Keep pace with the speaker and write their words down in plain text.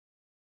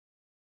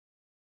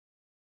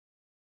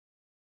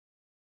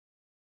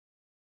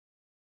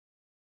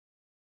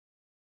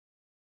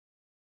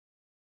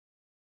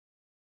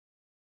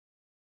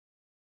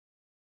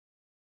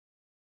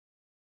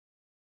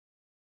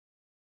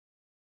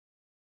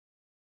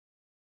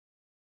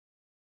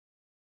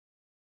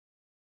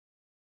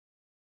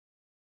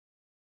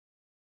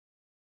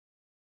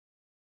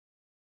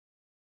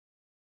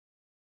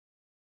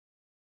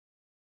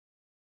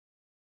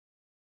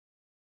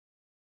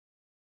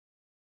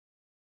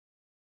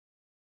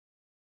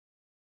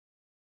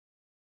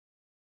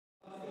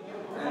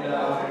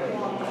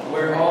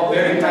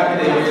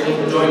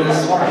join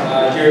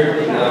us here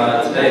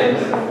today.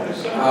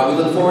 We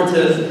look forward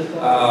to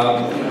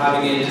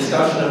having a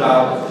discussion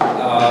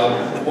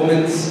about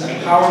women's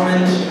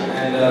empowerment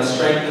and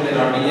strength within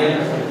Armenia,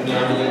 in the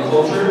Armenian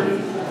culture.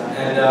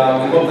 And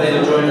we hope that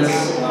you'll join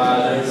us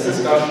during this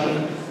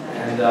discussion.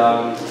 And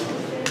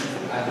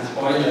at this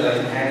point, I'd like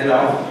to hand it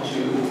off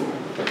to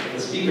the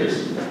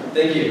speakers.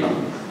 Thank you.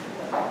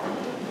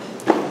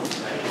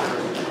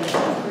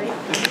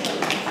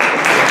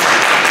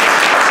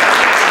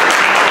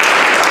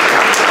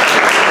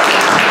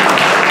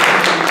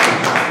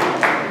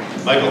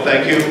 Michael,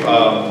 thank you.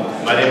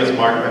 My name is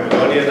Mark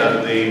Matossian.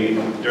 I'm the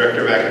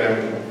Director of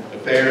Academic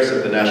Affairs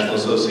at the National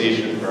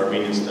Association for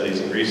Armenian Studies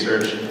and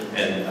Research,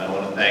 and I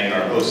want to thank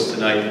our hosts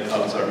tonight,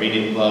 Tufts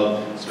Armenian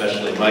Club,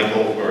 especially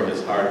Michael for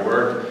his hard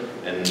work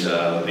and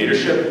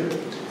leadership.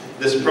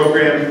 This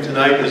program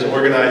tonight is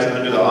organized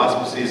under the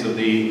auspices of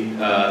the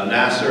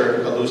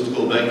NAASR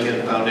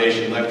Armenian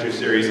Foundation Lecture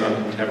Series on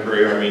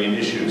Contemporary Armenian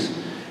Issues.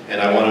 And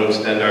I want to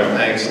extend our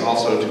thanks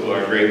also to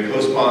our great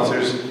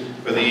co-sponsors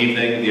for the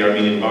evening, the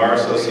Armenian Bar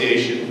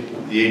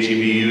Association, the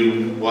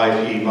HEBU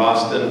YP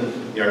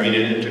Boston, the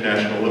Armenian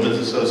International Women's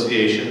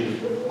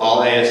Association,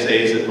 all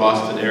ASAs at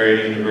Boston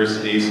area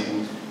universities,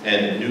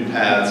 and New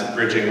Paths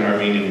Bridging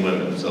Armenian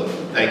Women. So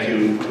thank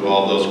you to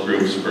all those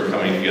groups for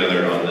coming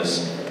together on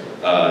this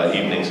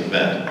evening's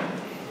event.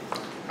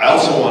 I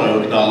also want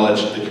to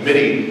acknowledge the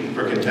Committee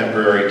for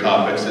Contemporary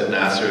Topics at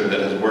NAASR that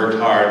has worked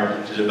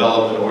hard to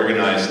develop and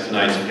organize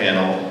tonight's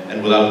panel,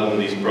 and without whom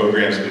these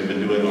programs we've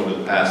been doing over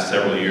the past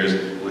several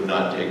years would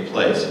not take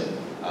place.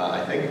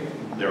 I think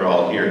they're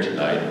all here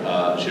tonight.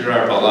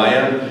 Shirar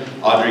Balayan,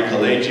 Audrey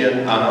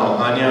Kalajian, Anna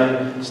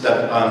Ohanyan,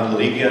 Stepan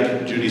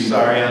Paligian, Judy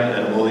Sarian,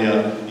 and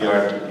Olia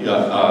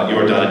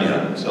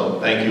Yordanian. So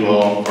thank you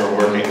all for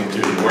working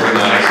to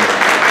organize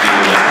the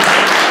event.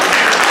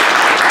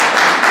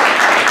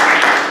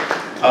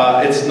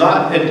 It's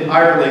not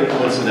entirely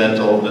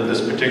coincidental that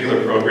this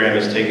particular program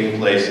is taking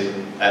place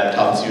at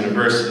Tufts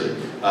University.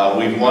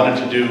 We've wanted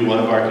to do one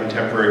of our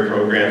contemporary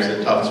programs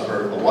at Tufts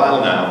for a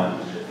while now,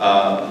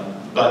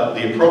 but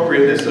the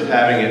appropriateness of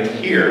having it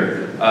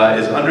here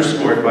is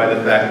underscored by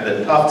the fact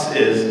that Tufts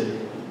is...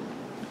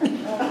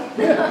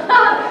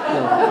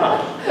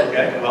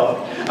 Okay, well,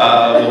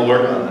 we'll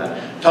work on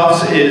that.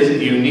 Tufts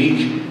is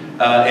unique in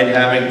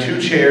having two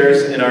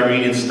chairs in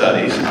Armenian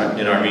studies,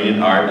 in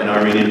Armenian art and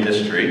Armenian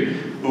history,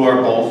 who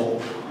are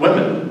both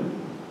women.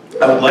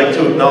 I would like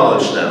to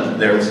acknowledge them,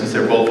 since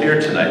they're both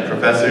here tonight,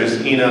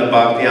 Professors Ina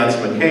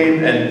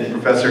Bakhtians-McCabe and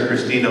Professor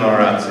Christina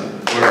Marazzi.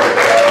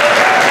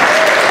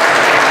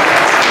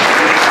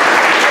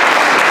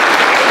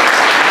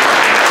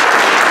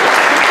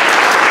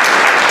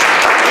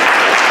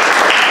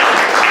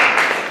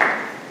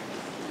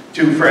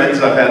 Two friends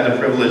I've had the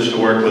privilege to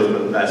work with for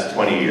the past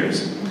 20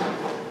 years.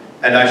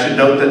 And I should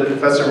note that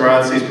Professor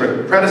Marazzi's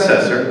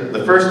predecessor,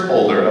 the first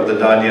holder of the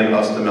Dadian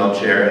Ostamel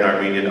Chair in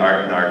Armenian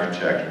Art and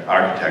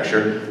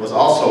Architecture, was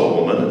also a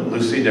woman,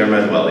 Lucy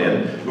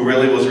Dermanuelian, who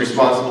really was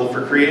responsible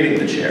for creating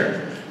the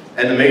chair.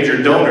 And the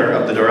major donor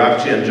of the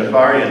Darakchian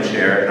Jafarian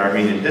Chair in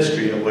Armenian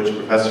History, of which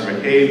Professor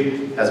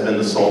McCabe has been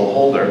the sole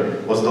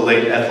holder, was the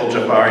late Ethel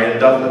Jafarian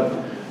Duffin,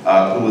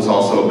 who was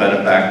also a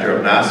benefactor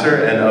of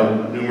NAASR and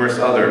of numerous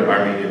other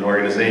Armenian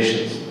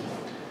organizations.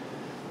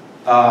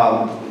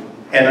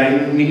 And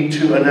I need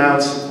to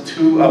announce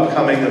two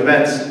upcoming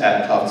events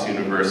at Tufts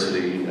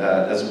University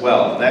as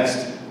well.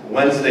 Next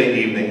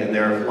Wednesday evening, and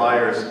there are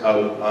flyers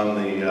out on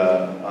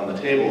the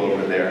table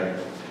over there,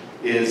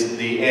 is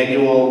the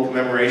annual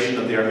commemoration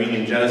of the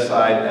Armenian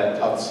genocide at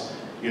Tufts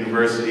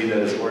University that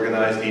is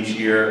organized each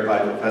year by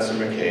Professor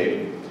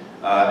McCabe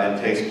and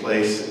takes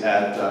place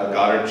at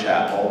Goddard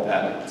Chapel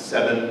at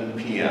 7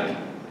 p.m.,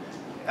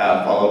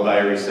 followed by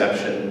a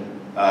reception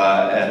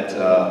at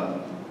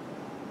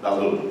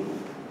Baloo.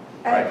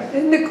 Right.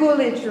 In the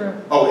Coolidge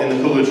room. Oh, in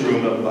the Coolidge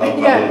room of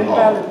Baloo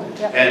Hall.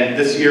 Yeah. And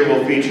this year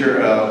we'll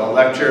feature a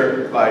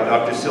lecture by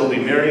Dr.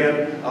 Sylvie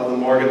Miriam of the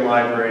Morgan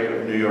Library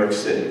of New York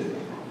City.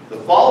 The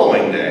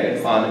following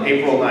day, on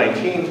April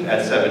 19th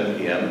at 7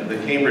 p.m., the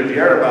Cambridge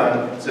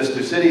Yerevan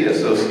Sister City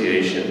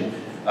Association,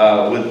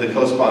 with the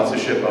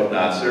co-sponsorship of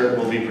NAASR,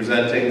 will be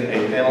presenting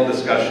a panel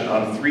discussion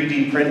on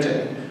 3D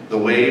printing, the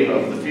wave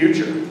of the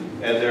future.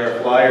 And there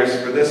are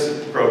flyers for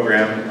this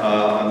program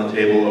on the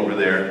table over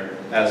there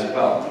as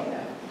well.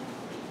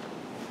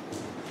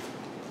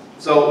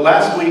 So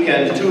last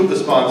weekend, two of the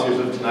sponsors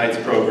of tonight's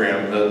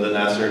program, the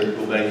NAASR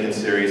Gulbenkian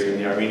series and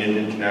the Armenian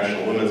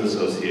International Women's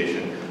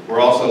Association,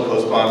 were also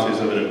co-sponsors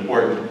of an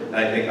important and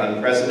I think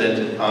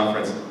unprecedented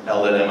conference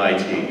held at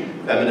MIT,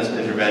 Feminist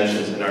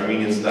Interventions in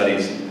Armenian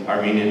Studies,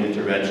 Armenian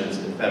Interventions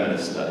in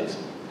Feminist Studies.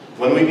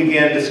 When we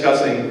began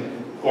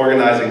discussing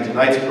organizing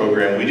tonight's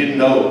program, we didn't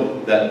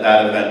know that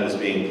that event was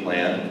being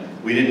planned.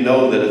 We didn't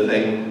know that a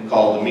thing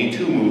called the Me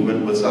Too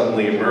movement would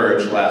suddenly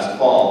emerge last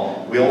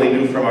fall. We only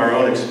knew from our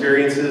own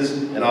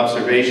experiences and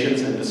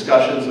observations and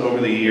discussions over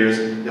the years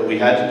that we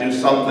had to do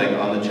something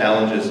on the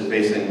challenges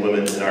facing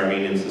women in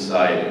Armenian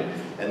society.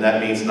 And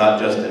that means not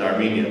just in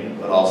Armenia,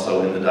 but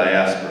also in the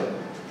diaspora.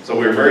 So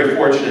we're very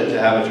fortunate to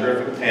have a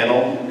terrific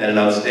panel and an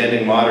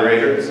outstanding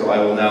moderator. So I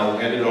will now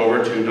hand it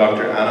over to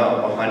Dr.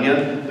 Anna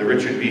Ohanyan, the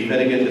Richard B.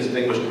 Finnegan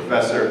Distinguished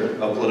Professor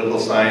of Political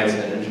Science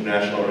and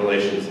International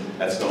Relations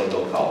at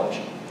Stoneville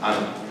College.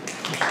 Anna.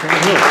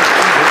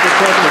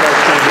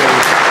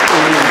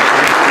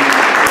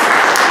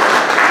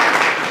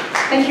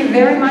 Thank you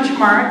very much,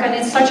 Mark, and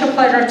it's such a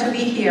pleasure to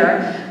be here.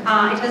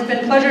 It has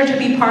been a pleasure to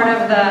be part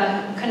of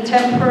the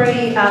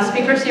Contemporary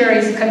Speaker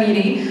Series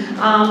Committee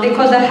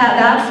because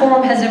that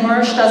forum has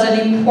emerged as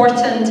an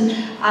important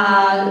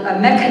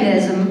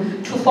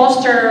mechanism to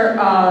foster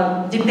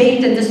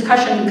debate and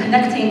discussion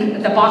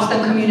connecting the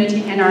Boston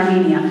community and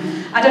Armenia.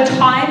 At a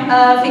time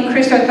of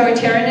increased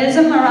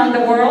authoritarianism around the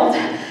world,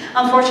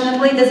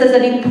 unfortunately, this is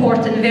an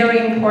important,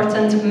 very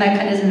important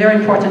mechanism, very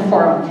important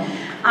forum.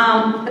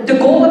 The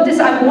goal of this,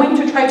 I'm going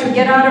to try to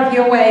get out of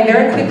your way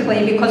very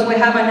quickly because we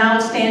have an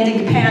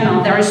outstanding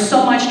panel. There is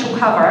so much to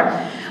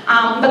cover.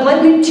 But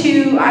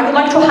I would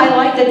like to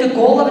highlight that the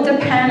goal of the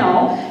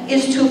panel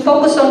is to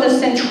focus on the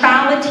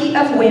centrality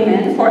of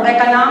women for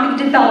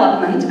economic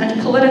development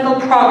and political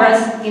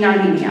progress in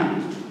Armenia.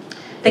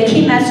 The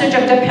key message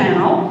of the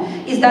panel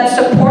is that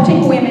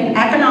supporting women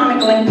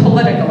economically and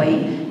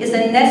politically is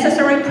a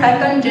necessary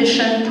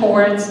precondition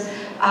towards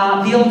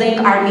building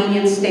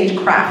Armenian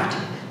statecraft.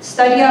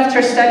 Study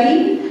after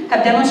study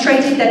have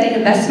demonstrated that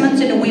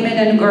investments in women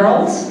and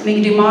girls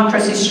make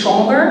democracy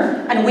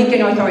stronger and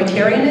weaken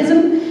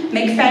authoritarianism,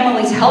 make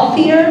families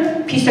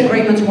healthier, peace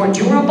agreements more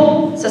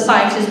durable,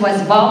 societies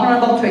less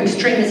vulnerable to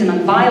extremism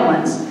and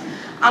violence.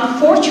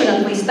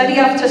 Unfortunately, study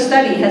after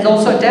study has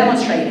also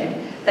demonstrated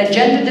that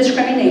gender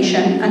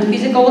discrimination and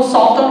physical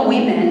assault on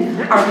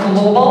women are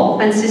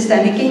global and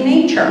systemic in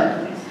nature.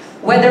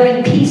 Whether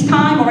in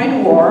peacetime or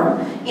in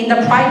war, in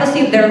the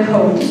privacy of their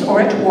homes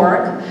or at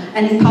work,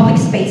 and in public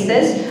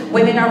spaces,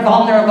 women are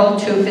vulnerable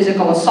to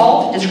physical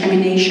assault,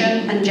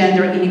 discrimination, and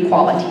gender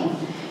inequality.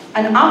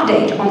 An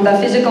update on the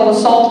physical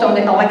assault on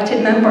the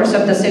elected members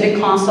of the city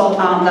council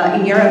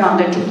in Yerevan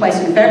that took place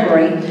in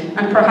February,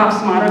 and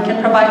perhaps Maro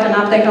can provide an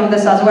update on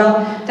this as well.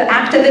 The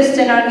activists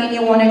in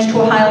Armenia wanted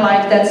to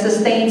highlight that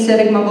sustained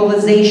civic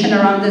mobilization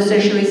around this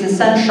issue is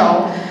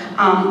essential,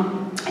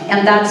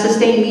 and that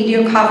sustained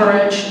media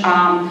coverage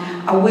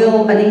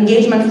an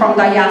engagement from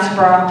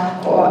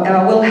Diaspora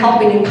will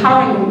help in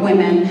empowering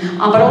women,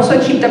 but also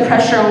keep the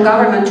pressure on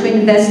government to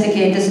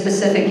investigate the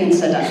specific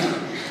incident.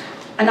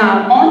 And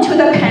now on to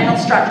the panel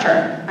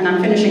structure, and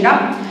I'm finishing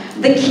up.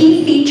 The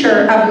key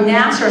feature of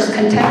NAASR's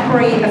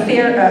Contemporary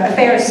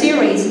Affairs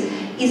series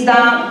is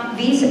that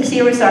these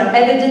series are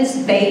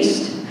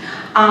evidence-based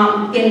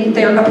in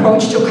their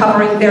approach to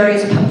covering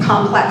various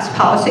complex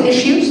policy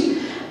issues.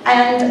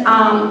 And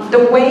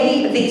the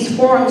way these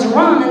forums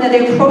run and that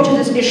they approach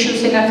these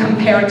issues in a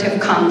comparative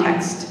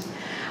context.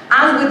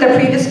 As with the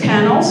previous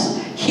panels,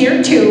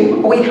 here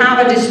too, we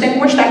have a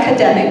distinguished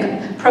academic,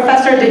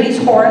 Professor Denise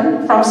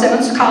from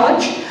Simmons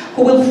College,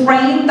 who will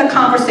frame the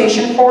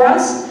conversation for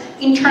us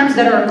in terms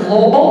that are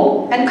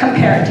global and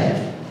comparative.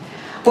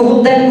 We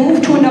will then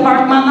move to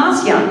Nvard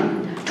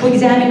Manasyan to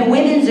examine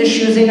women's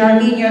issues in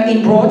Armenia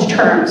in broad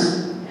terms.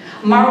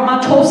 Maro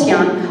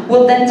Matossian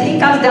will then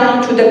take us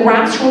down to the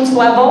grassroots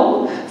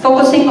level,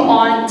 focusing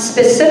on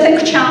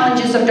specific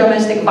challenges of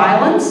domestic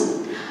violence.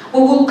 We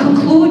will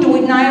conclude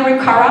with Nairi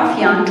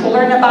Krafian to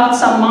learn about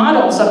some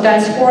models of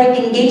diasporic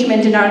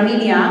engagement in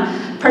Armenia,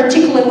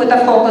 particularly with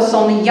a focus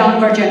on the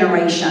younger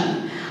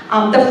generation.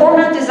 The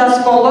format is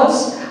as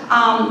follows.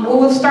 We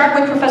will start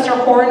with Professor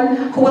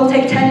Horn, who will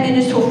take 10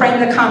 minutes to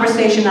frame the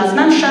conversation as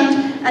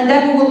mentioned, and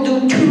then we will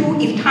do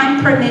if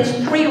time permits,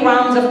 3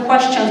 rounds of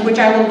questions, which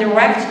I will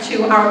direct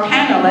to our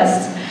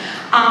panelists.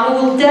 We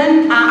will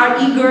then are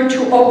eager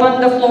to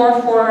open the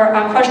floor for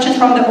questions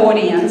from the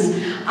audience.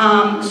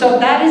 So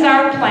that is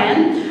our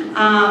plan.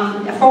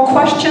 For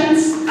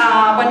questions,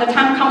 when the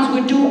time comes,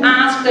 we do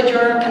ask that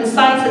you're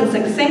concise and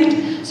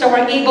succinct, so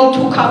we're able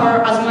to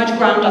cover as much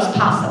ground as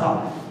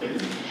possible.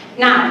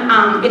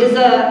 Now, it is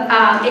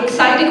an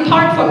exciting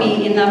part for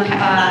me in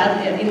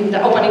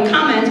the opening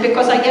comments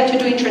because I get to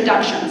do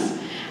introductions.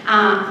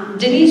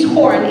 Denise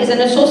is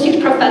an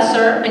associate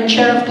professor and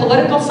chair of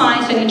political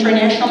science and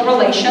international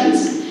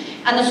relations,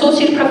 an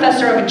associate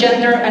professor of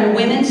gender and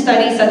women's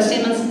studies at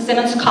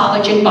Simmons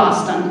College in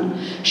Boston.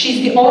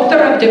 She's the author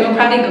of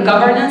Democratic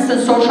Governance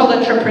and Social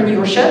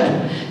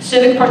Entrepreneurship,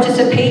 Civic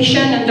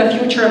Participation and the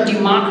Future of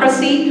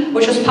Democracy,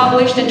 which was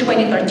published in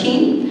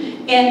 2013.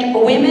 And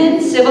Women,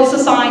 Civil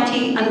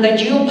Society, and the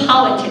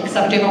Geopolitics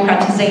of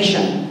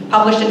Democratization,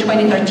 published in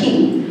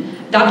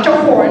 2013. Dr.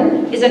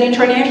 Horn is an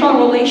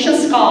international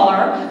relations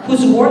scholar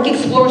whose work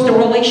explores the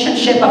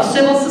relationship of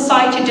civil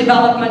society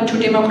development to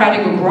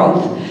democratic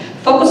growth,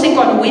 focusing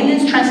on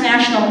women's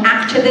transnational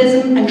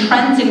activism and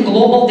trends in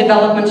global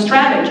development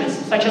strategies,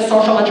 such as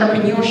social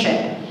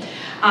entrepreneurship.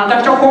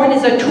 Dr. Horn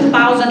is a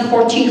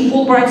 2014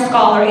 Fulbright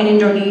Scholar in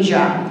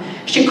Indonesia.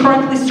 She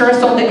currently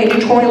serves on the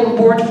editorial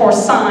board for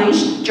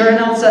Science,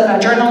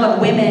 Journal of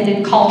Women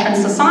in Culture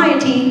and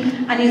Society,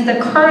 and is the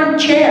current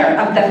chair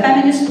of the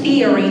Feminist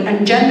Theory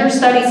and Gender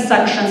Studies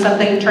sections of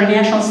the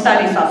International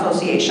Studies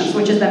Associations,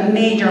 which is the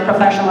major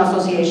professional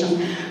association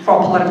for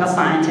political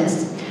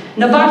scientists.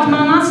 Nvard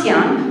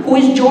Manasyan, who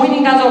is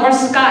joining us over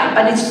Skype,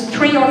 and it's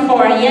 3 or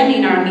 4 a.m.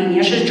 in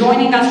Armenia. She's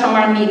joining us from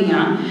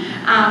Armenia.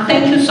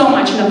 Thank you so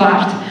much,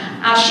 Nvard.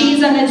 She's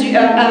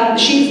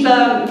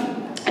the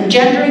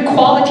Gender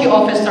Equality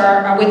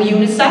Officer with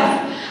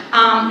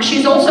UNICEF.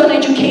 She's also an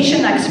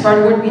education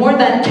expert with more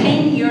than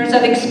 10 years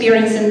of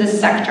experience in this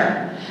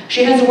sector.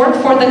 She has worked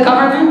for the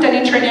government and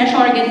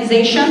international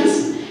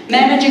organizations,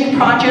 managing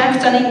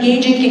projects and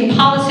engaging in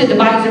policy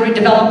advisory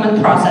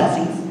development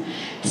processes.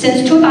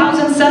 Since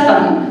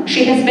 2007,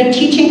 she has been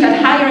teaching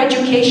at higher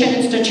education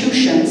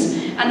institutions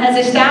and has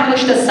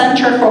established a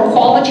Center for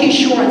Quality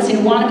Assurance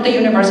in one of the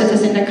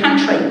universities in the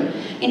country.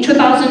 In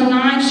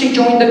 2009, she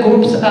joined the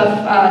groups of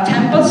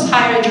Tempus,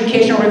 Higher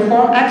Education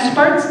Reform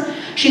Experts.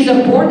 She's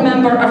a board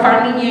member of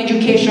Armenia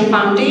Education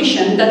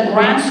Foundation that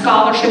grants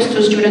scholarships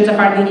to students of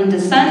Armenian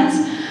descent.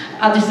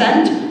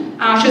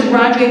 She's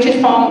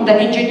graduated from the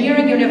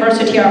Engineering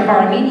University of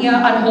Armenia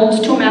and holds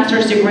 2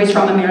 master's degrees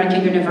from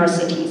American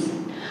universities.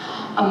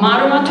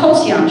 Maro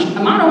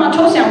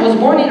Matossian was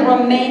born in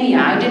Romania.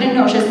 I didn't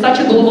know, she has such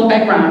a global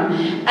background.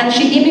 And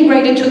she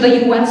immigrated to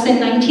the US in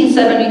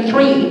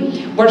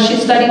 1973, where she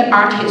studied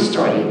art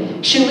history.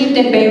 She lived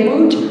in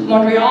Beirut,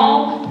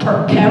 Montreal,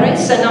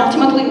 Paris, and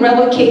ultimately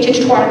relocated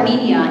to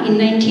Armenia in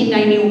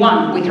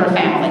 1991 with her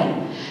family.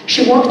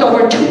 She worked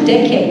over 2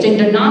 decades in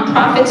the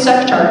nonprofit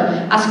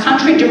sector as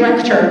country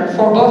director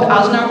for both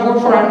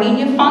Aznavour for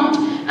Armenia Fund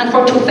and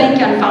for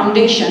Tufekyan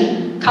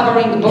Foundation,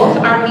 covering both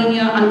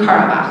Armenia and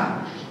Karabakh.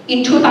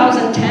 In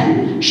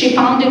 2010, she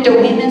founded the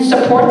Women's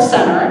Support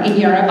Center in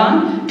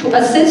Yerevan to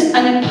assist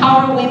and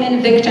empower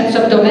women victims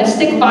of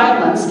domestic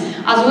violence,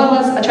 as well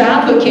as to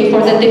advocate for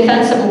the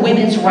defense of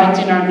women's rights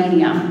in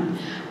Armenia.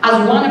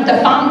 As one of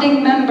the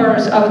founding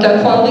members of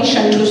the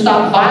Coalition to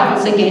Stop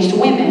Violence Against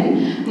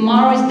Women,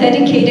 Maro is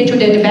dedicated to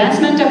the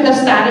advancement of the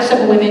status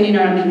of women in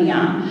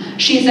Armenia.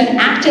 She is an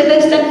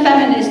activist and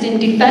feminist in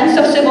defense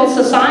of civil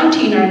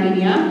society in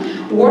Armenia,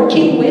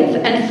 working with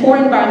and for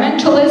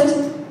environmentalists,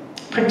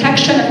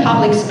 protection of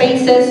public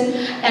spaces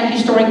and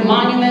historic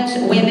monuments,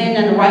 women,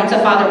 and rights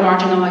of other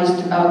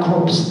marginalized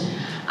groups.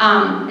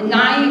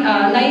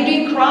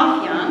 Nairi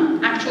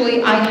Krafian,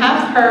 actually I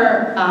have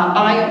her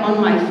bio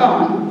on my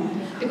phone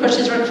because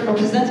she's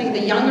representing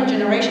the younger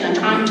generation and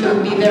trying to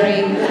be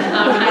very more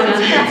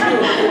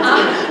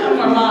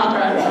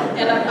modern.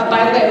 And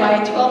by the way, my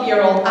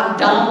 12-year-old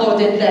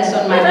downloaded this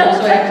on my phone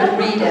so I could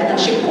read it, and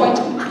she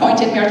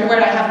pointed me to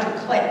where I have to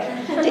click.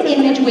 The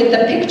image with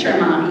the picture,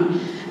 mommy.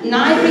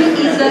 Nairi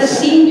is a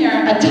senior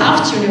at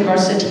Tufts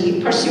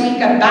University, pursuing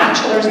a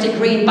bachelor's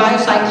degree in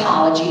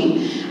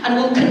biopsychology, and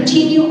will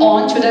continue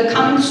on to the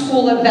Cummings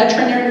School of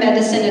Veterinary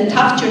Medicine at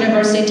Tufts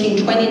University in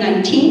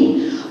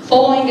 2019,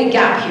 following a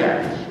gap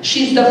year.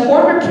 She's the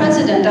former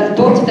president of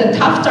both the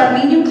Tufts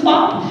Armenian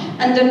Club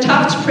and the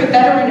Tufts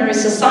Pre-Veterinary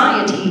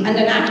Society, and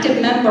an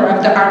active member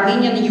of the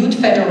Armenian Youth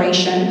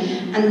Federation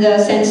and the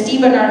St.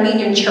 Stephen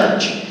Armenian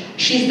Church.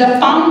 She's the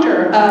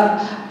founder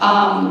of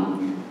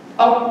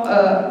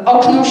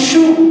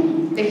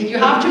Oknoshu, if you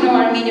have to know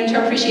Armenian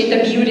to appreciate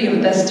the beauty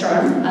of this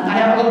term,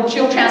 and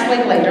she'll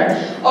translate later,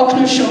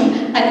 Oknoshu,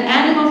 an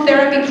animal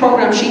therapy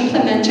program she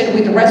implemented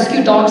with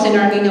rescue dogs in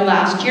Armenia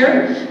last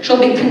year. She'll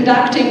be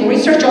conducting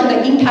research on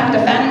the impact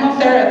of animal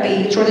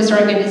therapy through this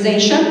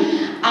organization,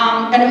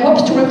 and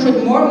hopes to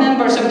recruit more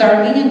members of the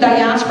Armenian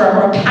diaspora who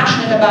are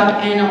passionate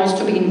about animals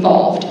to be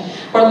involved.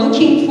 We're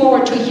looking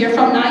forward to hear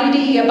from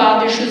Nairi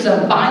about issues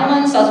of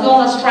violence as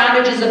well as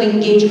strategies of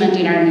engagement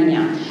in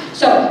Armenia.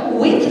 So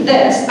with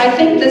this, I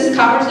think this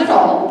covers it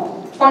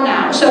all for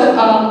now. So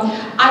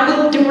I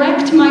will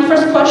direct my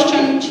first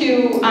question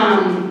to,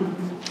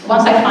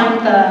 once I find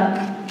the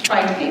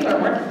right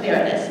paperwork, there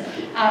it is.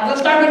 We'll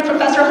start with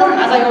Professor Horn,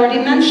 as I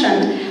already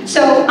mentioned.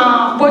 So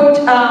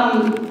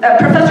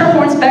Professor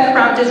Horn's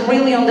background is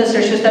really on these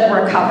issues that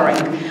we're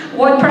covering.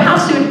 What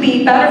perhaps would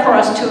be better for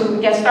us to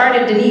get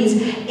started, Denise,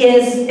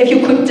 is if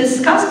you could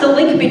discuss the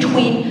link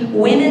between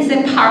women's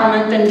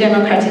empowerment and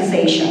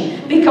democratization,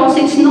 because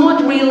it's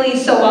not really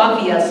so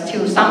obvious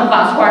to some of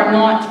us who are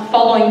not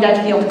following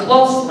that field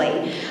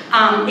closely.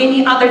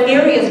 Any other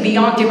areas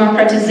beyond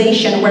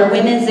democratization where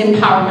women's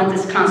empowerment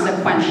is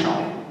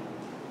consequential?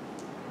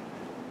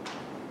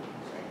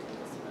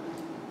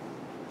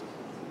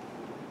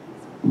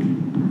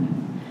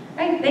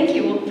 Right, thank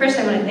you. Well, first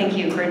I want to thank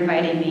you for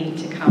inviting me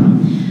to come.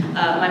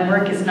 My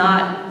work has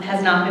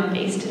not been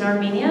based in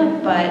Armenia,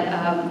 but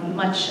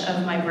much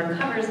of my work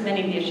covers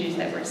many of the issues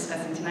that we're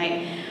discussing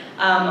tonight.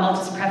 I'll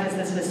just preface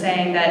this with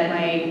saying that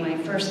my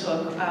first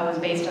book was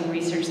based on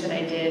research that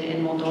I did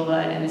in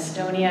Moldova and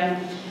Estonia,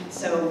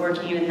 so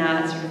working in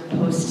that sort of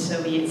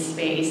post-Soviet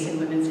space in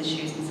women's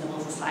issues and civil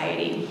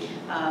society.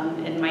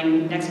 And my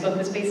next book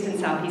was based in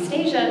Southeast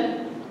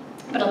Asia,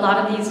 but a lot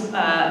of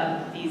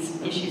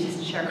these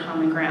issues share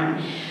common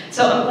ground.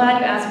 So I'm glad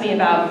you asked me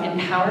about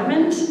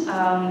empowerment,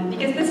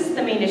 because this is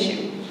the main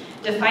issue.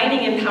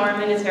 Defining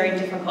empowerment is very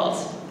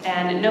difficult,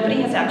 and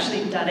nobody has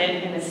actually done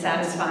it in a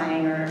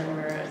satisfying or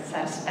a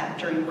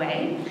satisfactory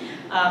way.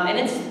 And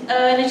it's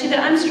an issue that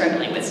I'm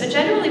struggling with. So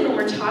generally when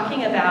we're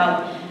talking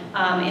about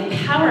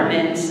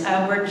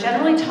empowerment, we're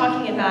generally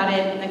talking about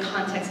it in the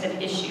context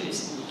of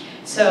issues.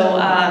 So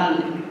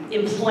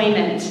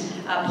employment,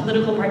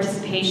 political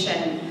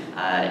participation,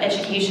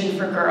 education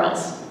for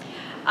girls.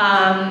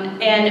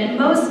 And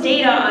most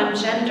data on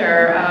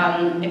gender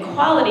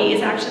equality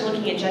is actually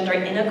looking at gender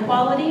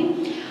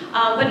inequality,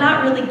 but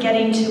not really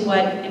getting to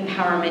what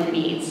empowerment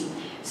means.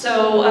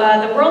 So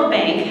the World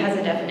Bank has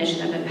a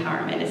definition of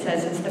empowerment. It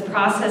says it's the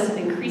process of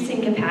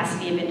increasing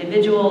capacity of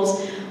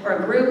individuals or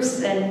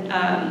groups and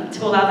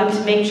to allow them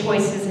to make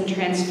choices and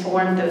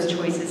transform those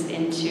choices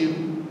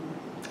into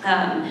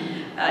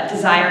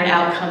desired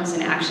outcomes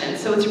and actions.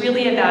 So it's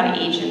really about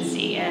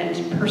agency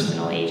and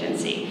personal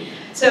agency.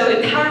 So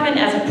empowerment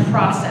as a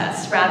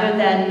process rather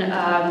than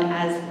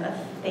as a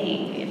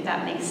thing, if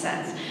that makes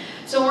sense.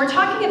 So when we're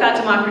talking about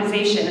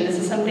democratization, and this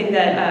is something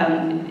that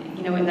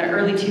you know, in the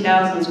early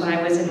 2000s when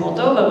I was in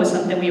Moldova was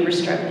something we were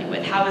struggling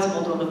with. How is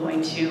Moldova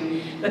going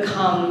to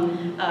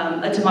become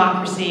a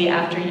democracy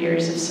after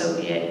years of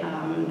Soviet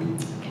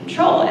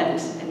control?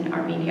 And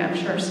Armenia, I'm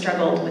sure,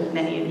 struggled with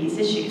many of these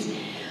issues.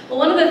 Well,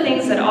 one of the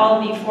things that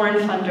all the foreign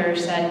funders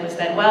said was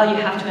that, well, you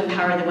have to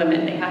empower the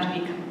women. They have to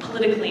be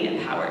politically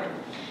empowered.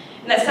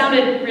 And that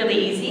sounded really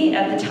easy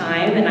at the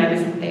time, and I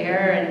was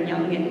there and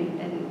young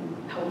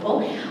and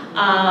hopeful,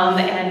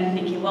 and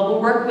thinking, well,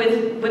 we'll work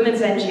with women's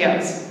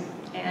NGOs.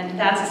 And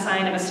that's a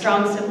sign of a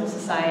strong civil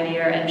society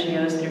or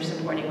NGOs that are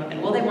supporting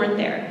women. Well, they weren't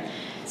there.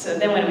 So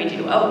then what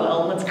do? Oh,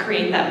 well, let's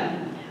create them.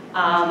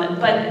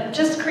 But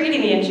just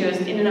creating the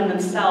NGOs in and of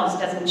themselves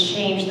doesn't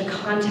change the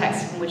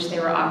context in which they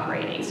were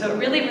operating. So it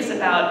really was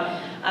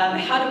about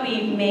how do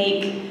we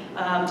make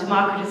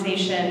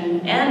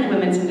democratization and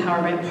women's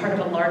empowerment part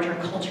of a larger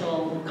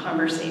cultural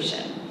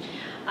conversation.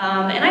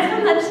 And I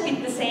found that to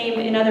be the same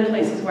in other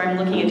places where I'm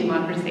looking at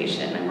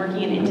democratization. I'm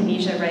working in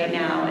Indonesia right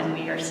now, and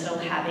we are still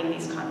having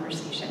these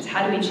conversations.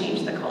 How do we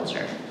change the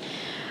culture?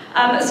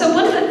 So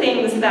one of the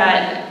things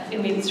that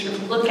we sort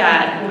of look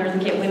at when we're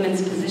looking at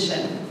women's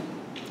position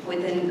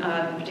within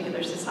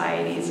particular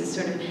societies is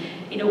sort of,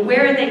 you know,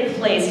 where are they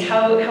placed?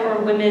 How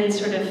are women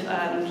sort of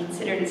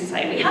considered in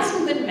society? We have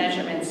some good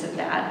measurements of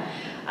that.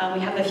 We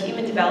have the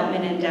Human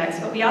Development Index,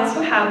 but we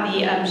also have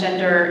the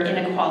Gender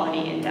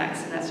Inequality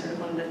Index, and that's sort of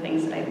one of the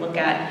things that I look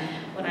at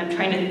when I'm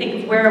trying to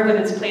think of where are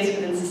women's place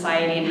within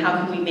society and how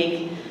can we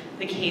make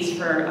the case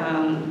for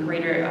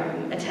greater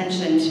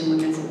attention to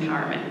women's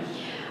empowerment.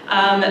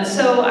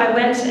 So I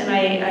went and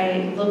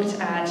I looked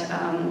at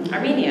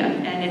Armenia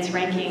and its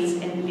rankings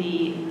in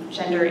the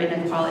Gender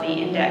Inequality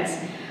Index.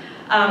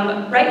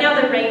 Right now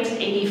they're ranked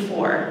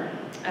 84.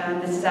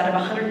 This is out of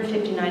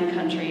 159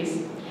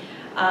 countries.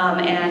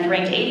 And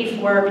ranked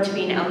 84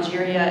 between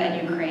Algeria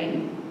and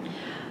Ukraine.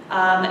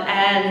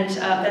 That's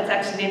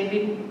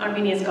actually,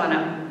 Armenia's gone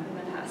up in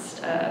the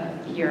past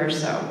year or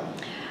so.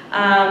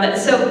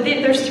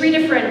 There's three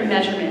different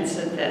measurements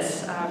of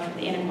this for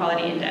the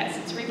Inequality Index.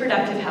 It's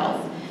reproductive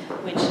health,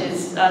 which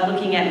is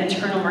looking at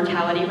maternal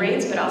mortality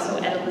rates, but also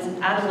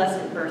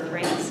adolescent birth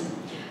rates.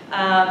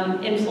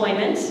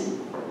 Employment,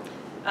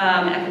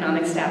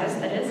 economic status,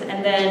 that is,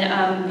 and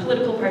then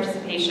political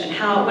participation.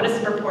 What is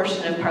the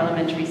proportion of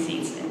parliamentary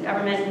seats in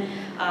government,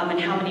 and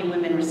how many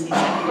women receive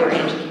secondary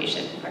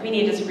education?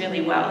 Armenia does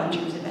really well in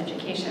terms of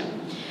education.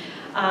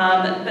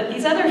 But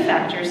these other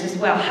factors as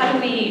well, how do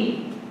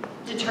we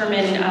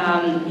determine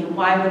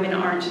why women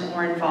aren't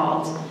more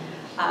involved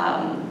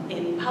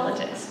in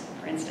politics,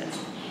 for instance?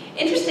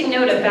 Interesting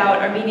note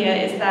about Armenia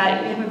is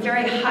that we have a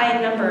very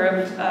high number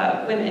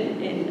of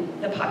women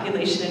in the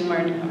population in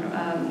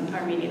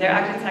Armenia.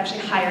 It's actually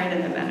higher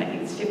than the men. I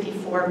think it's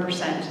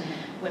 54%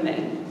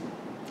 women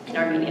in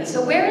Armenia.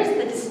 So where is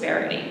the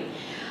disparity?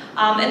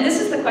 And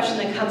this is the question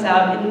that comes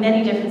out in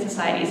many different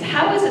societies.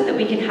 How is it that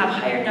we can have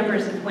higher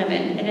numbers of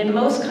women? And in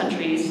most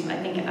countries, I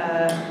think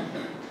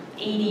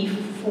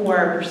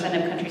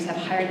 84% of countries have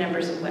higher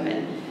numbers of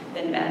women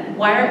than men.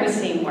 Why aren't we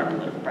seeing more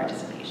political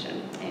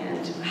participation?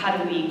 And how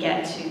do we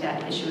get to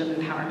that issue of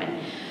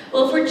empowerment?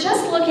 Well, if we're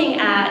just looking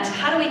at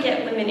how do we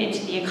get women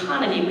into the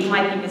economy, we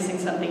might be missing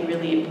something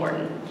really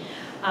important.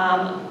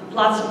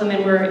 Lots of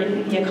women were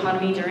in the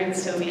economy during the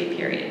Soviet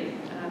period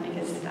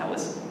because that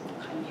was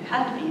kind of, you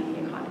had to be in the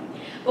economy.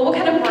 But what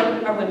kind of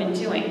work are women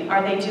doing?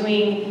 Are they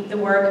doing the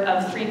work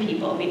of three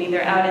people, meaning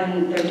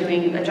they're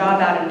doing a job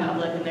out in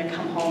public and they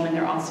come home and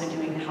they're also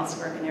doing the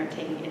housework and they're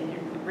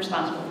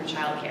responsible for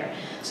childcare.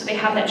 So they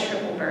have that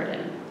triple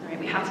burden, right?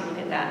 We have to look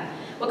at that.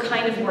 What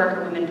kind of work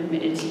are women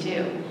permitted to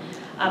do?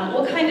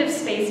 What kind of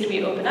space do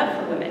we open up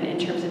for women in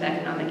terms of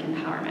economic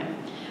empowerment?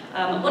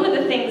 One of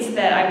the things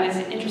that I was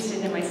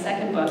interested in my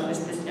second book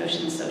was this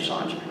notion of social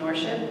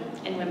entrepreneurship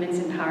and women's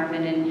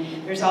empowerment. And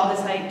there's all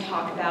this I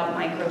talk about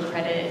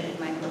microcredit and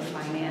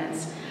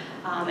microfinance.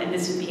 and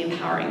this would be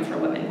empowering for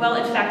women. Well,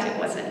 in fact, it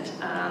wasn't.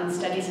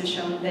 Studies have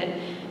shown that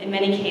in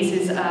many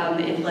cases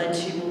it led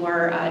to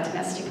more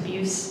domestic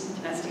abuse,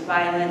 domestic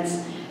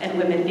violence, and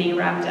women being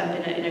wrapped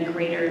up in a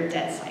greater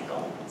debt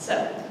cycle.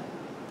 So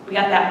we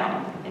got that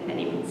wrong in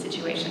many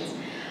situations.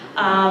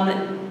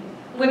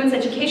 Women's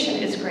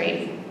education is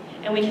great,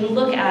 and we can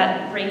look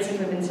at rates of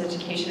women's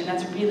education, and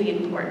that's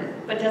really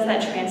important. But does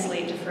that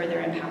translate to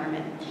further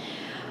empowerment?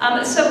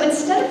 So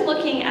instead of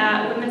looking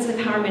at women's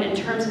empowerment in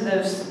terms of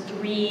those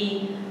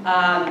three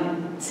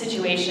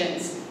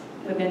situations,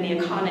 women in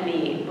the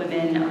economy,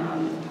 women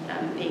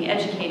being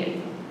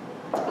educated,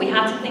 we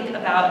have to think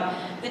about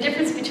the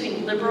difference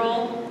between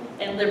liberal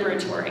and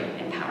liberatory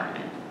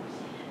empowerment.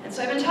 And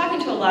so I've been talking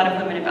to a lot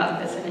of women about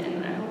this,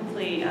 and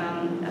hopefully you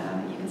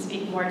can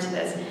speak more to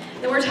this.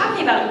 When we're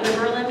talking about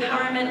liberal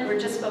empowerment, we're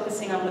just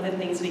focusing on what the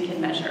things we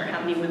can measure, how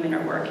many women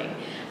are working.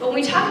 But when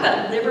we talk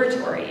about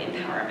liberatory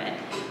empowerment,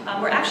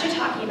 we're actually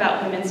talking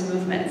about women's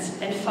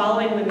movements and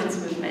following women's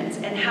movements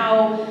and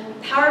how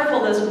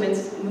powerful those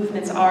women's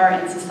movements are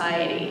in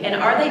society. And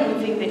are they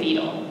moving the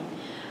needle?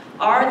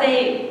 Are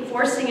they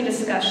forcing a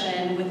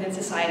discussion within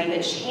society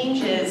that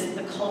changes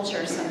the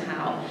culture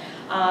somehow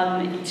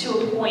to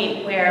a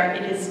point where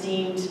it is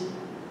deemed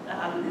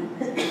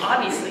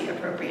obviously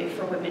appropriate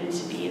for women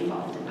to be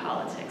involved in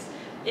politics?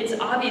 It's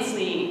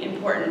obviously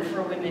important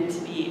for women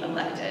to be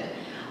elected.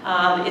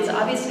 It's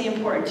obviously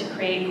important to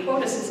create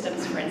quota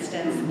systems, for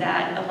instance,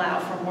 that allow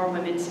for more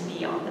women to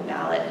be on the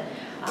ballot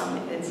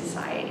within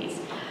societies.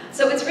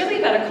 So it's really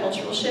about a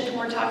cultural shift when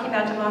we're talking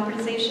about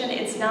democratization.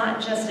 It's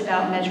not just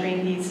about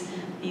measuring these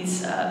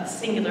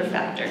singular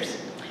factors.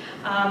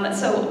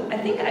 So I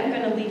think I'm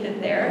going to leave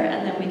it there,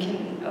 and then we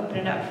can open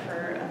it up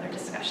for other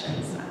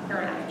discussions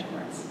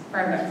afterwards.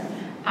 Very good.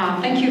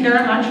 Thank you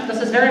very much. This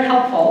is very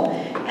helpful.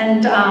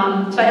 And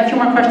so I have a few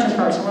more questions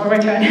first. We'll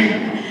return.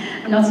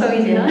 I'm not so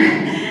easy, huh?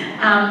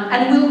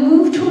 And we'll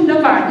move to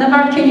Nvard.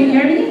 Nvard, can you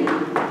hear me?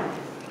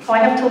 Oh, I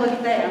have to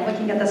look there. I'm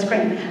looking at the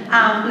screen.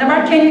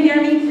 Nvard, can you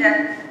hear me?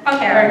 Yes.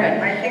 Okay, very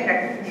good. I think I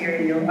can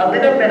hear you. A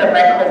little bit of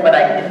echo, but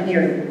I can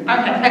hear you.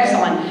 Okay,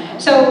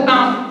 excellent. So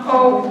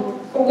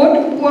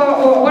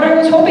what I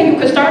was hoping you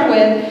could start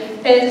with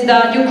is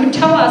that you could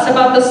tell us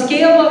about the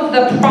scale of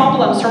the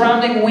problem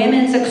surrounding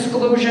women's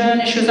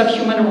exclusion, issues of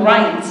human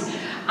rights.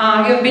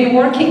 You've been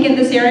working in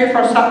this area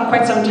for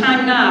quite some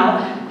time now.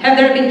 Have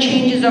there been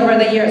changes over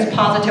the years,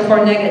 positive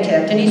or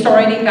negative? Denise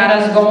already got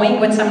us going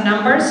with some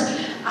numbers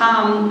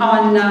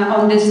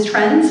on these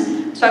trends.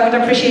 So I would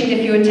appreciate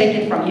if you would take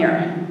it from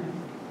here.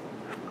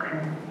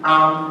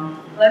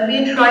 Let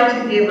me try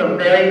to give a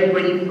very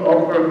brief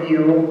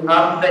overview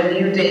of the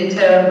new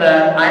data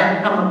that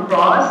I've come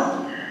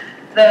across.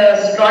 The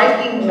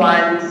striking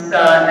ones,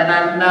 and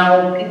I'm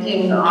now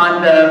picking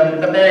on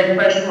the very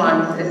fresh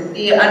ones, is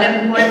the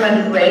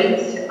unemployment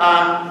rate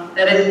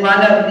that is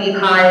one of the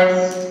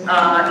highest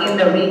in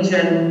the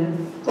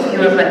region,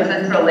 Europe and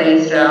Central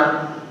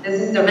Asia. This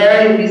is the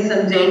very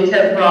recent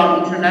data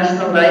from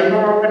International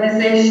Labour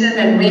Organization,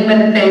 and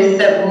women face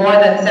more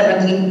than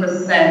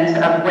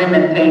 17% of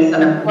women face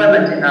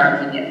unemployment in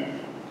Armenia.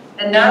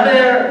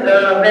 Another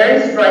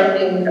very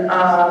striking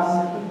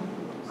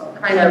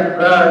kind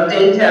of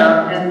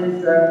data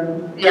and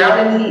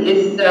reality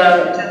is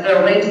the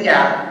gender wage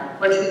gap,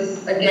 which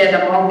is again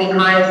among the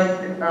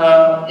highest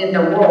in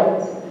the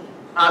world,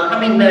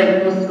 coming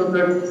very close to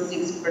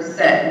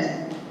 36%.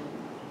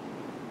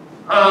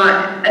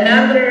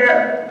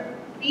 Another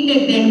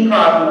really big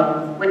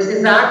problem, which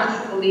is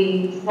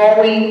actually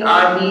throwing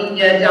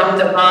Armenia down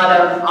the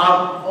bottom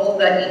of all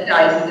the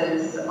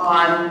indices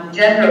on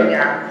gender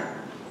gaps,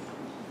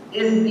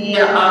 is the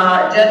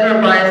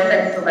gender bias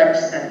sex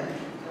selection.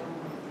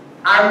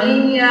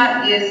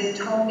 Armenia is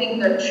topping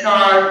the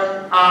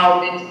chart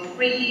with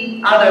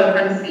 3 other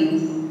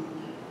countries,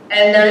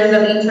 and there is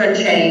an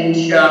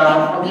interchange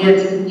from year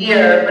to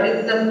year, but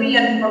it's the 3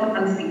 and 4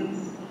 countries.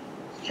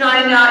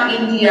 China,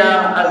 India,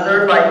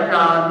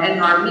 Azerbaijan,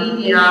 and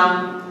Armenia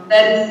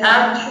that is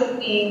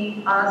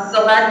actually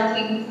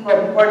selecting for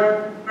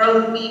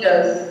girl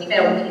fetus,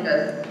 female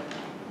fetus,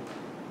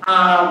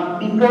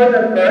 before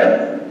the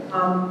birth,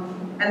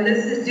 and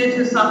this is due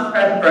to some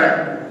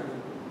preference.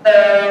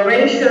 The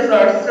ratios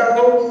are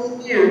so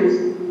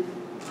skewed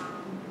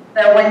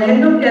that when you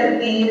look at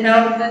the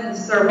health and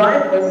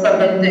survival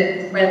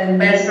sub-index when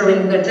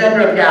measuring the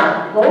gender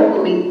gap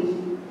globally,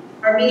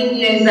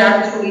 Armenia is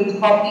actually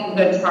topping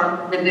the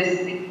chart with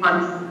this big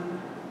country.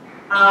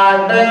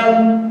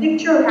 The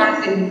picture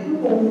has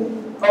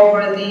improved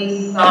over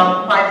these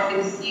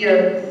 5-6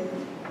 years.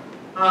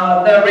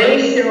 The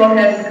ratio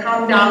has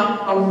come down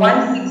from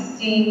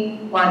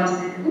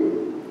 1:16:1:2.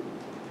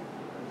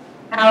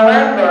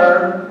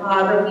 However,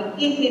 the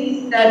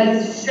repeated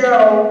studies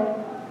show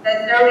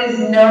that there is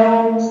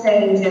no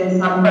change in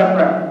some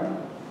preference.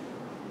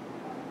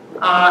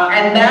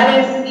 And that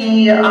is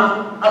the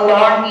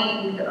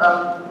alarming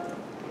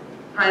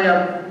kind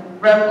of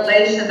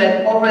revelation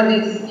that over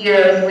these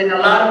years, with a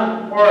lot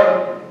of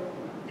work,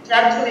 which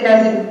actually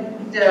has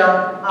improved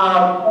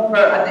over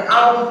at the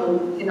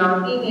outlook in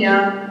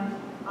Armenia,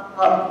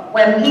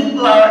 when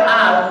people are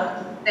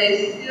asked,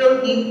 they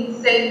still give the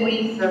same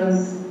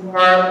reasons for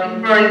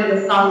preferring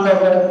the sons of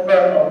the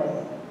girls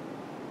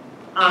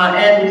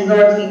and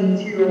resorting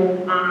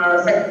to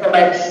sex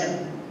selection.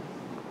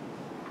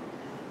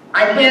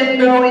 I can't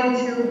go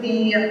into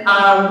the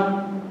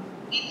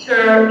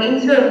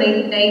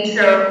interlinked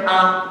nature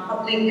of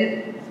public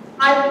and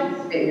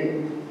private space,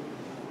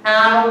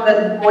 how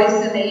the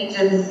voice and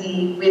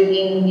agency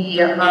within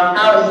the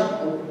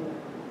household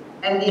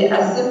and the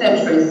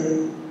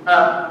asymmetries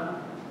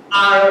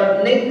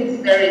are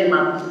linked very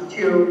much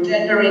to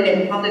gender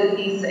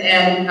inequalities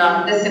and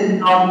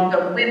disempowerment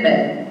of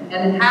women,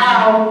 and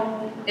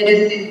how it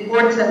is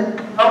important,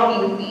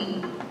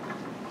 obviously,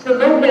 to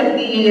look at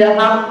the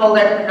household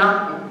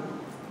economics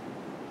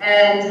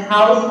and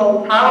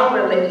household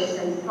power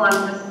relations to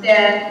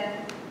understand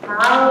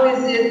how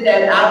is it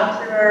that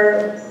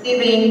after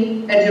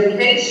receiving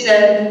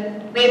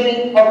education,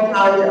 women opt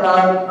out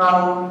of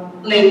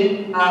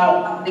public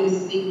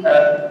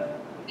speaker.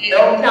 They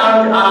opt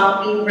out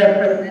of being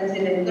represented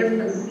in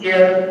different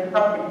spheres of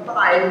public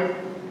life,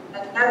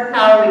 and that's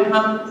how we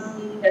come to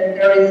see that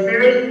there is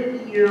very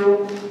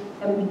few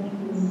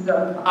MPs in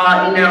our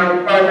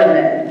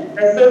parliament. I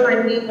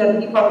certainly think that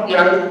people of the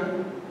arts,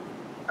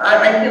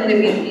 I can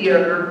live in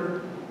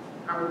here.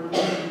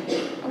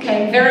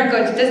 Okay, very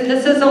good.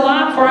 This is a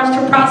lot for us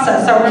to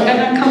process, so we're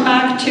going to come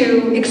back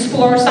to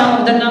explore some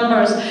of the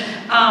numbers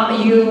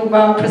you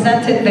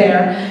presented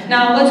there.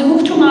 Now let's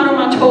move to Maro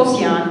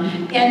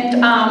Matossian,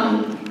 and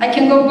I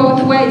can go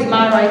both ways,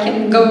 Maro. I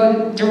can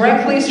go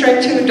directly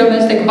straight to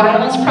domestic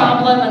violence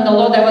problem and the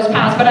law that was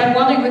passed, but I'm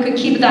wondering if we could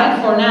keep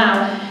that for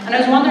now. And I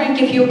was wondering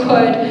if you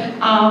could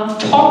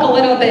talk a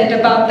little bit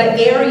about the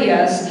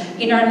areas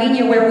in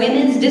Armenia where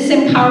women's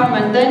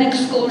disempowerment, then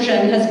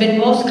exclusion, has been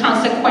most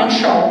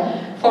consequential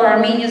for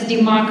Armenia's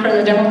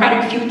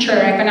democratic future,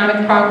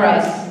 economic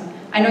progress.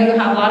 I know you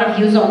have a lot of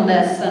views on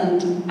this,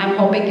 and I'm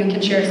hoping you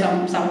can share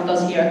some of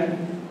those here.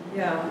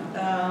 Yeah.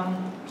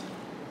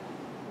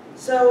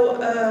 So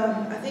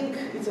I think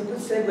it's a good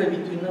segue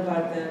between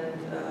Nvard and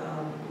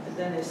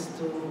Denise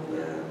to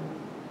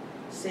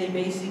say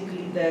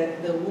basically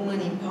that the woman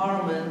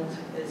empowerment,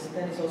 as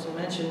Denise also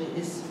mentioned,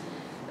 is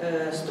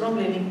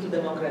strongly linked to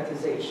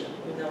democratization.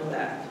 We know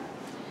that.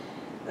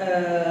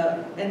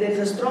 And there's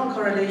a strong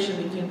correlation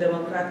between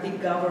democratic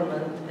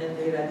government and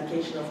the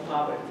eradication of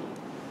poverty.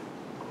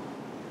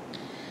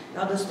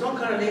 Now, the strong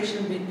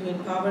correlation between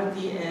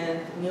poverty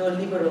and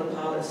neoliberal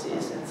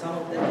policies, and some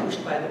of them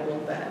pushed by the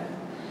World Bank,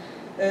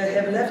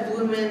 have left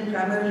women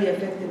primarily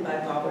affected by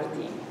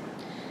poverty,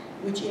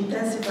 which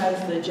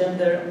intensifies the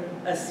gender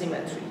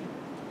asymmetry.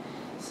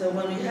 So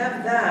when we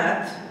have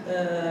that,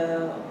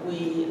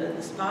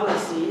 these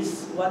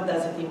policies, what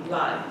does it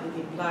imply? It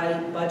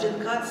implies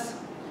budget cuts.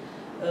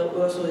 We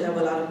also have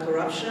a lot of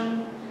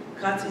corruption,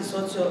 cuts in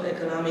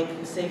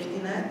socioeconomic safety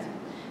net,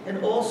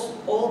 and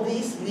all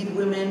these leave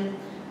women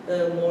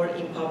more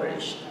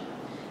impoverished.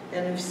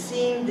 And we've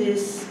seen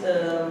this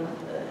in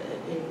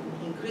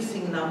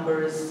increasing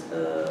numbers.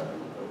 The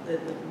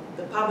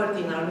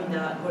poverty in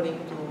Armenia, according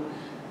to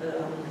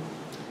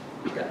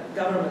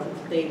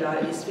government data,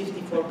 is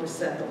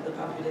 54% of the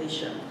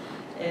population,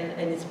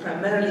 and it's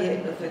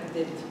primarily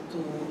affected to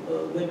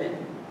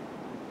women.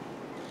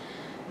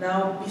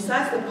 Now,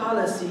 besides the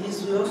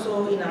policies, we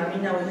also, in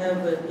Armenia, we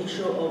have an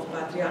issue of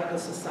patriarchal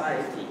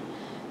society.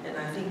 And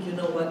I think you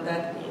know what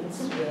that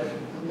means, where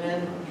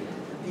men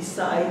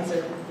decides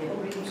and...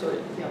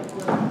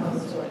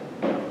 Sorry.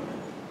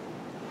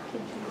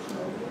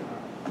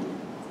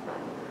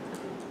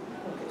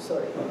 Okay,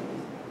 sorry.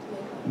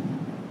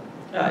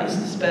 Is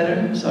this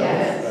better? Sorry.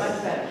 Yes,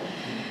 much better.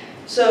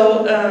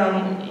 So,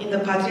 in the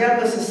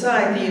patriarchal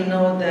society, you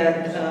know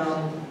that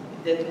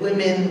that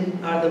women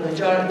are the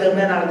majority, the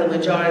men are the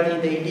majority,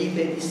 they lead,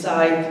 they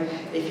decide,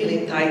 they feel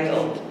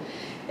entitled.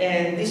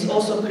 And this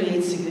also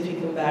creates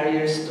significant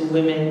barriers to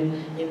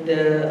women in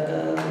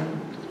the,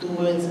 to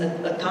women's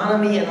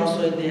autonomy and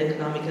also in the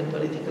economic and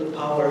political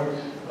power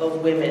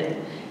of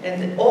women.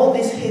 And all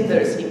this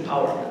hinders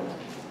empowerment.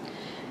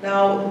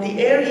 Now, the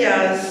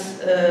areas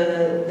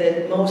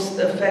that most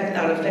are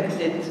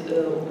affected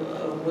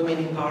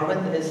women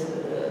empowerment, as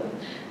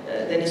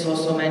Denise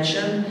also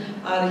mentioned,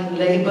 are in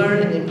labor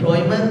and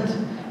employment,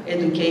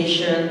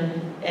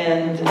 education,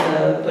 and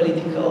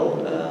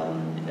political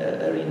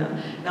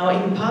arena. Now,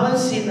 in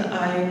policy,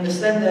 I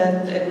understand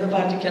that, and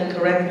Nvard, you can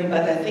correct me,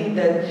 but I think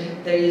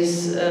that there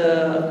is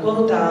a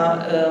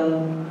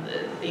quota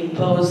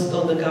imposed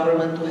on the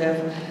government to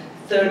have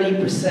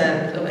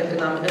 30%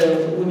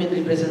 of women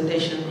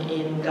representation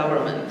in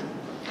government,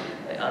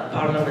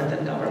 parliament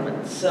and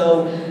government.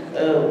 So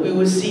we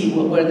will see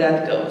where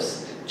that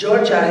goes.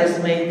 Georgia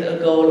has made a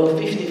goal of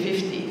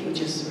 50-50,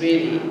 which is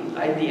really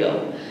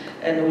ideal,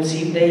 and we'll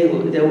see if they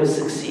will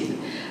succeed.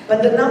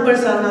 But the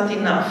numbers are not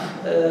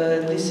enough.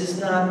 This is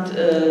not,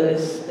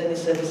 as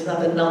Denise said, it's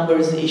not a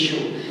numbers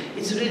issue.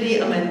 It's really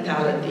a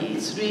mentality.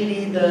 It's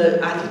really the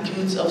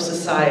attitudes of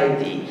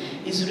society.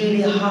 is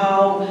really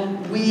how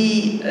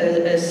we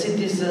as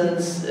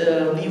citizens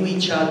view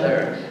each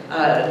other.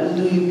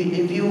 Do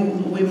we view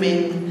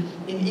women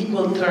in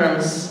equal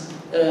terms,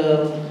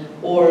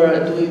 or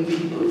do we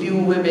view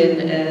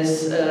women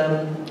as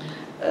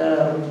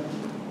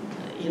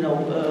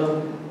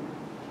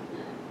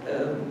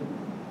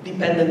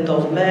dependent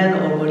of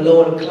men, or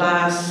lower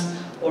class,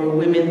 or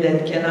women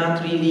that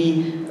cannot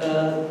really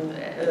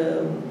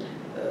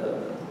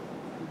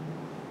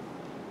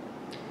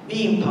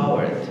be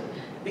empowered?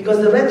 Because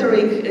the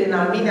rhetoric in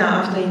Armenia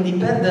after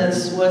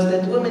independence was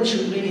that women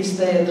should really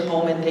stay at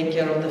home and take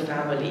care of the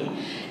family.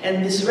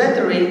 And this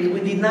rhetoric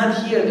we did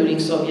not hear during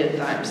Soviet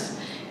times.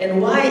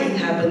 And why it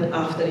happened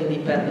after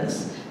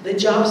independence? The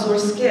jobs were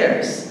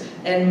scarce,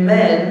 and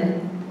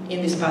men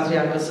in this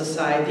patriarchal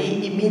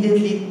society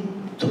immediately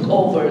took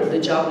over the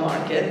job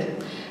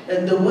market.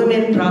 The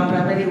women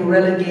primarily were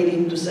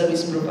relegated to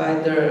service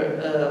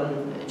provider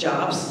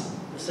jobs,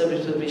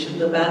 service provision.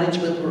 The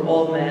management were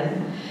all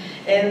men.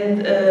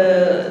 And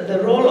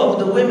the role of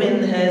the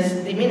women has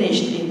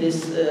diminished in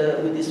this,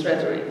 with this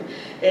rhetoric.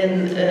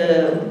 And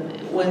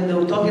when they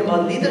were talking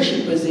about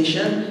leadership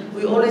position,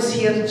 we always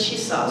hear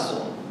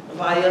chisasu,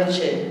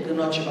 vajelche,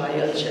 gnoch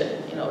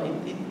vajelche. You know,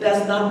 it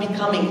does not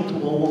becoming to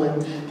a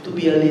woman to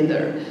be a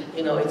leader.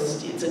 You know,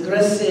 it's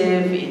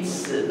aggressive,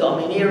 it's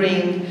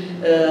domineering,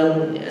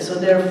 so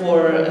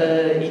therefore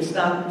it's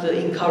not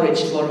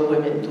encouraged for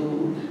women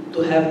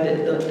to have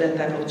that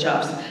type of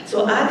jobs.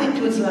 So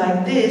attitudes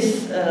like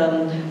this,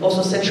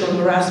 also sexual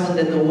harassment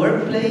in the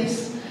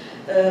workplace,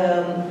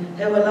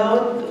 have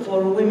allowed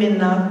for women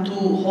not to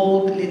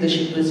hold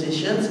leadership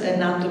positions and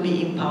not to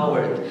be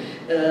empowered.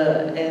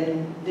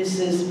 And this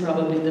is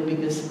probably the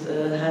biggest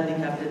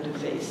handicap that we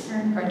face.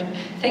 Right.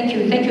 Thank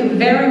you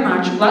very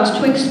much. Lots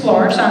to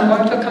explore, so I'm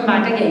going to come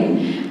back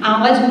again.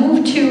 Let's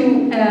move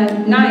to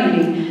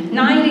Nairi.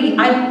 Nairi,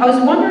 I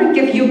was wondering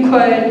if you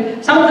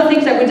could, some of the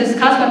things that we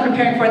discussed when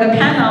preparing for the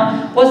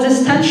panel was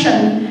this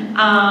tension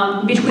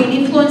between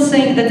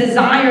influencing the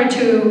desire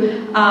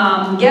to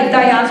get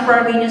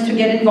diaspora Armenians to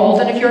get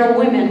involved, and if you're a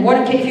woman,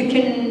 if you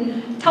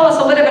can tell us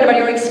a little bit about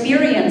your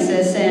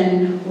experiences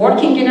in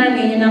working in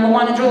Armenia. Number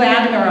one, it's really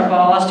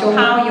admirable as to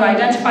how you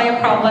identify a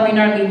problem in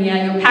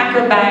Armenia, you pack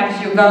your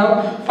bags, you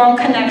go, form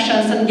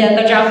connections, and get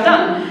the job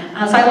done.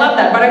 So I love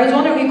that, but I was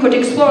wondering if you could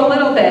explore a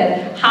little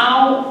bit,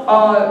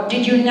 how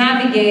did you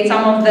navigate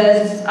some of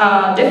these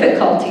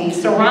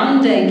difficulties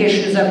surrounding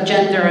issues of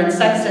gender and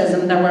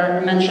sexism that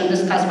were mentioned,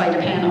 discussed by the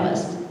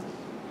panelists?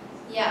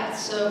 Yeah,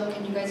 so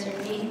can you guys hear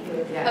me?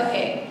 Yes.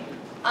 Okay.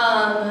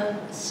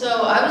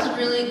 So I was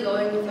really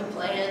going with a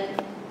plan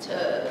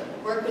to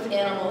work with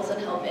animals and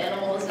help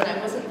animals, and I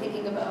wasn't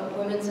thinking about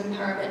women's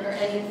empowerment or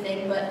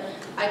anything, but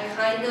I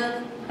kind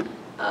of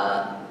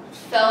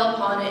fell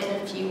upon it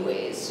in a few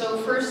ways. So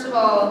first of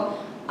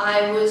all,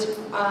 I'm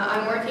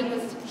working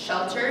with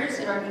shelters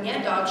in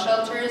Armenia, dog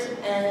shelters,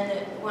 and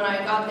when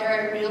I got there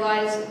I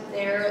realized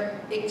they're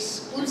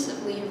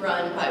exclusively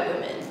run by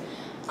women.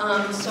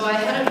 So I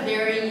had a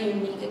very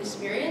unique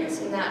experience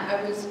in that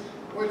I was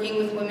working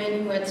with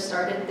women who had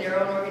started their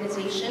own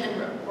organization and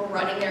were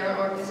running their own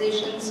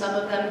organization. Some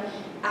of them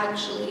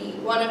actually,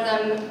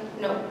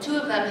 two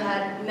of them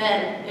had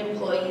men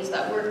employees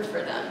that worked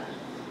for them,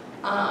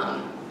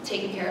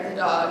 taking care of the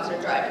dogs or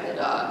driving the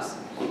dogs.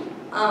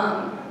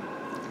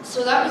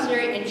 So that was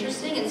very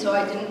interesting, and so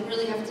I didn't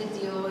really have to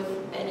deal with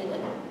any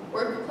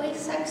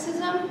workplace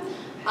sexism.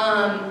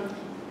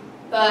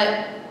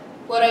 But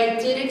what I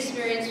did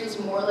experience was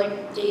more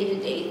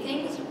day-to-day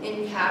things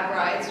in cab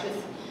rides,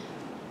 with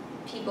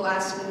people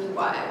asking me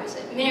why I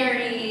wasn't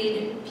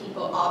married,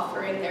 people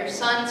offering their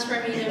sons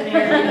for me to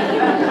marry,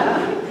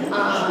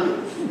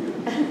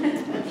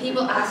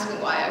 people asking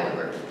why I would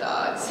work with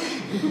dogs.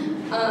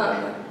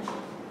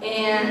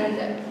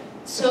 And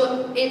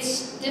so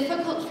it's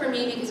difficult for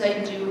me because I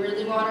do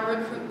really want to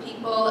recruit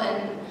people,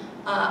 and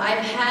I've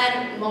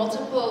had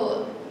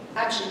multiple,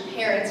 actually,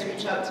 parents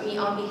reach out to me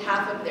on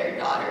behalf of their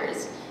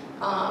daughters,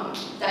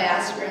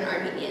 diasporan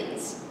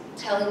Armenians,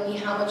 telling me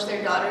how much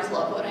their daughters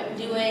love what I'm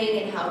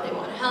doing and how they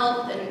want to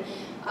help. And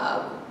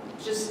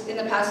just in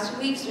the past 2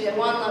 weeks, we had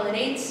one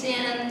lemonade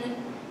stand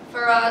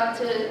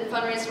to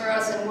fundraise for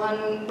us, and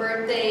one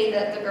birthday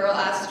that the girl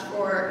asked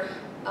for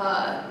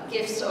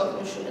gifts to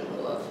Okunshun in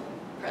lieu of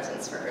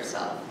presents for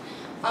herself.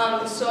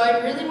 So I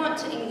really want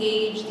to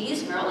engage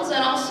these girls,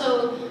 and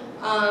also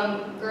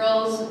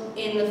girls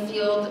in the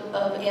field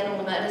of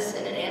animal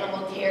medicine and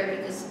animal care,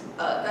 because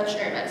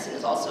veterinary medicine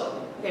is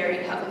also very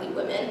heavily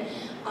women.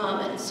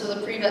 And so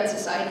the Pre-Vet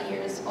Society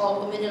here is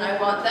all women, and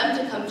I want them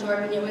to come to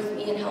Armenia with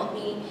me and help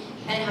me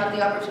and have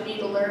the opportunity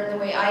to learn the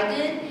way I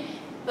did.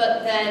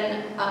 But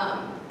then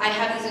I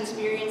have these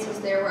experiences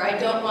there where I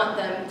don't want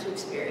them to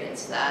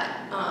experience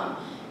that.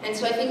 And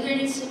so I think there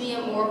needs to be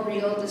a more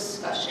real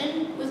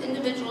discussion with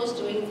individuals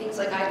doing things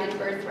like I did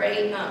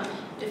Birthright,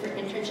 different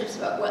internships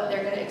about what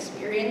they're going to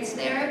experience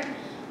there.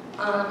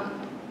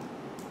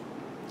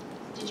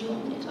 Did you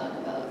want me to talk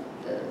about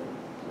the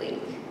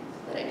link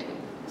that I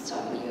was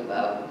talking to you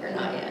about, or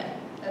not yet?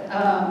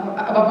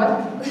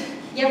 About what?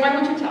 Yeah, why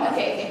don't you tell us?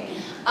 Okay.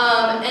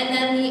 And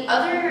then the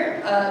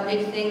other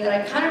big thing that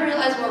I kind of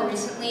realized more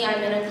recently,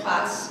 I'm in a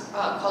class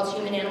called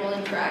Human-Animal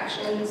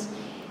Interactions,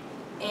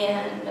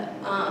 and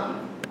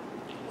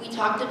we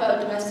talked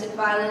about domestic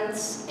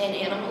violence and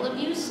animal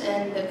abuse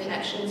and the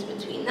connections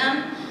between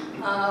them.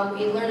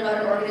 We learned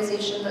about an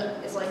organization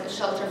that is like a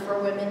shelter for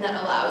women that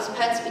allows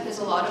pets, because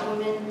a lot of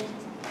women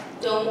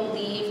don't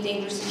leave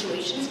dangerous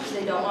situations because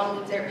they don't want to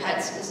leave their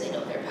pets because they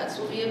know their pets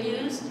will be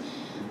abused.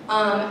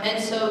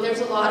 And so there's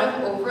a lot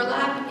of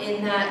overlap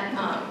in that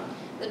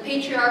the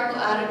patriarchal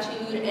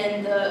attitude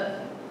and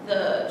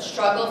the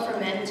struggle for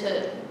men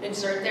to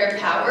exert their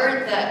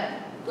power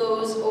that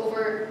goes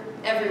over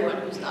everyone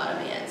who's not a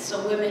man,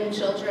 so women,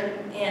 children,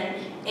 and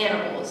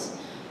animals.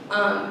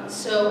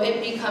 So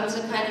it becomes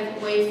a kind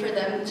of way for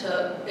them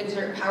to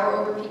exert power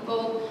over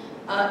people,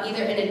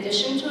 either in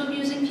addition to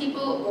abusing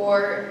people,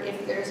 or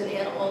if there's an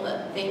animal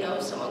that they know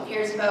someone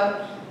cares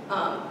about,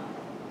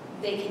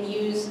 they can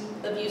use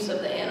abuse of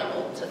the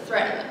animal to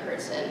threaten the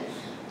person.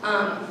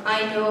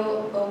 I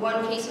know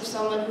one case of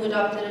someone who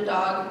adopted a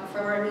dog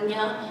from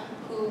Armenia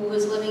who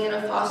was living in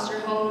a foster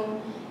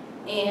home,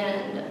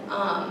 and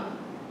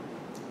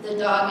the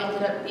dog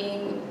ended up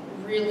being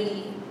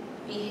really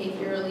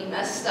behaviorally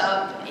messed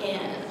up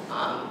and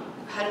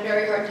had a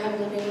very hard time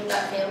living with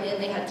that family,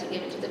 and they had to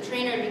give it to the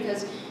trainer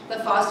because the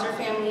foster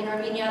family in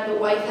Armenia, the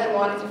wife had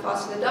wanted to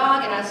foster the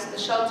dog and asked the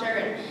shelter,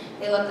 and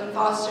they let them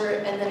foster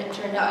it, and then it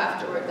turned out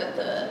afterward that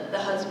the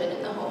husband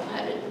in the home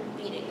had been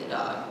beating the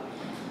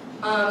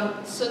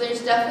dog. So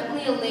there's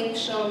definitely a link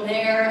shown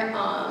there.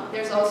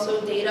 There's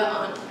also data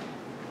on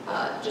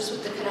just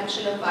with the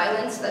connection of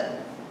violence,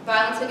 that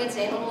violence against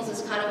animals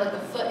is kind of like a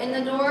foot in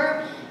the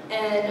door,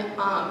 and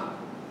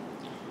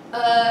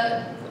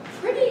a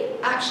pretty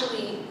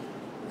actually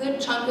good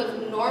chunk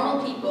of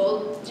normal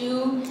people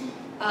do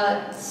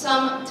to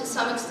some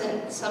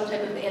extent some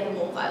type of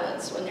animal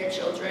violence when they're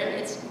children.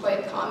 It's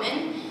quite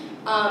common,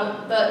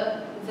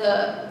 but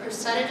the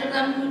percentage of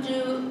them who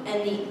do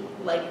and the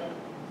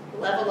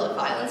level of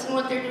violence in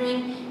what they're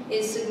doing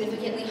is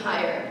significantly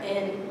higher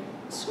in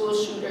school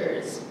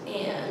shooters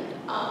and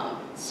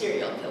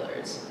serial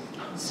killers.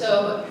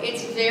 So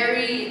it's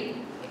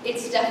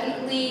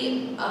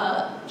definitely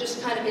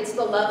just kind of, it's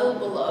the level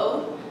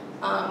below.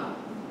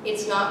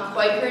 It's not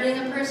quite hurting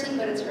a person,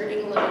 but it's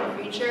hurting a living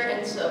creature,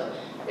 and so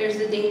there's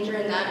the danger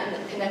in that, and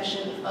the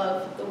connection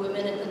of the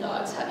women and the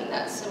dogs having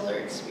that similar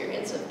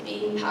experience of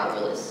being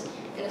powerless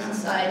in a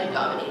society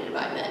dominated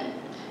by men.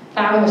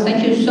 Fabulous,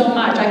 thank you so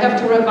much. I have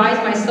to revise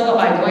my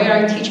syllabi. The way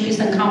I teach peace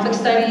and conflict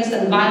studies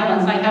and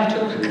violence, I have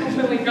to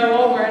completely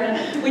go over,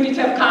 and we need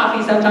to have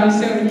coffee sometime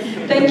soon.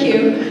 Thank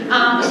you.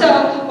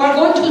 So we're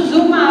going to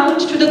zoom out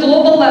to the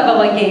global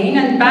level again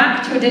and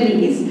back to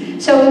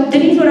Denise. So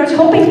Denise, what I was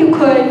hoping you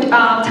could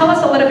tell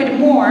us a little bit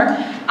more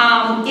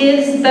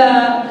is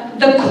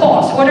the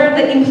cost. What are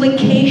the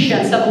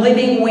implications of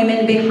leaving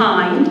women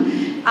behind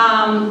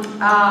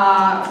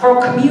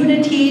for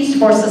communities,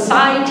 for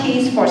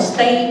societies, for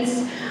states?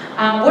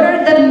 What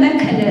are the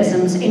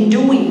mechanisms in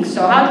doing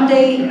so? How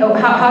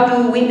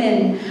do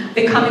women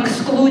become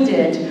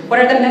excluded? What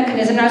are the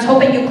mechanisms? I was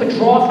hoping you could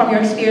draw from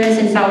your experience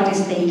in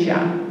Southeast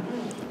Asia.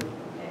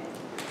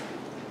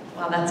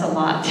 Wow, that's a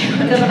lot to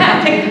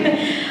unpack.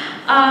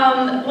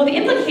 Well, the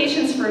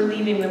implications for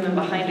leaving women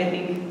behind, I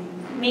think,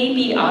 may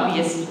be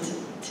obvious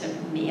to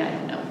me. I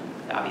don't know,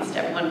 obvious to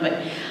everyone,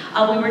 but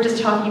we were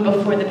just talking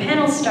before the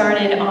panel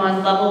started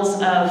on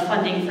levels of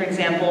funding, for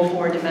example,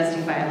 for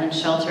domestic violence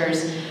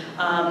shelters,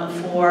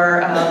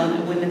 for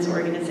women's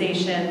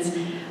organizations.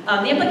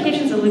 The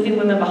implications of leaving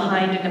women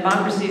behind in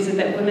democracies is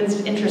that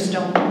women's interests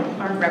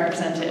aren't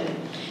represented.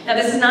 Now,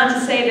 this is not to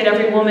say that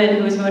every woman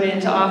who is voted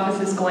into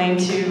office is going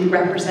to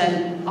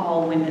represent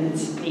all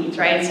women's needs,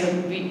 right? So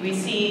we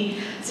see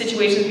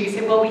situations where you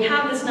say, well, we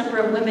have this number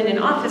of women in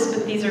office,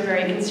 but these are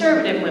very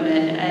conservative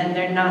women, and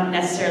they're not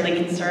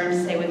necessarily concerned,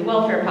 say, with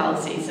welfare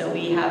policy. So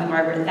we have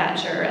Margaret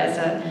Thatcher as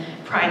a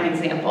prime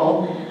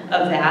example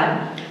of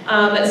that.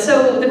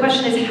 So the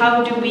question is,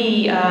 how do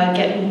we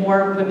get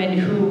more women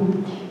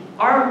who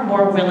are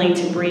more willing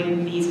to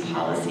bring these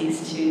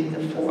policies to the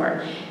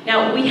fore?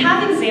 Now, we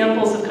have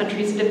examples of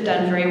countries that have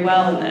done very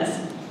well in this.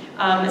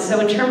 So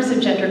in terms of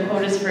gender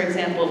quotas, for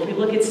example, if we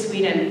look at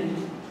Sweden,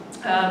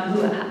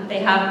 they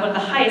have one of the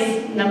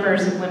highest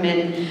numbers of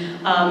women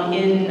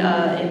in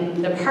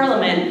the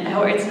parliament.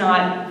 However, it's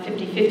not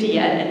 50-50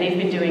 yet, and they've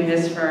been doing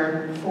this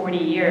for 40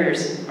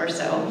 years or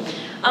so.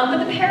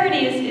 But the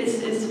parity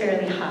is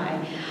fairly high.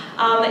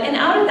 And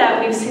out of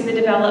that, we've seen the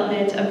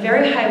development of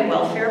very high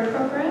welfare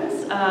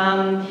programs,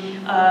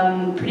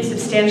 pretty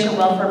substantial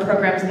welfare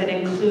programs that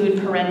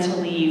include parental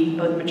leave,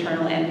 both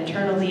maternal and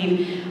paternal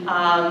leave,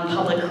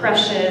 public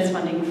creches,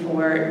 funding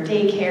for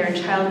daycare and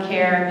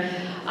childcare,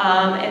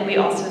 and we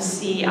also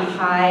see a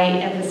high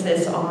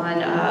emphasis on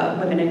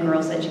women and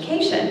girls'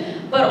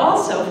 education. But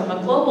also, from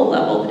a global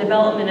level, the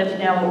development of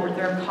now what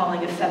they're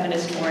calling a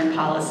feminist foreign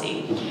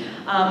policy.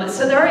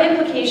 So there are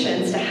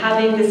implications to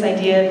having this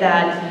idea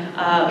that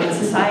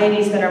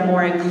societies that are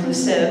more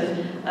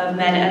inclusive of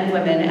men and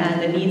women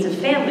and the needs of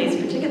families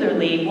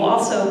particularly will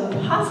also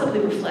possibly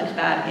reflect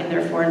that in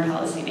their foreign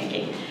policy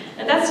making.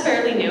 And that's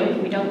fairly new.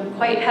 We don't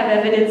quite have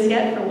evidence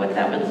yet for what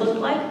that would look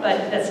like,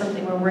 but that's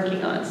something we're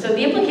working on. So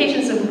the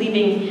implications of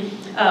leaving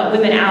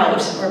women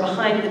out or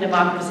behind in the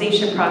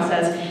democratization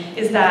process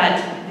is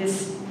that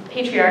this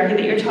patriarchy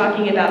that you're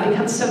talking about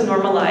becomes so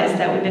normalized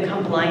that we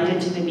become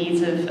blinded to the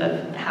needs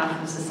of half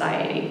of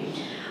society.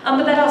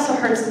 But that also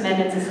hurts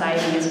men in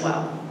society as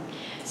well.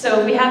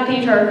 So we have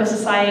patriarchal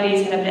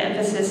societies that have an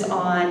emphasis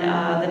on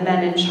the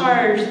men in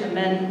charge, the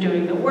men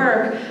doing the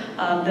work,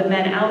 the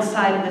men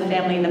outside of the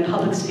family in the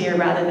public sphere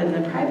rather than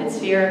the private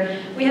sphere.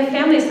 We have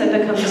families that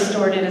become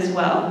distorted as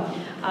well,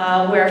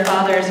 where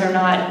fathers are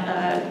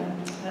not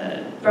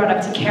brought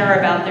up to care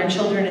about their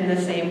children in the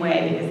same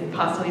way, because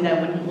possibly that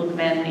wouldn't look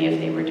manly if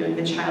they were doing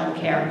the child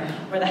care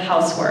or the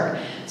housework.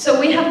 So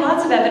we have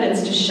lots of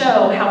evidence to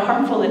show how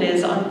harmful it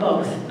is on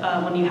both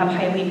when you have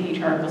highly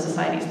patriarchal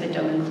societies that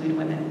don't include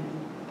women.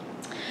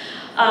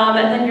 And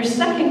then your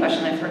second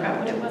question, I forgot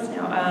what it was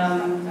now.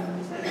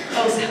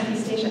 Oh,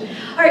 Southeast Asia.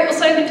 All right, well,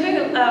 so I've been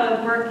doing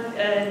work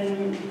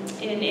in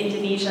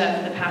Indonesia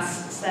for the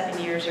past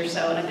 7 years or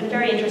so, and I've been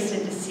very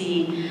interested to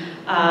see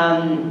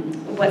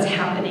what's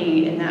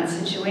happening in that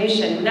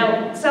situation.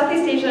 Now,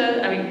 Southeast Asia,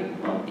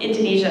 well,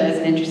 Indonesia is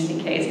an interesting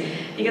case,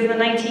 because in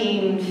the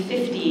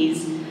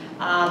 1950s,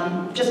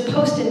 just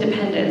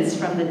post-independence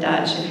from the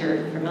Dutch, if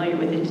you're familiar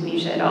with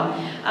Indonesia at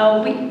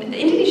all,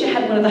 Indonesia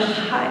had one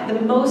of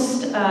the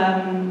most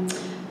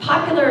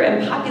popular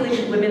and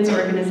populated women's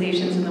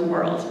organizations in the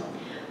world.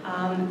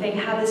 They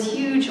had this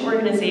huge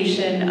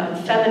organization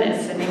of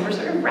feminists, and they were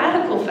sort of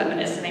radical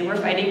feminists, and they were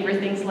fighting for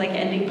things like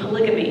ending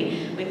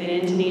polygamy within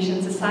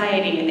Indonesian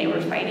society, and they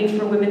were fighting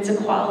for women's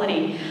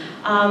equality.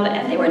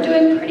 And they were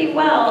doing pretty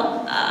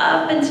well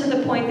up until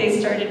the point they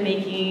started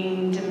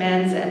making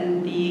demands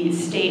and the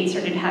state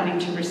started having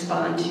to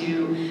respond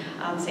to,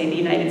 say, the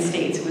United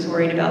States, who was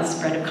worried about the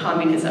spread of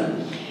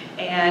communism.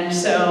 And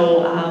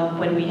so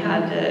when we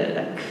had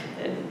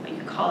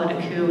call it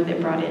a coup, they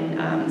brought in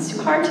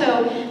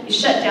Suharto, they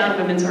shut down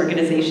women's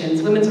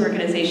organizations. Women's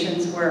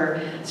organizations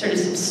were sort of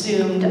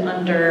subsumed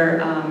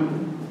under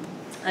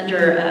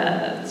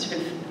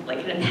sort of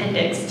like an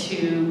appendix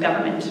to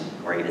government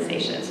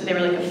organizations. So they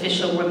were like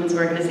official women's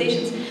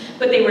organizations,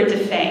 but they were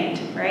defamed,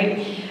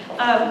 right?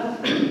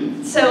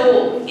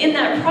 So in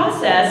that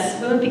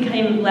process, women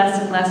became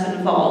less and less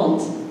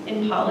involved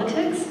in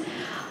politics.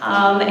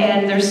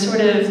 And there's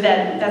sort of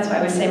that's why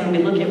I was saying when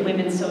we look at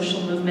women's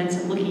social movements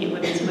and looking at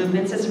women's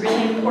movements is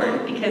really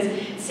important, because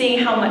seeing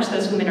how much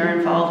those women are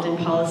involved in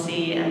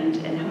policy and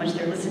how much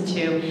they're listened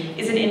to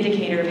is an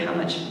indicator of how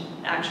much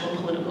actual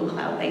political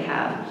clout they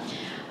have.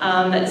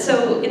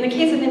 So in the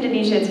case of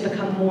Indonesia, it's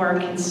become more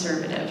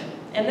conservative.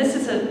 And this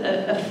is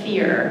a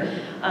fear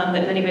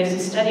that many of us who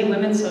study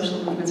women's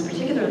social movements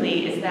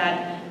particularly, is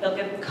that they'll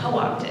get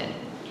co-opted.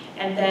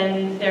 And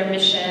then their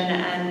mission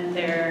and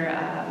their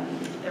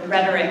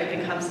rhetoric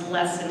becomes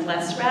less and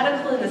less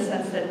radical, in the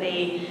sense that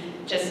they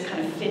just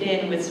kind of fit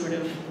in with sort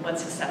of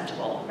what's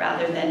acceptable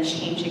rather than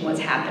changing what's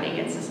happening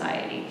in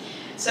society.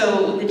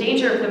 So the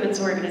danger of women's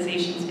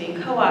organizations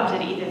being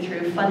co-opted either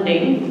through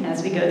funding,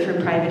 as we go through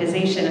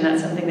privatization, and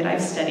that's something that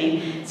I've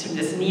studied, sort of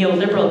this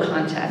neoliberal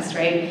context,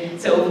 right?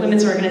 So if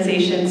women's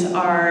organizations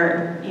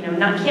are,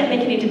 can't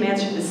make any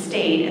demands from the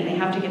state, and they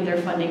have to get their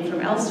funding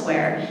from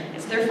elsewhere,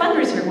 it's their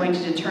funders who are going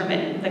to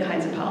determine the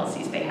kinds of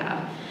policies they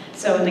have.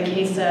 So in the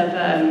case of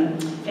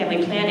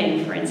family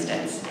planning, for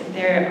instance, if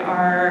there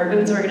are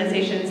women's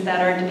organizations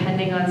that are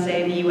depending on,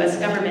 say, the US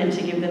government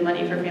to give them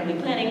money for family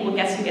planning, well,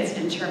 guess who gets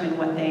to determine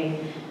what they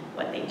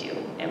do?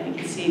 And we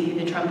can see through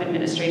the Trump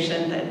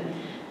administration that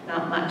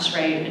not much,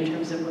 right, in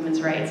terms of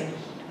women's rights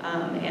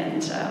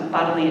and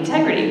bodily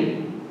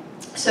integrity.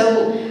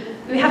 So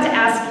we have to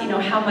ask,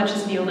 how much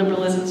is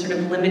neoliberalism sort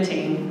of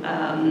limiting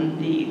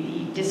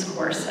the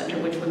discourse under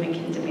which women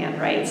can demand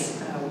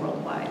rights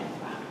worldwide?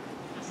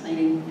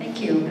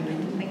 Thank you. I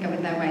didn't think of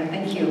it that way.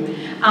 Thank you.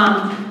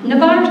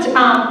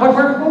 Nvard, what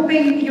we're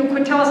hoping you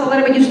could tell us a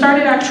little bit, you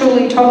started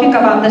actually talking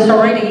about this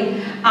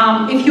already.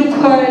 If you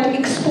could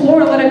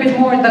explore a little bit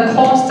more the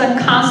costs and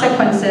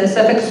consequences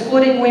of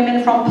excluding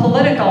women from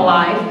political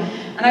life.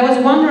 And I was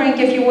wondering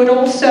if you would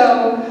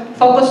also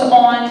focus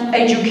on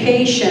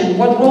education.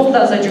 What role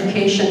does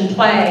education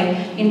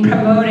play in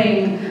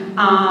promoting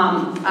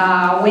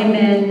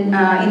women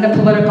in the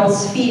political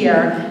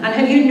sphere? And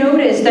have you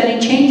noticed any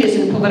changes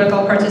in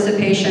political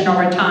participation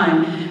over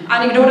time?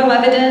 Anecdotal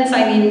evidence,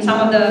 some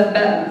of the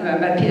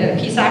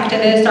peace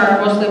activists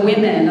are mostly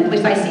women. At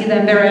least I see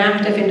them very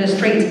active in the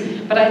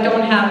streets, but I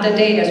don't have the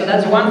data. So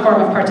that's one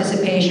form of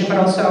participation, but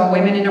also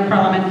women in the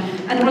parliament.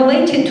 And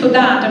related to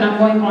that, and I'm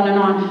going on and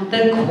on,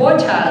 the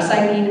quotas,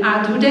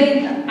 do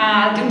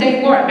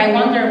they work? I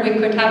wonder if we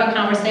could have a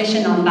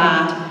conversation on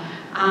that.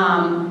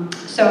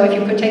 So if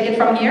you could take it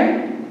from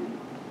here.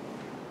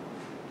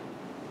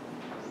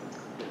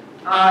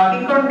 I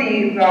think on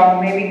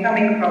the, maybe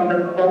coming from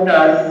the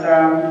quotas,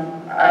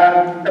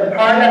 the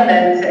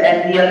parliament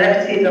and the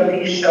elected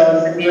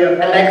officials and the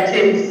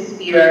elected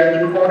sphere,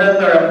 the quotas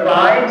are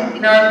applied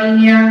in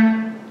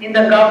Armenia. In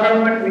the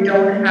government, we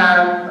don't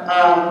have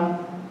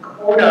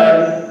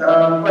quotas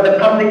for the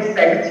public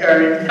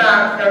sector. In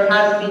fact, there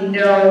has been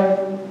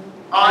no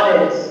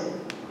audit,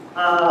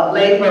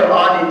 labor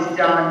audit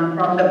done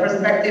from the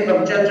perspective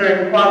of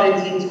gender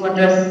equality to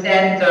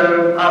understand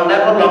the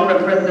level of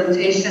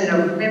representation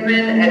of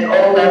women at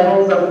all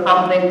levels of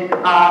public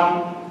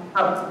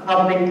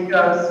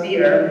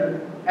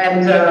sphere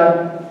and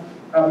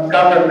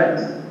government.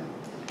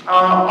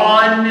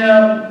 On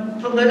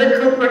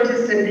political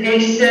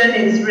participation,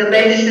 its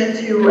relation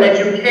to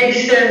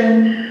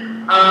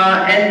education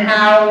and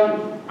how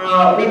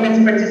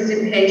women's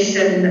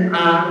participation,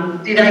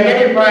 did I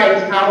get it right,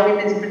 how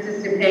women's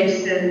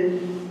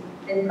participation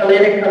in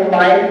political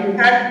life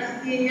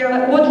impacts the...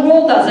 What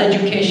role does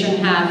education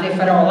have, if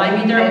at all? I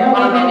mean, there are more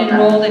women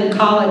enrolled in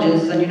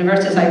colleges and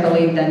universities, I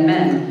believe, than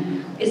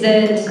men. Is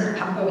it,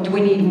 do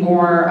we need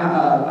more,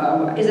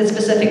 is it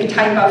specific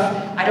type of,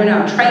 I don't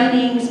know,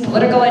 trainings,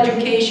 political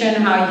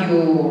education, how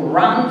you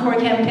run for a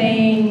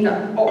campaign,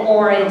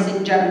 or is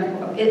it general,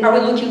 are we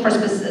looking for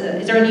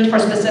specific, is there a need for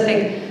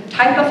specific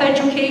type of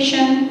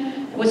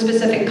education with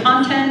specific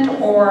content,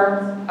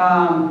 or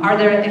are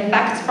there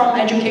effects from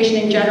education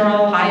in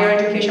general, higher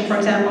education, for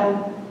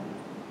example?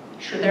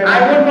 I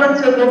would want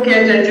to look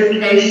at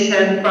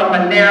education from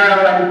a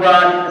narrow and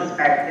broad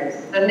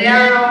perspective. The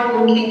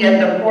narrow, looking at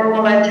the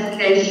formal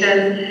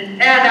education,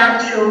 and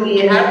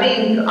actually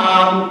having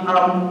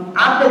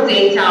ample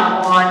data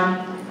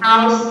on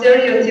how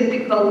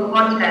stereotypical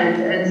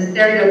content and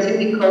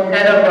stereotypical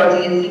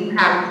pedagogy is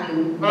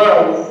impacting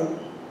girls.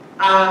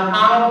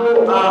 How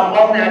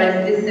all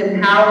that is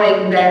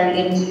disempowering them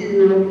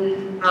into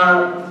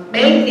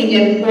making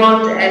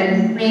informed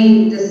and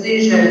free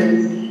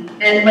decisions.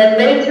 And when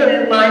later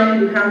in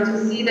life you come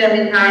to see them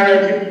in higher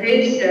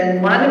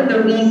education, one of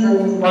the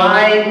reasons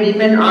why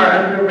women are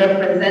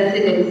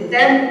underrepresented in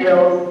STEM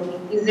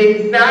fields is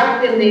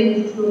exactly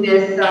linked to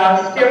this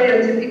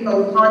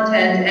stereotypical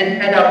content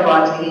and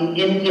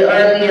pedagogy in the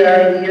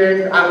earlier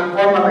years of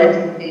formal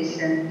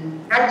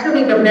education.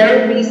 Actually, the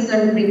very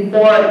recent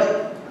report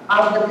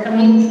of the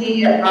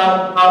Committee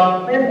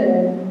of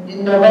Women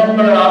in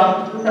November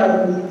of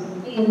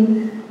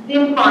 2016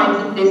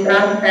 pinpointed this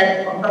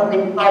aspect of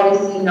public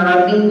policy in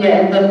Armenia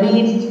and the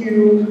need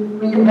to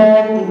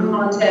revolve the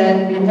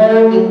content,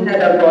 revolve the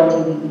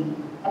pedagogy.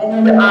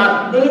 And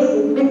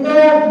we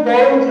go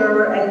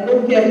further and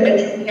look at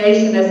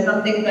education as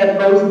something that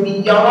goes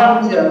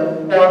beyond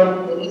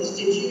formal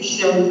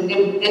institutions.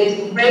 It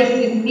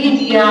embraces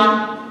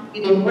media,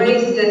 it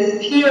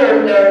embraces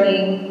peer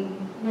learning.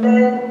 And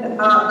then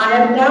I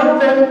am now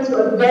going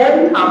to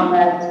again come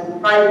back to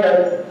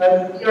private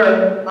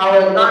sphere,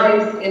 our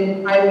lives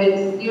in private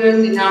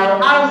spheres in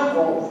our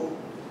households.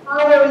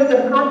 Power is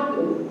a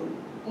practice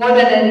more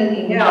than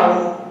anything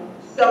else.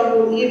 So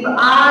if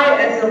I,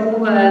 as a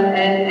woman,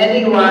 and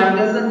anyone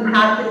doesn't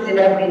practice it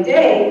every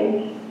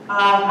day,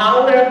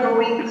 how we're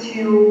going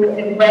to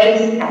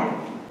embrace that,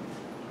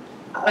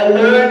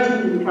 learn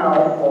to be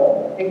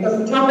powerful, because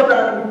we talk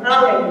about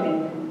empowering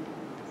women.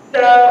 So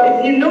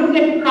if you look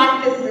at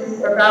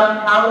practices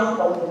around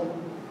households,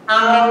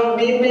 how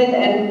women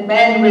and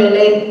men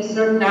relate to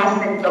certain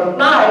aspects of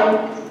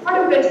life, it's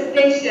part of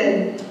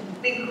education.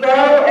 We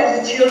grow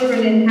as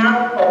children in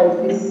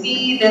households. We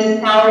see this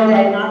power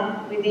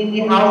dynamic within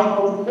the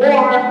households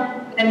more,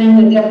 and in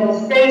the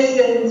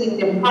demonstrations, in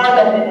the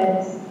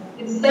parliaments.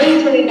 It's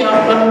later in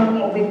our life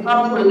that we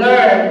come to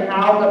learn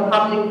how the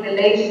public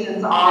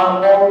relations are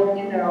all,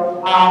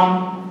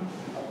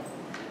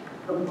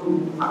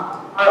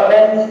 our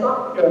own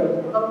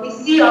structure, but we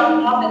see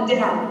our mom and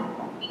dad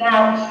in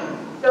action.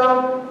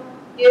 So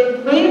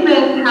if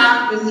women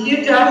have this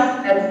huge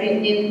aspect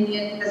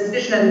in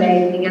decision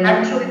making, and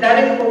actually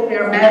that is what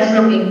we're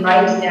measuring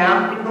right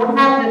now. We don't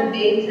have the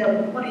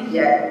data for it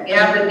yet. We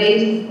have the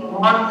data for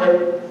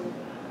market,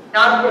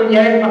 not for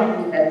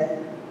Yerevan yet.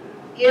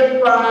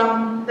 If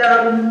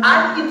the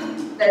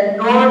attitudes and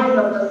norms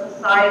of the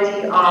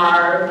society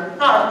are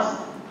such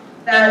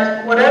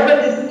that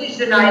whatever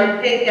decision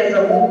I take as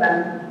a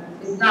woman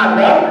is not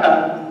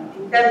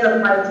welcome because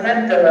of my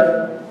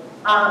gender,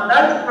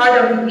 that's part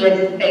of the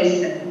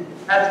education.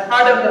 That's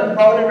part of the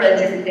voter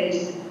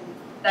education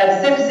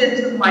that seeps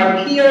into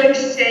my peer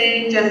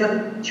exchange as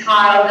a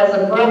child, as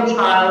a girl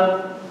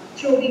child.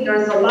 Truly,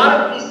 there's a lot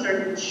of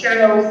research that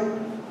shows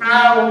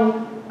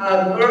how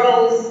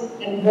girls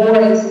and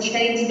boys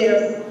change their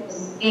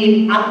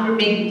self-esteem after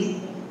being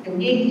exposed to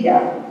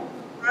media.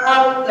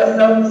 How the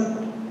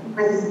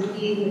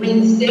self-esteem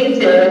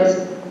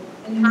reinstated,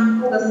 and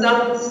how the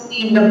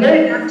self-esteem, the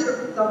very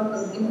natural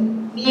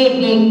self-esteem, me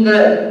being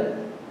good.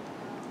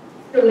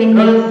 Really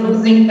girls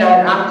losing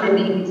that after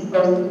being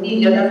exposed to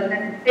media, that's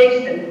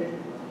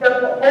education. So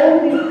all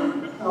these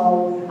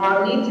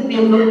results need to be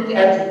looked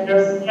at to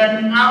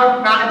understand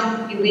how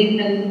magically we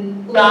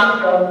can pull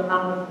out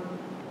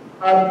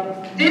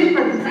of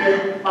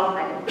differences of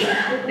life,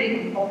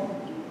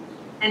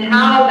 and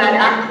how that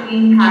actually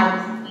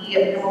impacts the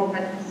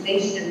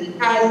democratization.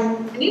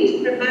 Because we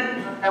need to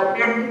remember that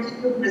we are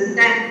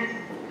 52%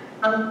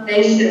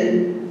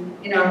 population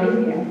in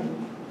Armenia.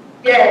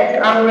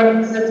 Yet our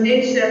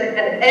representation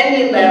at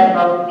any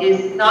level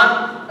is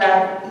not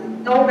that,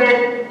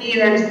 nowhere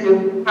near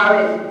to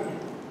parity.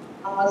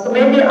 So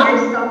maybe I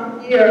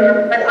stop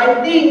here, but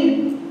I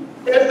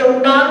think there's a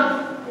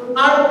lot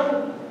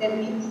of that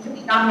needs to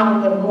be done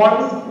on the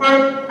norms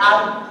part,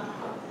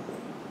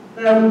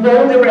 the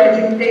broader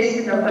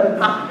education of the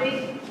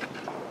country.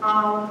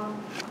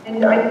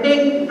 And I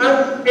think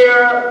that's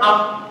where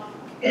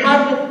we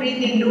haven't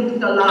really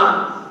looked a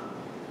lot.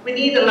 We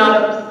need a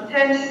lot of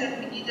attention,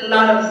 we need a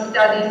lot of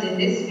studies in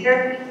this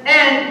area.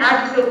 And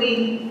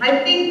actually, I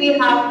think we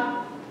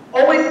have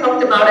always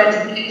talked about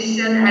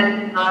education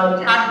and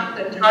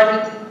the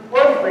target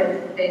for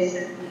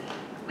education.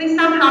 We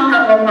somehow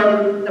have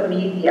overlooked the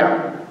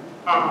media.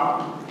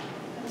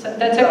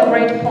 That's a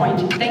great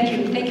point. Thank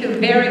you. Thank you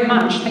very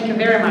much. Thank you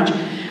very much.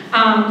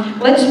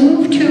 Let's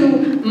move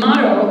to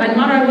Maro. And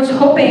Maro, I was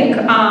hoping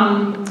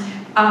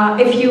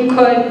if you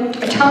could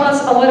tell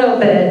us a little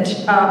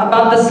bit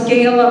about the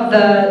scale of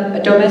the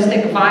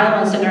domestic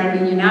violence in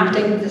Armenia,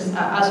 enacting this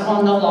as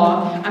on the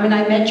law. I mean,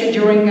 I met you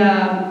during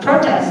a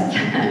protest,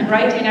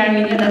 right, in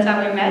Armenia. That's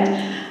how we met,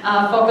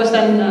 focused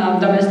on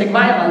domestic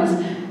violence.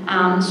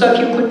 So if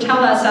you could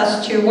tell us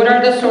as to what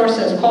are the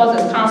sources,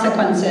 causes,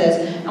 consequences,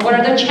 and what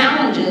are the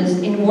challenges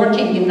in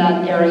working in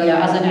that area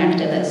as an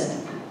activist?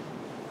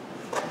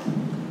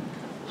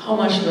 How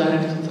much do I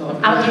have to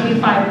talk? I'll give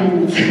you 5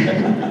 minutes.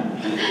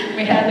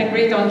 We had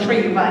agreed on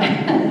 3, but...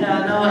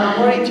 Yeah, no, I'm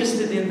more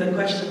interested in the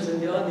questions in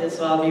the audience,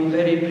 so I'll be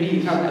very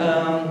brief.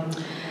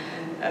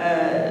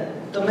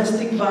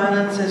 Domestic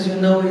violence, as you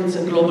know, it's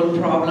a global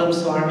problem,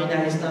 so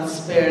Armenia is not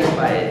spared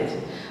by it.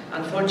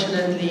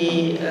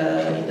 Unfortunately,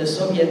 in the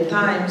Soviet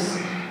times,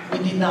 we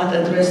did not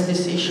address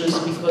these issues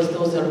because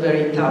those are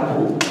very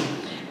taboo.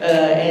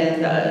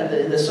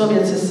 The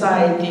Soviet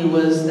society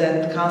was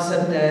that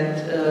concept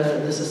that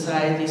the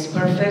society is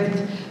perfect,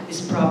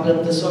 this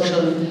problem, the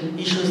social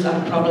issues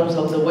are problems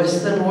of the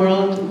Western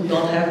world, who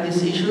don't have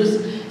these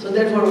issues, so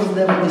therefore it was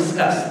never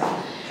discussed.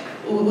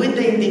 With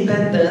the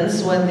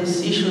independence, when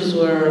these issues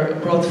were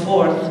brought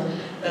forth,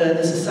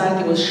 the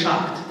society was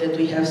shocked that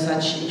we have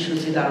such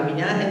issues in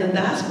Armenia, and the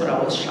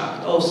diaspora was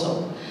shocked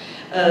also.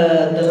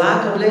 The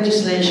lack of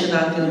legislation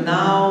until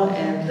now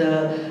and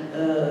the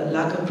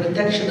lack of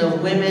protection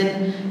of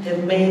women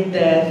have made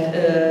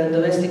that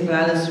domestic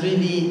violence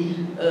really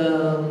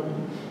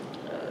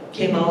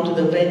came out to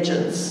the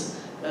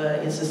vengeance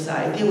in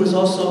society. It was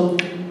also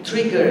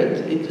triggered,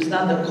 it was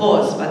not the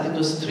cause, but it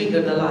was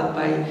triggered a lot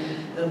by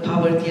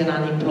poverty and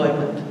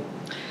unemployment.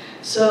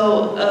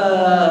 So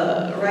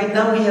right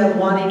now we have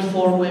 1 in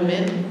 4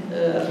 women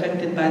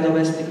affected by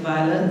domestic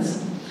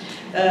violence,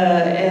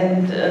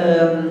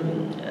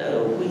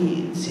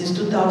 since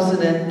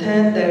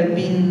 2010 there have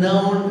been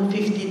known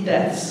 50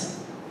 deaths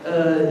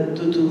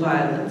due to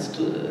violence,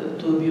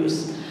 to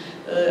abuse.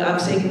 I'm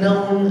saying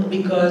known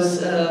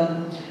because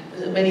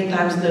many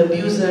times the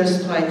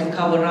abusers try to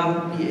cover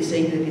up,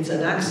 saying that it's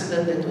an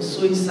accident, that it was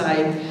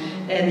suicide,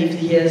 and if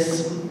he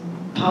has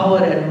power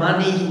and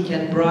money, he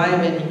can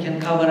bribe and he can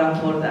cover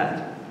up for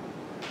that.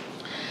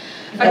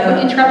 If I could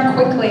interrupt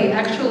quickly,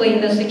 actually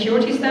in the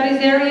security studies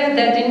area,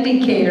 that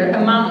indicator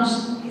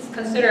is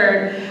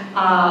considered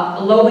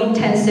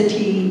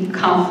low-intensity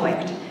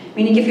conflict.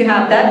 Meaning if you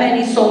have that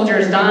many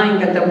soldiers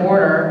dying at the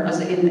border as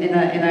in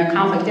a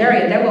conflict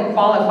area, that will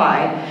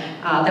qualify,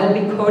 that will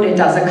be coded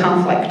as a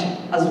conflict,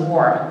 as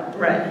war.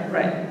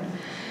 Right.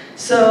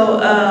 So,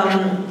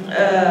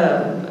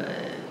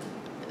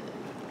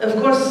 of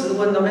course,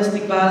 when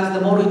domestic violence,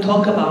 the more we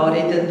talk about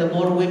it and the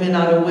more women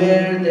are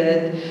aware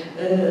that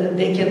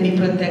they can be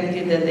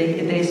protected and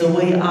there is a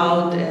way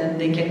out and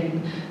they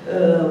can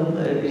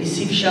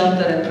receive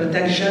shelter and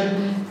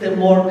protection, the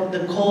more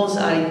the calls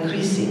are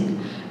increasing.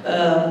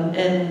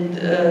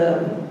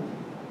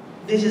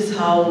 This is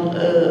how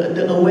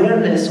the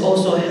awareness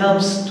also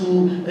helps to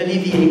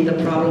alleviate the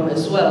problem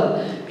as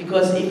well.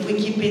 Because if we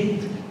keep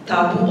it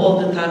taboo all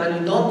the time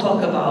and we don't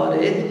talk about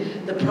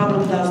it, the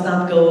problem does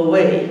not go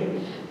away.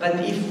 But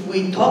if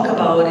we talk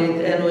about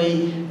it and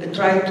we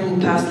try to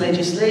pass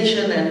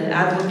legislation and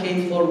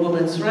advocate for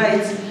women's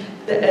rights,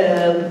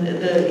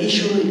 the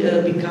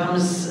issue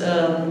becomes...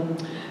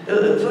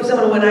 for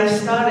example, when I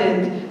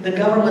started, the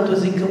government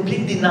was in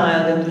complete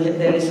denial that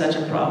there is such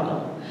a problem.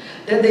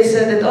 Then they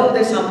said that, oh,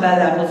 there's some bad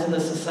apples in the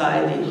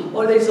society,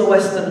 or there's a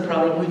Western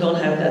problem, we don't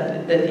have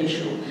that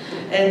issue.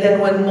 And then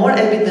when more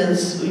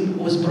evidence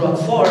was brought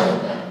forth,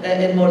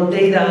 and more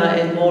data,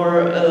 and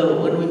more,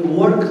 when we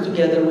worked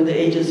together with the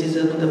agencies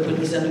and with the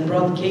police, and we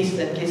brought case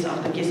and case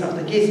after case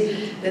after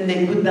case, then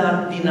they could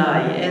not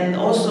deny. And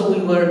also we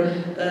were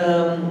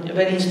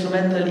very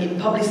instrumental in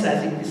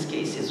publicizing these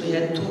cases. We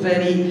had 2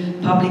 very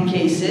public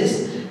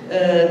cases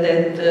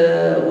that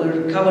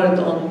were covered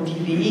on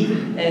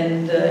TV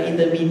and in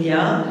the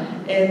media,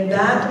 and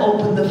that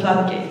opened the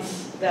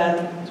floodgates.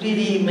 that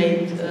really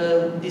made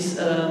this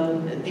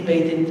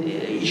debated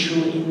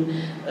issue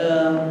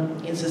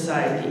in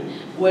society.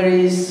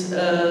 Whereas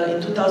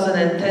in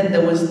 2010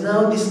 there was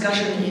no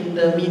discussion in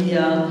the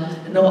media,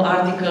 no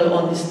article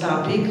on this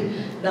topic.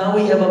 Now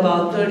we have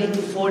about 30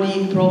 to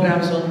 40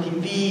 programs on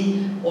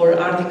TV or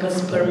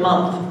articles per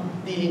month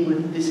dealing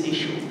with this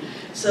issue.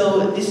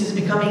 So this is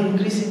becoming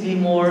increasingly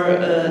more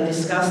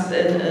discussed,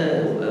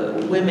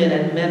 and women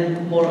and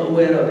men more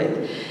aware of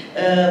it.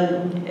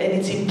 And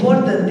it's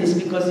important this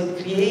because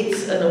it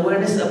creates an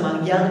awareness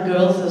among young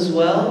girls as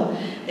well,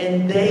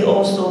 and they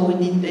also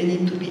they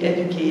need to be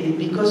educated,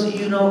 because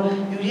you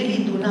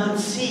really do not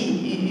see,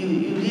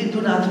 you really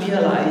do not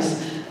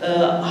realize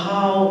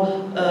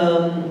how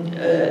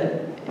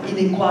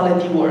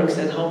inequality works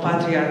and how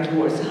patriarchy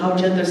works and how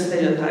gender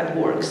stereotype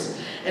works.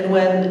 And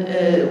when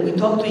we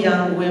talk to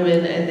young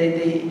women and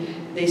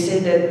they say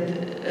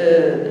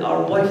that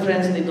our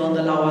boyfriends, they don't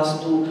allow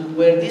us to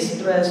wear this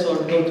dress or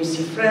go to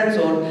see friends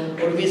or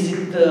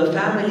visit the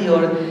family,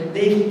 or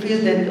they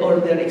feel that, or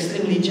they're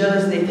extremely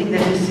jealous, they think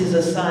that this is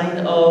a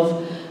sign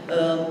of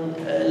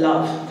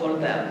love for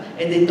them.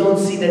 And they don't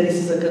see that this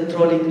is a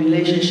controlling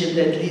relationship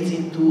that leads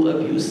into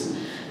abuse.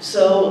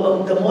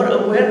 So the more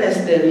awareness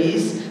there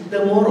is,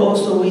 the more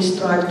also we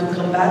strive to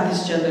combat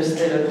these gender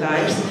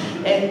stereotypes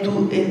and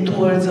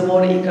towards a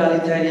more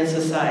egalitarian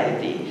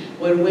society,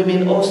 where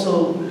women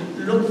also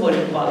look for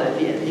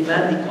equality and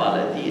demand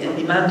equality and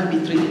demand to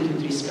be treated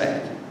with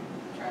respect.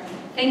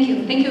 Thank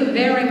you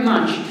very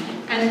much.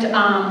 And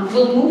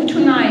we'll move to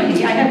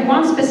Nairi. I have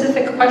one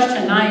specific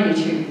question, Nairi,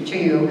 to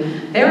you.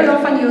 Very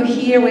often you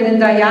hear within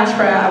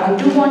diaspora,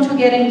 we do want to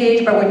get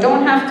engaged, but we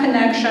don't have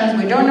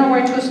connections, we don't know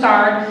where to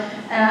start.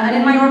 And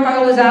in my work, I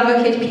always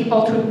advocate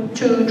people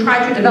to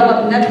try to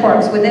develop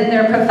networks within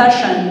their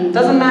profession.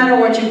 Doesn't matter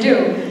what you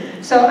do.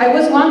 So I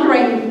was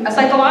wondering,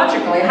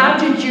 psychologically, how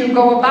did you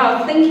go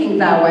about thinking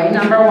that way,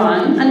 number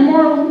one? And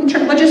more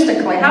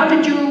logistically, how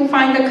did you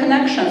find the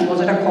connections? Was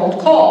it a cold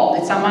call?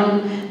 Did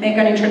someone make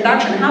an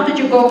introduction? How did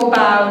you go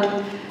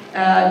about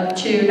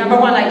to, number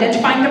one,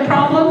 identifying the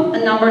problem,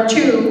 and number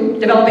two,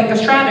 developing a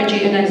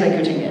strategy and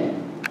executing it?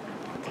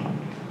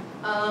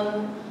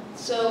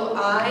 So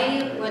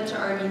I went to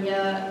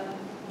Armenia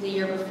the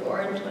year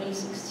before, in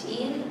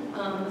 2016,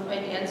 with my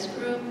dance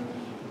group.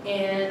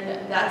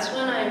 And that's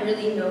when I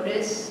really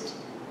noticed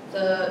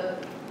the,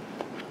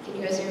 can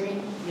you guys hear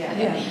me? Yeah.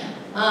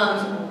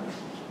 That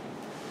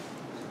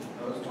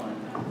was fine.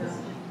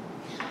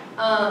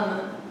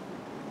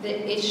 The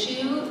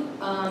issue,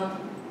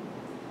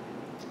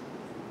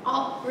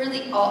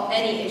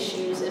 any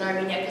issues in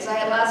Armenia, because I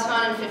had last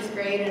found in 5th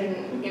grade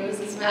and it was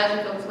this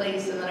magical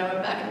place, and then I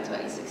went back in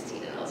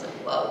 2016 and I was like,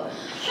 whoa.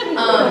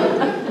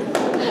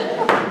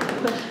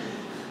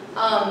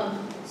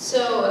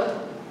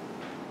 So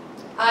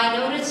I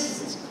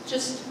noticed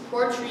just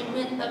poor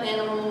treatment of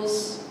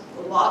animals,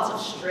 lots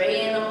of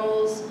stray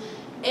animals,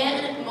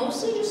 and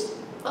mostly just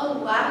a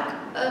lack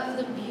of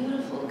the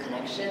beautiful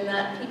connection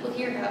that people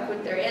here have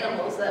with their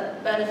animals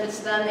that benefits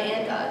them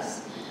and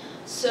us.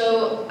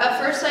 So at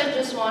first I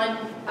just wanted,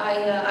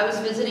 I was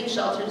visiting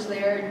shelters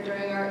there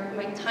during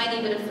my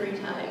tiny bit of free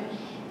time,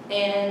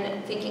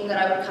 and thinking that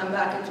I would come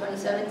back in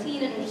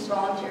 2017 and just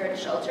volunteer at a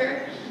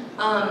shelter.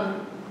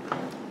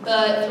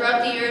 But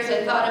throughout the years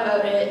I thought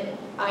about it,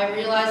 I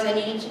realized I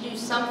needed to do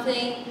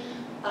something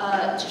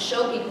to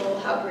show people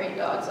how great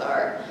dogs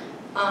are.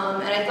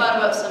 And I thought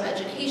about some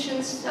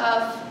education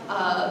stuff,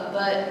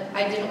 but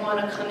I didn't want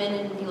to come in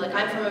and be like,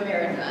 I'm from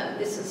America, and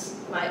this is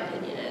my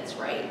opinion and it's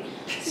right.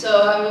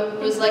 So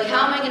I was like,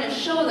 how am I going to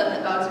show them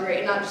that dogs are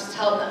great, not just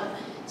tell them?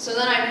 So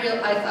then I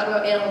thought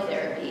about animal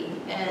therapy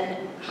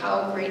and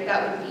how great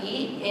that would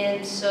be.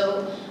 And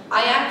so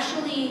I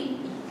actually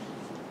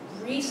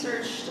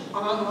researched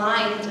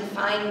online to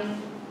find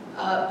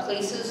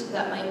places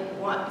that might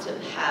want to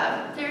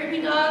have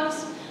therapy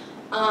dogs.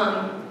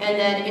 And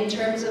then in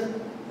terms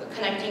of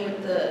connecting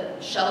with the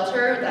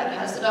shelter that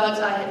has the dogs,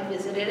 I had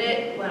visited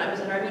it when I was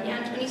in Armenia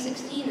in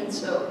 2016, and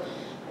so,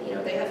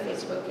 they have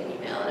Facebook and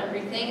email and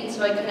everything, and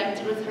so I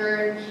connected with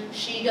her.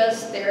 She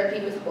does therapy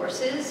with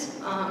horses,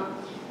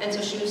 and so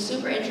she was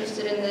super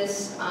interested in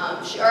this.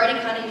 She already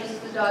kind of uses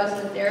the dogs in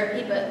the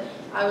therapy, but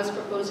I was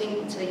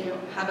proposing to,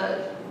 have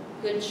a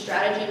good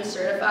strategy to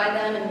certify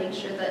them and make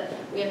sure that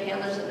we have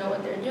handlers that know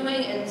what they're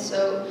doing. And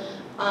so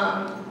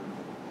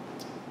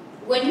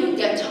when you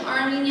get to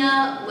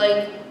Armenia,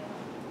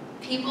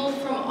 people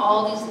from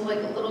all these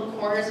little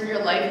corners of your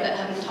life that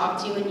haven't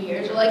talked to you in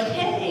years are like,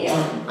 hey,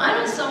 I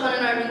know someone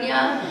in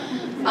Armenia.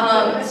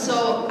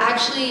 So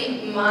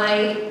actually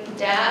my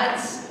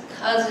dad's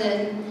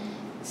cousin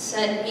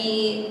sent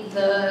me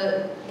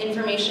the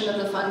information of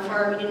the Fund for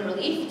Armenian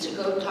Relief to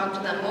go talk to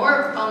them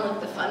more on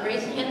the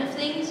fundraising end of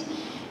things.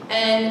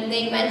 And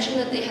they mentioned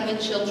that they have a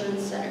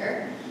children's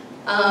center.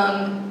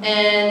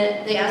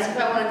 And they asked if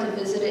I wanted to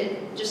visit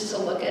it just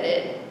to look at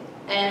it.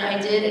 And I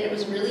did, and it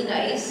was really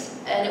nice.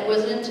 And it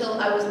wasn't until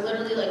I was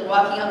literally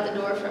walking out the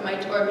door from my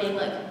tour being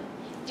like,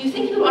 do you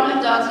think you want to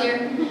have dogs here?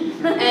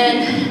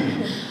 And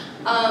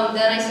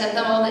then I sent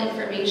them all the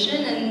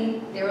information,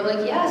 and they were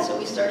like, yeah, so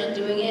we started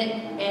doing it,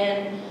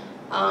 and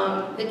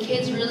the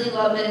kids really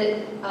love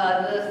it.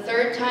 The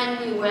third time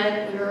we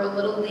went, we were a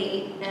little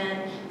late,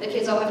 and the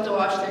kids all have to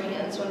wash their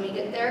hands when we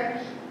get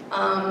there.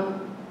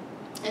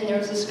 And there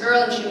was this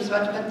girl, and she was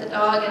about to pet the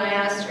dog, and I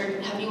asked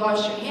her, have you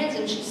washed your hands?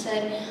 And she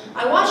said,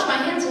 I washed my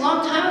hands a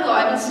long time ago.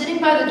 I've been sitting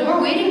by the door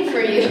waiting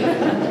for you.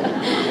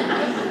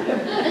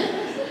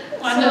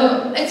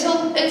 So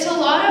it's a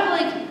lot of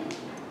like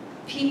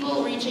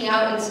people reaching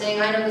out and saying,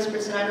 I know this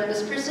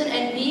person,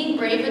 and being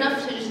brave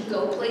enough to just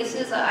go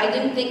places. I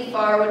didn't think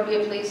far would be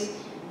a place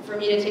for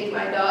me to take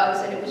my dogs,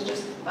 and it was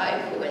just by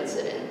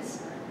coincidence.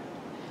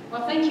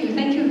 Well, thank you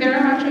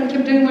very much, and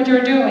keep doing what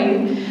you're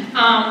doing.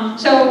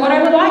 So what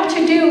I would like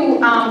to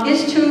do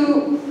is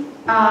to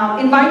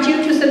invite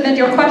you to submit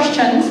your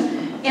questions.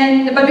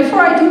 But before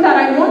I do that,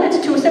 I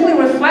wanted to simply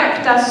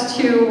reflect as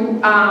to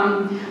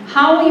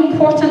how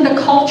important the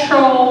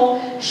cultural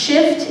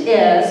shift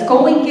is.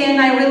 Going in,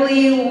 I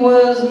really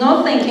was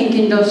not thinking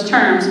in those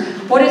terms.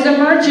 What is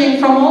emerging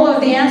from all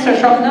of the answers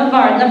from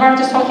Nvard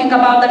is talking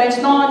about that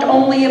it's not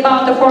only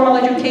about the formal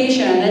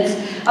education, it's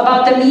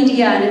about the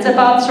media, and it's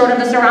about sort of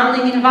the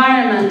surrounding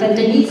environment. And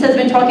Denise has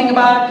been talking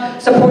about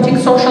supporting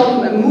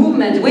social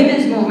movements,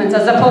 women's movements,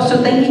 as opposed to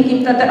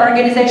thinking at the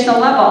organizational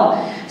level.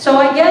 So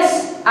I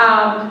guess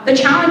the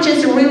challenge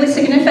is really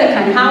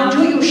significant. How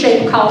do you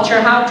shape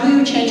culture? How do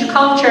you change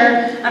culture?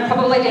 And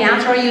probably the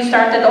answer, you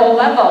start at all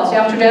levels. You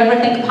have to do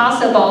everything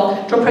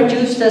possible to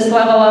produce this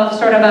level of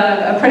sort of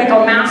a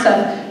critical mass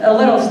of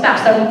little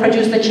steps that will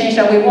produce the change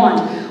that we want.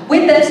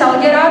 With this,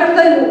 I'll get out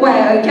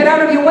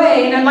of your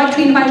way, and I'd like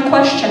to invite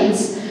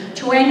questions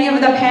to any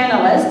of the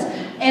panelists.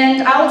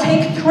 And I'll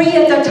take 3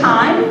 at a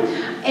time.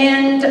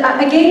 And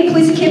again,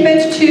 please keep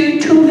it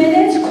to 2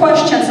 minutes,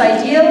 questions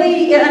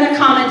ideally, and a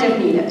comment if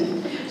needed.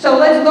 So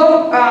let's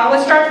go,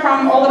 let's start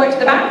from all the way to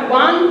the back.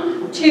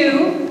 1,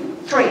 2,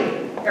 3.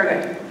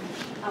 Very good.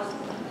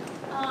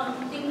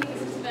 Thank you. This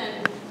has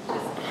been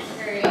just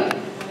very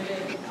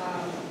informative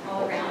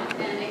all around.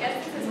 And I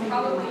guess this is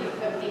probably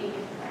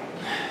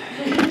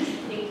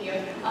thank you.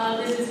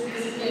 This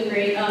has been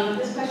great.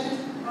 This question is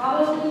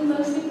probably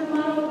mostly for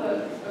Maro,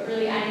 but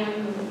really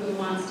anyone who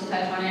wants to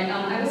touch on it.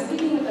 I was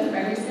speaking with a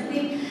friend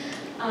recently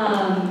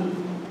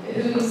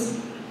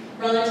whose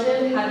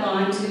relative had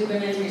gone to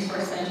Women's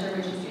Resource Center,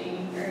 which is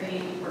doing very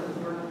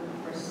important work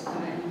for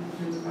women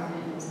who's brought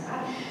in this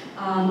that.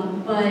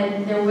 But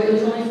it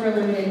was only for a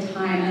limited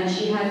time, and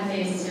she had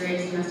faced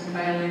serious domestic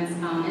violence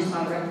and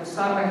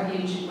sought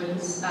refuge with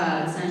the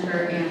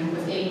center and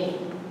was able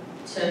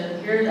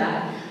to hear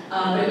that.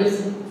 But it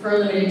was for a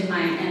limited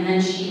time, and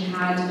then she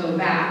had to go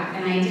back.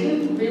 And I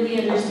didn't really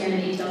understand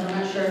the details.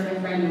 I'm not sure if my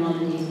friend knew all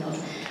the details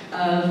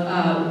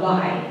of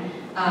why.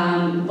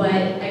 But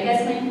I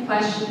guess my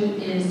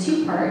question is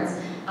 2 parts.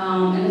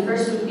 And the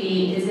first would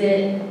be, is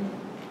it,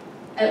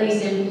 at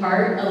least in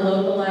part, a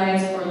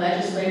localized or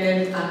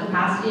legislative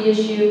capacity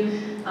issue?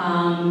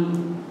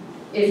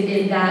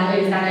 Is that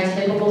a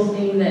typical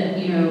thing that,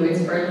 you know,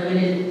 it's for a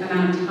limited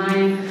amount of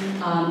time?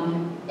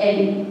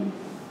 And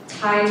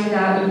tied to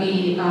that would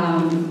be,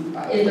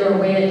 is there a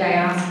way that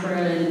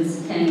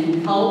diasporans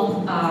can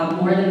help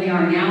more than they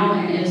are now?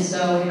 And if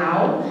so,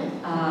 how?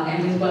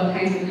 And with what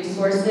kinds of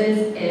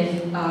resources,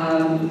 if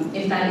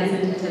that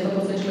isn't a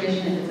typical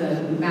situation, if it's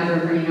a matter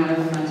of running out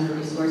of funds or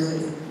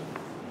resources.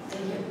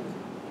 Thank you.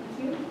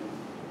 Thank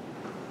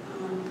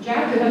you.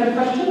 Jack, do you have a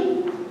question?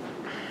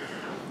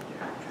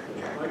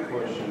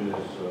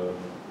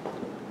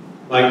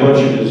 My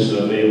question is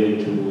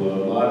mainly to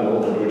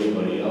Maro or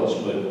anybody else,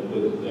 but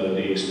with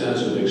the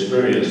extensive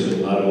experience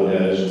that Maro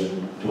has,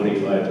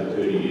 25 to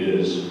 30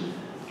 years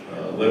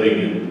living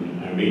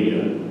in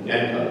Armenia and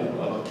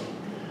Karabakh,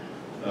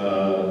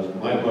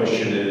 my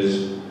question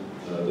is,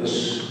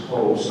 this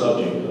whole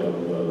subject of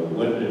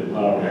women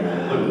empowerment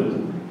of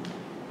women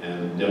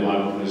and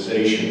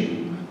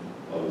democratization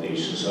of the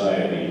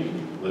society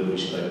with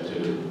respect to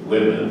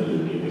women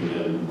and giving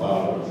them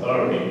power and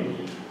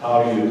authority,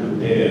 how do you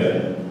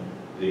compare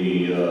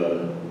the,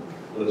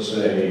 let's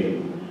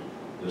say,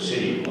 the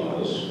city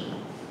laws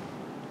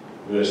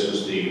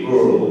versus the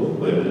rural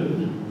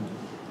women,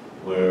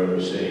 where,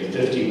 say,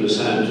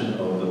 50%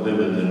 of the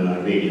women in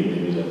Armenia,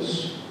 maybe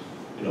that's,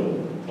 you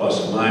know,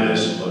 plus or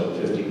minus, but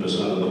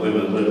 50% of the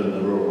women live in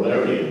the rural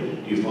area.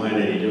 Do you find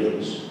any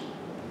difference?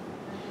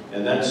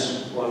 And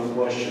that's one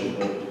question,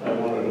 but I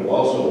wanted to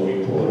also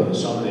report on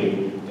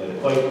something that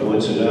quite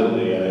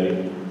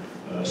coincidentally,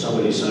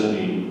 somebody sent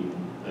me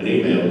an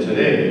email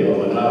today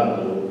of an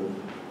article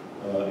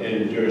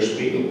in Der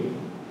Spiegel,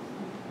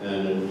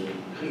 and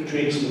it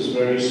treats this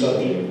very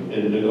subject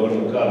in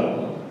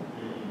Nagorno-Karabakh,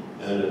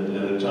 and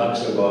it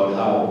talks about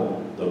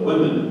how the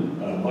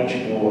women are much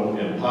more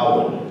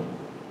empowered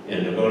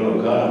in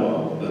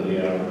Nagorno-Karabakh than they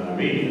are in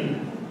Armenia.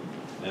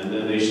 And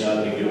then they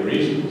start to give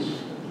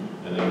reasons,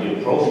 and they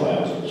give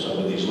profiles of some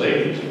of these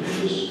ladies.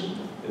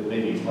 There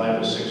may be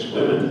 5 or 6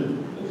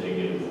 women that they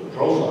give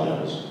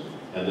profiles,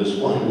 and this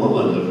one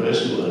woman, the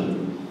first one,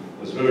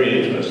 was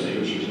very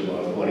interesting. She's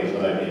about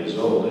 45 years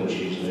old, and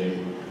she's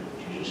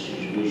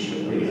she's reached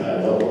a pretty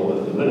high level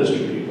at the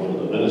ministry, one of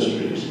the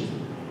ministries.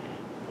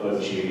 But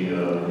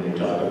they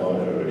talk about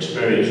her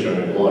experience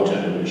during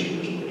wartime when she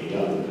was pretty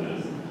young.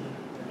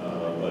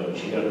 But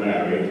she got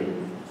married,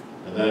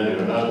 and then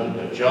her husband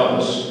got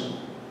jealous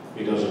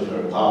because of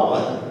her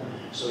power,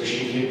 so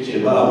she kicked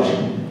him out.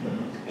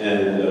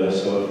 And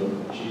so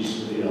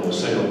she's, a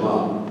single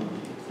mom,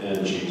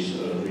 and she's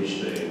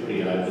reached a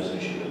pretty high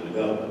position in the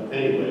government.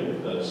 Anyway,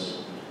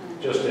 that's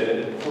just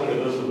a point of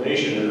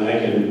information, and I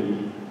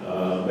can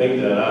make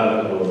that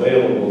article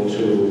available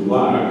to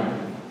Mark.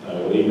 I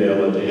will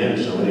email it to him,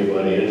 so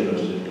anybody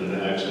interested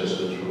can access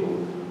it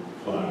through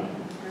Mark.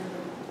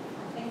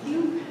 Thank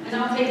you. And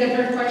I'll take the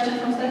third question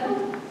from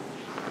Stefan.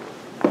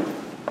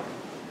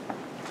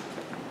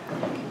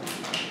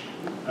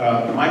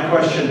 My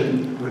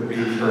question would be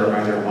for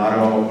either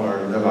Maro or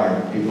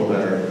Nvard, people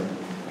that are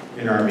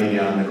in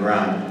Armenia on the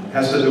ground. It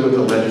has to do with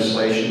the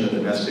legislation, the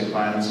domestic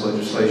violence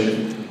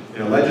legislation.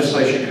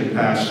 Legislation can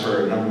pass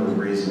for a number of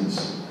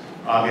reasons.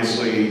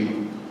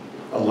 Obviously,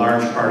 a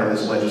large part of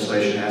this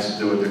legislation has to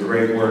do with the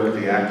great work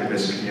the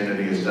activist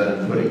community has done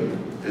in putting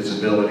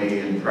visibility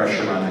and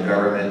pressure on the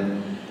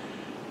government.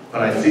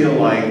 But I feel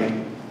like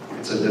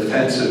it's a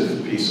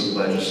defensive piece of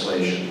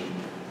legislation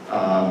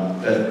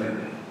that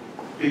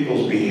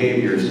people's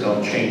behaviors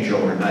don't change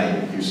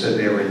overnight. You said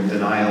they were in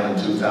denial in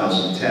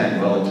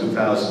 2010. Well, in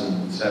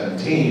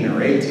 2017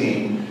 or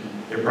 18,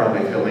 they're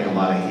probably feeling a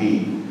lot of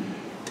heat.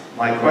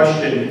 My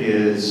question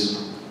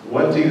is,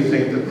 what do you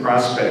think the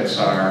prospects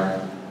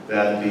are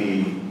that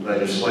the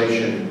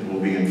legislation will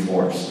be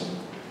enforced?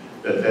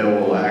 That there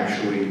will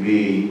actually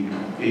be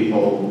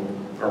people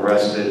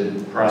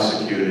arrested,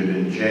 prosecuted,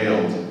 and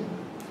jailed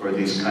for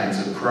these kinds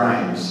of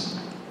crimes,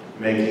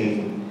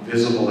 making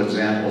visible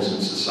examples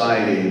in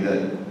society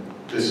that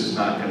this is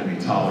not going to be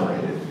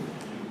tolerated.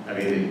 I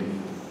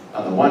mean,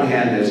 on the one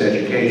hand, there's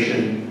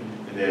education,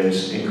 and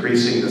there's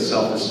increasing the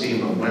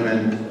self-esteem of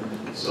women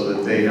so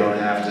that they don't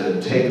have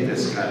to take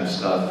this kind of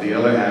stuff. The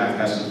other half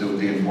has to do with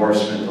the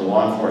enforcement, the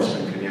law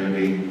enforcement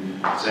community,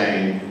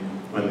 saying,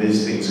 when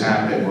these things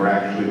happen, we're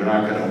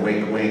not going to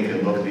wink, wink,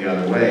 and look the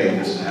other way,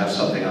 just to have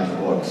something on the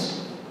books.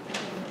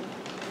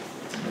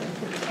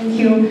 Thank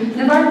you.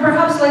 Nvard,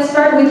 perhaps let's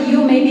start with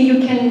you. Maybe you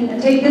can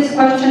take this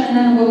question and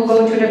then we'll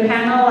go to the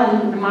panel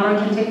and Maro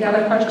can take the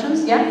other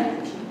questions. Yeah?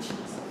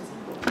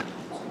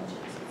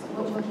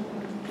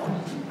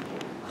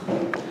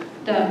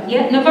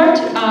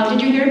 Nvard,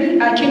 did you hear me?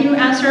 Can you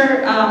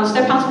answer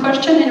Stefan's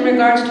question in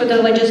regards to the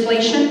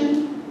legislation?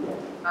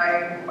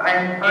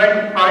 I've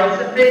heard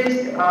parts of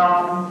it,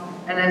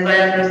 and as I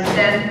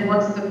understand,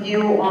 what's the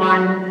view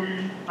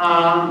on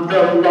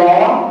the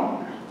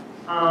law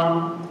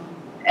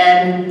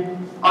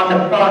and on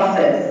the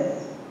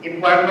process?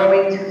 If we're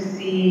going to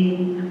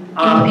see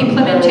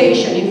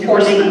implementation,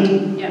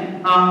 enforcement.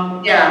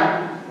 Yeah.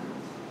 Yeah.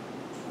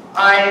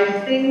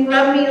 I think,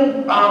 let me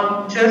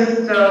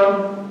just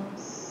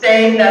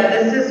say that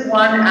this is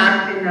one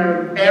act in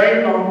a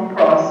very long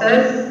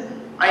process.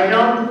 I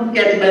don't look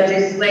at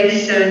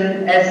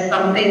legislation as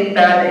something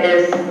that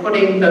is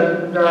putting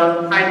the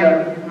kind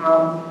of,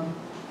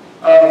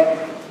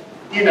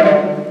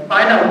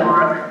 final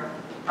mark.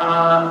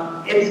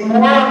 It's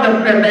more on the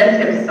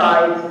preventive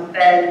side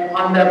than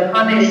on the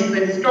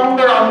punishment,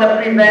 stronger on the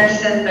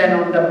prevention than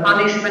on the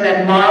punishment,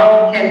 and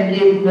Maro can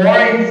give more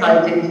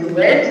insight into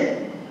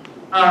it.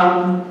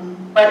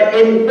 But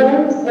it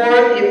won't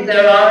work if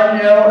there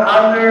are no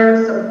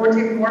other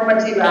supportive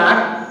normative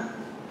acts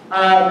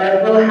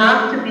that will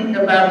have to be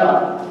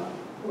developed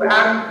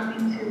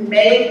to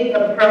make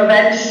the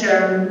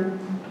prevention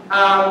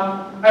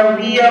a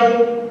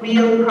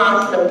real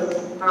process.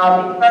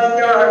 Because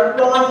there are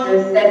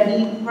clauses that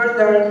need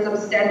further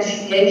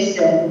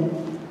substantiation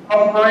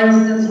of, for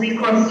instance,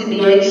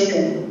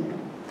 reconciliation.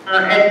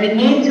 And we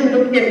need to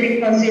look at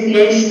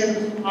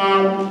reconciliation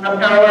on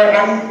power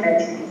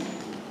asymmetries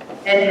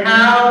and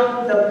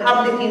how the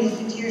public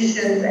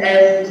institutions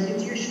as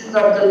institutions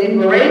of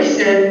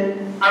deliberation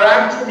are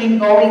actually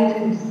going to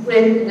do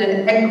it in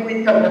an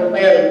equitable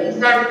way.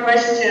 These are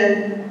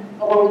questions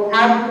that we'll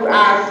have to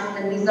ask,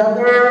 and these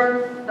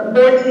other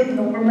supportive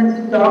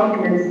normative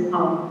documents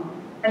come.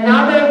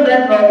 Another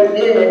level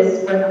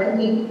is, when I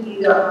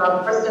think the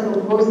person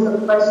who posed the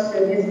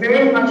question is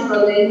very much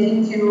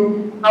related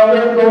to how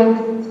we're going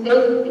to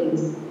take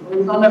things.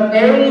 It's on a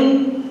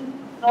very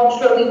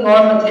culturally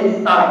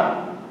normative side.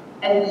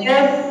 And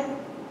yes,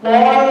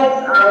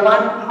 laws are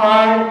one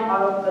part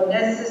of the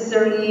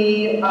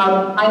necessary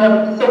kind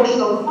of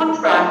social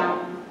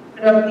contract,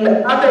 but on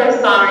the other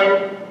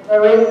side,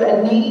 there is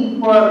a need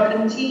for a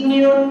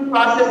continued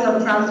process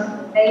of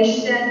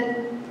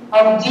transformation,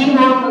 of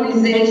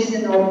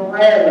denormalization of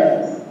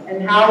violence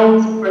and how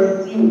it's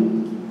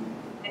perceived.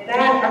 And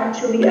that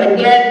actually,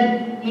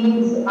 again,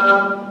 means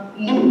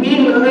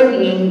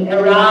relearning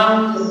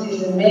around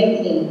decision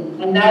making.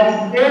 And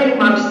that's very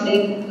much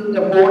linked to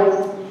the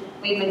voice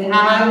women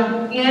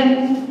have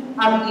in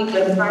public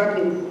and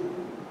private.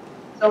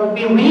 So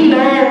we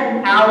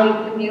relearn how we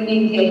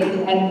communicate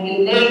and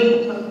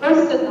relate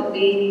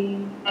personally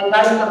And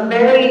that's a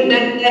very,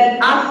 that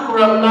asks for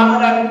a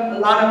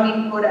lot of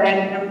input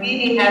and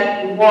really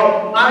has been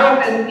work. Maro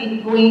has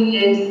been doing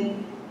this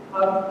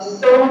for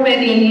so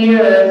many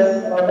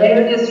years,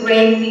 awareness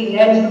raising,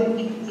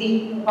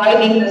 educating,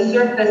 providing the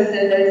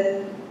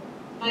services.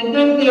 I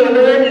think the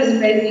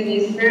awareness raising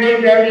is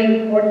very,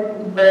 very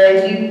important,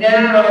 where you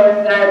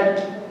know that,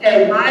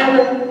 okay,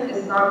 violence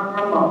is not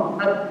normal,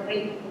 not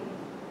free.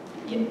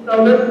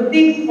 So let's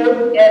things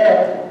go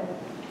together.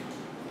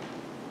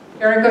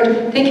 Very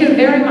good. Thank you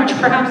very much.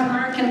 Perhaps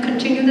Mara can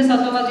continue this as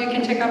well as you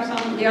can take up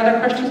some of the other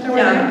questions that were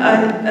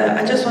there.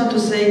 I just want to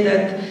say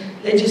that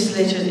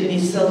legislation in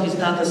itself is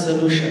not a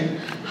solution.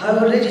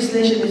 However,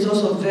 legislation is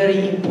also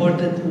very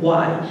important.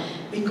 Why?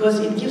 Because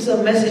it gives a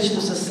message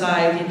to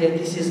society that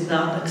this is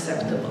not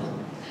acceptable,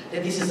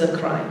 that this is a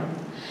crime.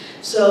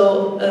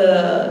 So,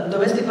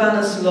 domestic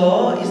violence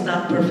law is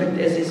not perfect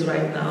as is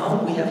right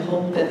now. We have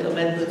hope that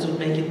amendments will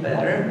make it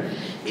better.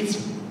 It's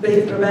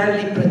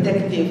primarily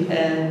protective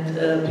and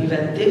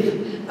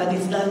preventive, but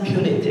it's not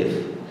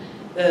punitive.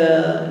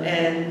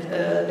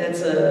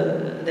 That's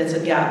a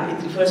gap.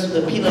 It refers to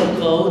the penal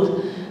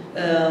code,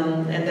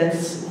 and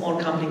that's more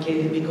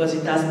complicated because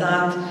it does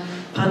not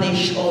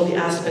punish all the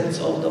aspects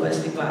of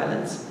domestic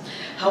violence.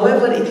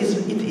 However, it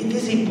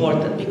is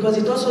important because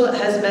it also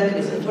has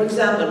mechanisms. For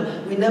example,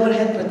 we never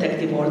had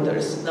protective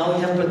orders. Now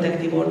we have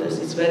protective orders.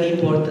 It's very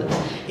important.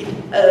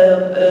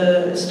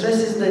 It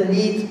stresses the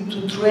need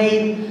to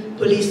train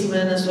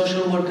policemen and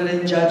social workers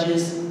and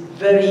judges.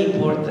 Very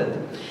important.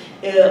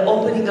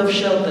 Opening of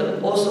shelter,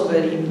 also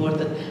very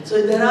important.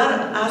 So there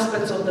are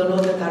aspects of the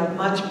law that are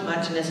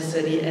much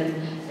necessary and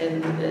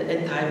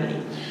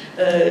timely.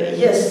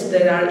 Yes,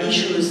 there are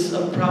issues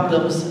of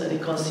problems,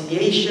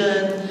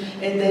 reconciliation,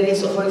 and there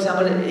is, for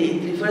example,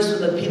 it refers to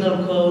the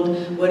penal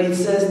code where it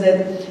says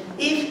that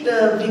if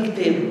the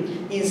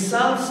victim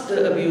insults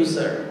the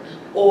abuser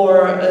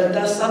or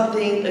does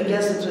something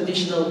against the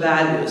traditional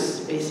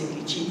values,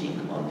 basically cheating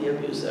on the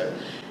abuser,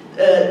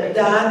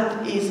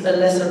 that is a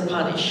lesser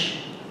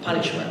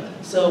punishment.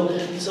 So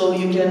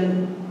you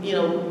can,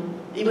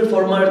 even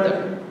for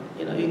murder,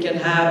 you can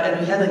have, and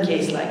we had a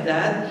case like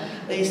that.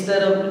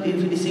 Instead of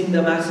receiving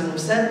the maximum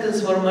sentence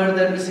for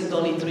murder, received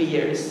only 3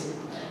 years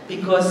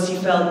because he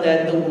felt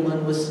that the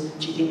woman was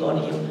cheating on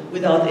him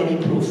without any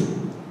proof.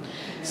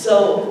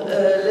 So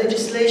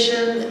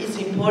legislation is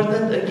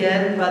important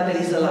again, but there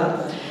is a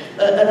lot.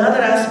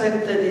 Another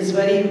aspect that is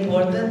very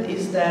important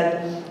is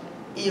that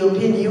the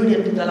European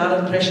Union put a lot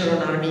of pressure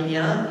on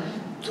Armenia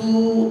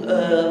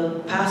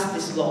to pass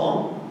this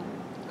law.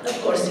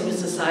 Of course, civil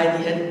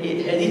society had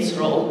its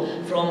role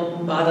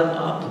from bottom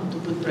up to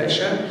put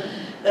pressure.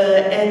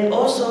 And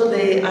also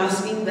they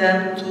asking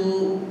them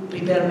to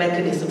prepare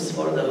mechanisms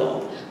for the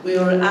law. We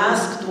were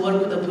asked to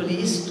work with the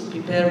police to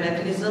prepare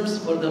mechanisms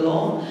for the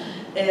law,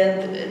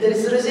 and there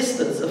is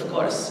resistance, of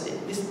course.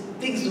 These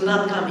things do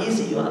not come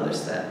easy, you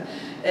understand.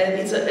 And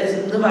it's as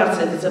Nvard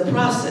said, it's a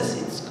process.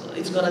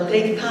 It's going to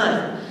take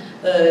time.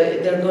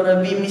 There are going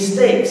to be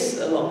mistakes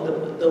along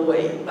the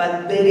way,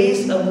 but there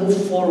is a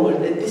move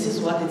forward, and this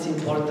is what is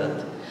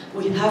important.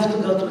 We have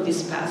to go through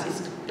this path.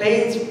 It's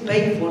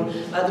painful,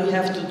 but we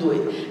have to do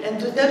it. And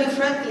to tell you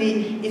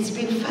frankly, it's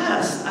been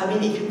fast. I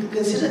mean, if you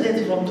consider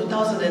that from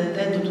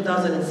 2010 to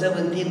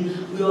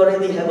 2017, we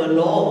already have a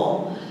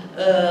law,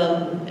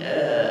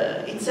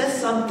 it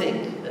says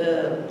something.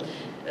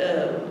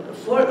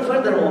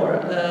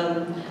 Furthermore,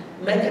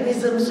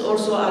 mechanisms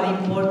also are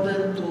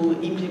important to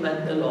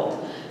implement the law.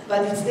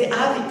 But it's the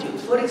attitude.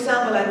 For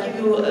example, I give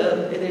you,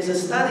 there's a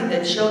study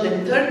that showed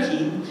that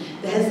Turkey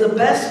that has the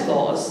best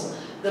laws,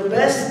 the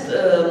best,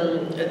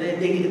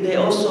 they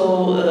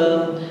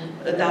also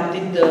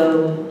adopted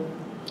the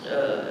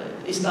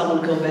Istanbul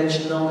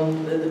Convention,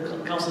 the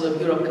Council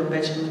of Europe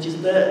Convention, which is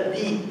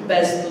the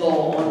best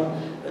law on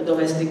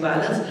domestic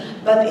violence.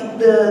 But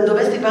the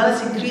domestic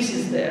violence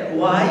increases there.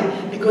 Why?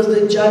 Because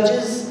the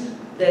judges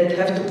that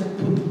have to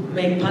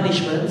make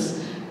punishments,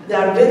 they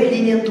are very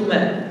lenient to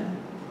men.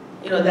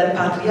 That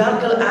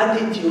patriarchal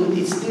attitude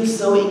is still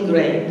so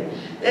ingrained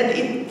that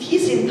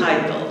he's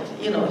entitled.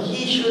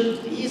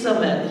 He's a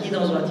man, he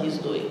knows what he's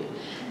doing.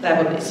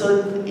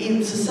 So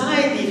in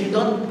society, if you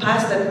don't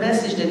pass that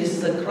message that this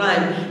is a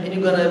crime and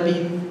you're going to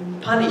be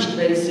punished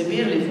very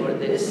severely for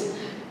this,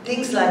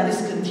 things like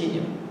this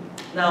continue.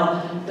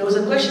 Now, there was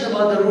a question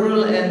about the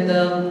rural and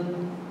the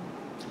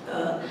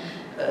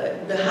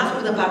half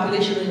of the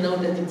population, we know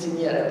that it's in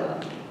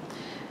Yerevan.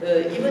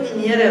 Even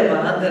in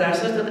Yerevan, there are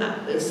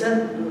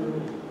certain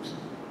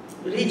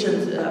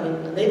regions,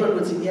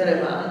 neighborhoods in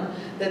Yerevan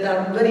that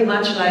are very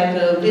much like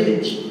a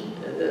village.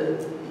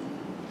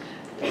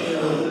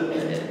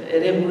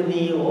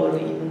 Erebuni or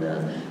in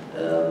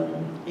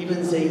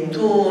even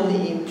Zaytun,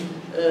 in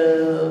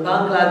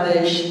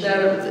Bangladesh,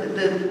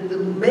 the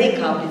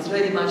makeup is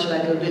very much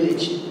like a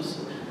village.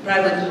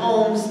 Private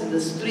homes, in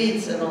the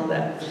streets and all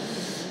that.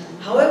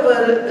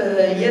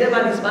 However,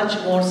 Yerevan is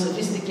much more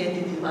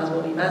sophisticated, it's much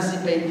more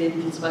emancipated,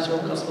 it's much more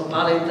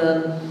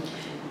cosmopolitan.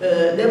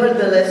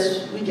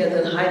 Nevertheless, we get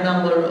a high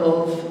number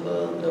of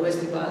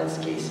domestic violence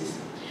cases.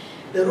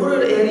 The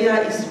rural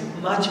area is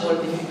much more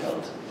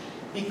difficult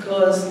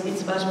because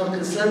it's much more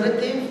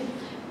conservative,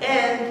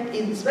 and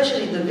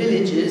especially in the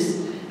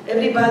villages,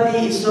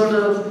 everybody is sort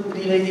of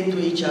related to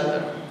each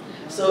other.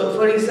 So,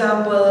 for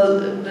example,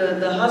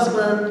 the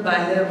husband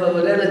might have a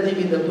relative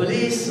in the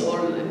police or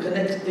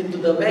connected to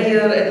the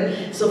mayor,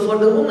 and so for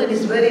the woman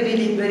it's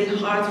really very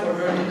hard for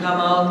her to come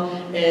out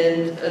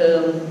and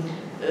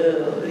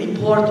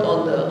report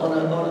on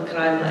a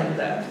crime like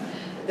that.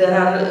 There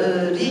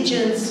are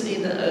regions,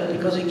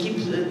 because we keep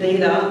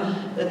data,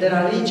 there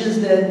are regions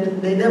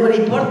that they never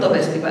report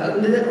domestic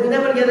violence. We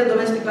never get a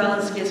domestic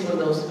violence case from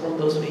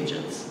those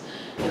regions.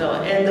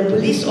 And the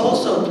police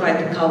also try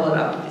to cover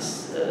up these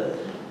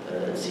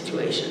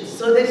situations.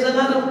 So there's a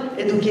lot of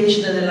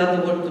education and a lot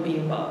of work to be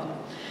involved.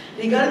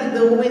 Regarding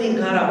the women in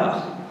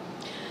Karabakh,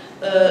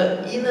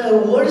 in a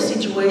war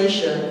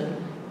situation,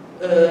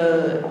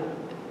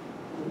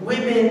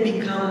 women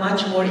become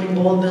much more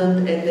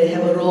emboldened and they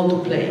have a role to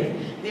play.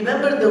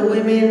 Remember the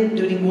women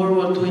during World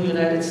War II in the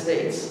United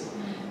States?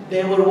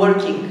 They were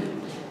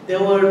working. They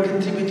were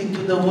contributing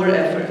to the war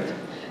effort.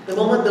 The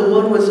moment the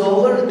war was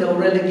over, they were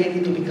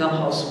relegated to become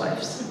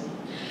housewives.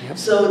 Yep.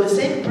 So the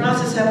same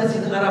process happens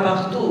in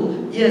Karabakh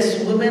too.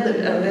 Yes, women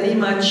are very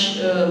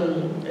much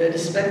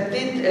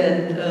respected,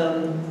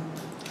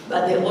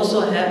 but they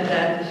also have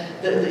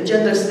that, the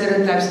gender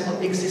stereotypes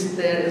exist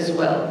there as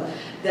well.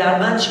 They are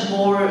much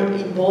more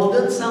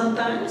emboldened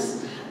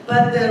sometimes,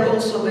 but they're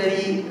also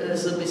very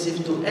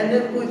submissive too.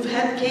 And we've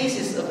had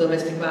cases of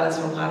domestic violence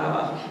from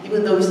Karabakh,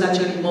 even though it's not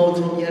a remote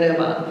from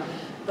Yerevan,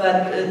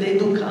 but they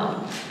do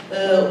come.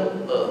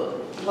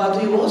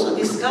 What we also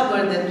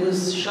discovered that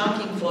was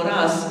shocking for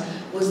us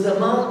was the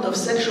amount of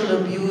sexual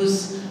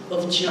abuse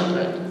of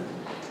children.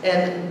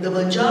 And the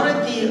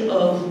majority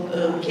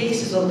of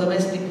cases of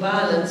domestic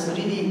violence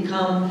really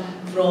come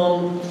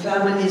from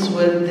families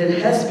where there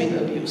has been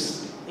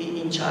abuse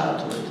in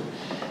childhood.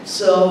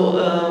 So,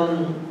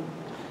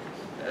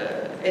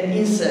 and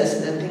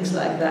incest and things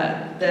like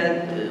that,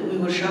 we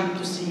were shocked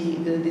to see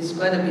that there's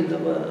quite a bit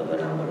of a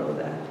number of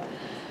that.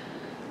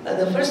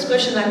 The first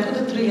question I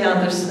couldn't really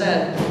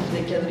understand, if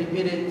they can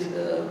repeat it,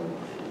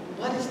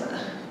 what is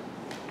that?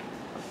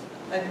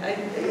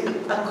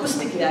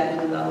 Acoustically I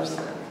couldn't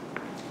understand.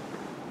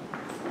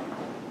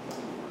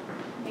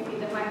 Maybe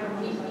the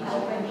microphone needs to be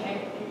open.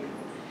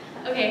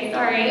 Okay,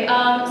 sorry.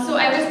 So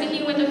I was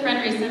speaking with a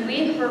friend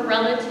recently. Her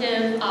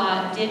relative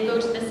did go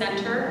to the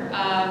center.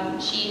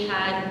 She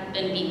had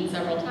been beaten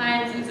several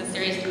times. It was a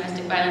serious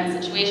domestic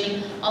violence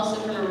situation, also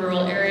from a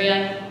rural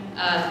area.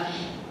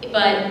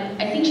 But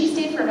I think she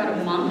stayed for about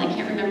a month. I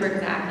can't remember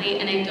exactly,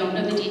 and I don't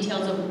know the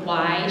details of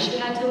why she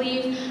had to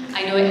leave.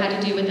 I know it had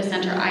to do with the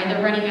center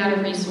either running out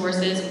of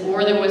resources,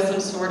 or there was some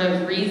sort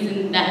of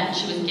reason that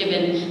she was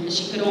given that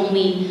she could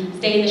only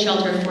stay in the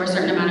shelter for a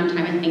certain amount of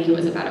time. I think it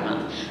was about a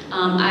month.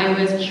 I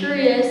was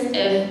curious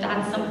if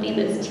that's something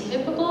that's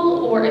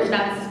typical, or if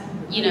that's,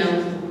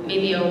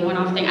 maybe a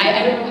one-off thing.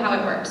 I don't know how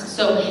it works.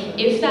 So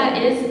if that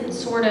is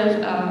sort of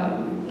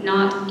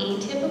not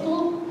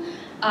atypical,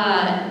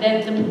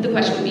 then the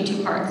question would be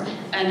two parts.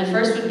 And the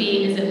first would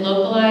be, is it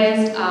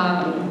localized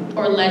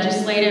or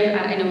legislative?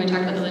 I know we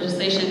talked about the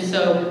legislation,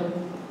 so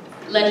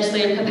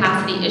legislative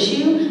capacity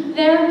issue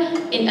there,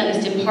 at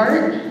least in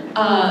part.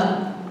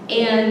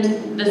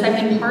 And the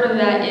second part of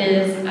that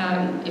is,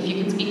 if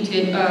you can speak to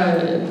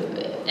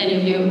any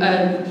of you,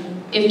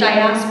 if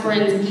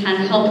diasporans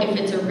can help, if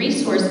it's a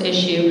resource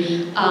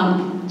issue,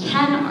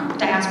 can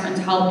diasporans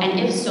help? And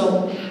if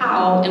so,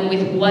 how and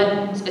with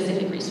what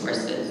specific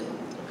resources?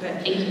 Okay.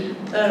 Thank you.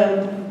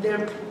 There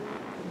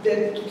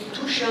are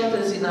two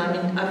shelters in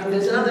Armenia. I mean,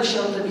 there's another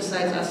shelter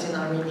besides us in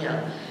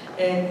Armenia,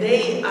 and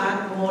they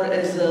act more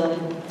as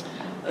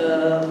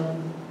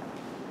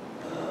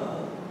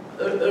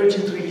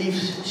urgent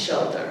relief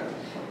shelter.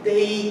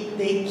 They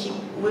keep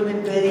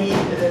women very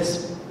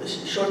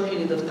short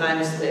period of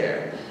time is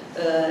there,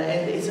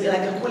 and it's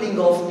like a cooling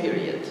off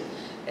period.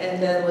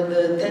 And then when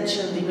the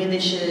tension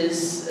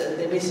diminishes,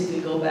 they basically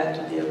go back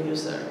to the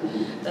abuser.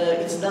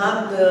 It's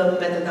not the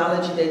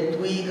methodology that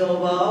we go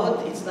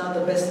about. It's not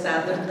the best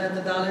standard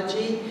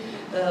methodology,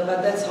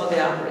 but that's how they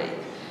operate.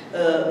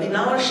 In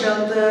our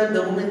shelter,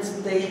 the woman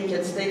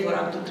can stay for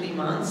up to 3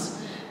 months.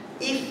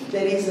 If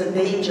there is a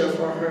danger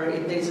for her,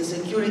 if there is a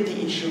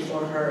security issue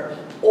for her,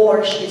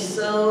 or she's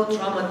so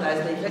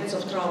traumatized, the effects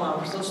of trauma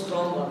are so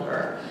strong on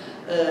her,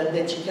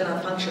 that she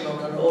cannot function on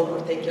her own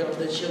or take care of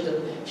the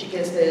children, she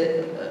can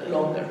stay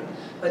longer.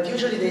 But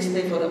usually they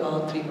stay for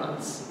about 3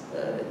 months,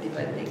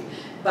 depending.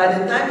 By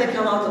the time they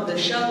come out of the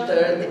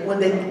shelter, when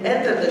they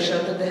enter the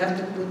shelter, they have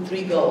to put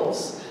 3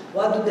 goals.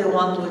 What do they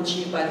want to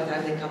achieve by the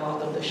time they come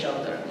out of the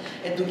shelter?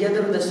 And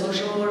together with the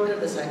social worker,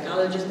 the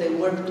psychologist, they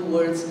work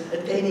towards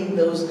attaining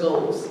those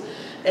goals.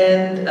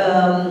 And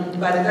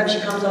by the time she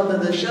comes out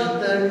of the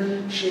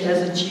shelter, she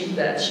has achieved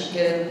that. She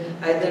can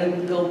either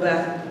go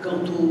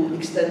to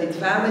extended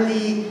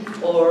family,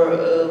 or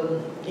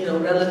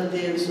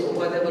relatives or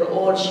whatever,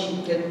 or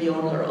she can be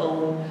on her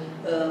own,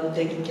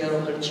 taking care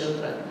of her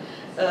children.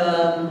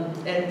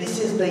 And this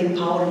is the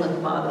empowerment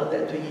model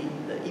that we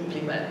implement.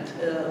 compliment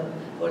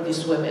for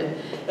these women.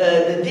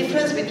 The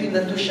difference between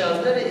the two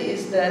shelters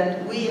is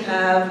that we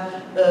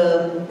have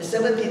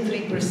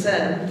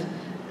 73%,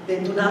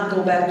 they do not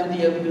go back to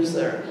the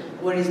abuser,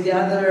 whereas the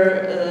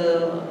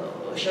other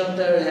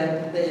shelter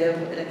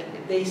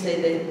they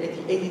say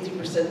that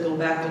 83% go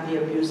back to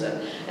the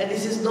abuser. And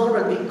this is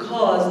normal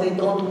because they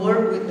don't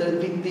work with the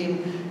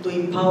victim to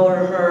empower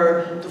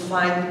her, to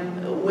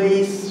find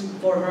ways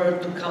for her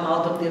to come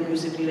out of the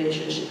abusive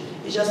relationship.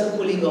 It's just a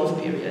cooling off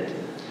period.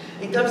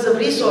 In terms of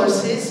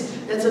resources,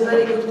 that's a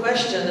very good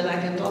question, and I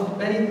can talk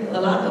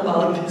a lot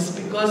about this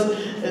because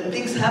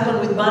things happen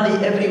with money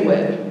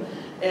everywhere.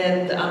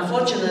 And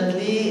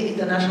unfortunately,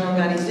 international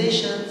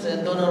organizations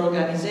and donor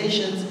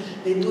organizations,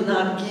 they do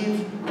not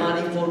give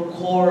money for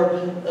core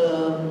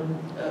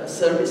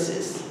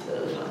services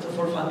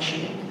for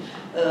functioning.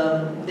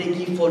 They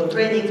give for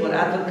training, for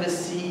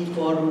advocacy,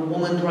 for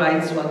women's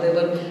rights,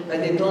 whatever, but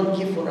they don't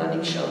give for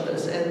running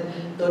shelters. And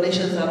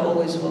donations are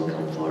always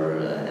welcome for,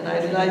 and I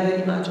rely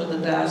very much on the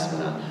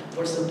diaspora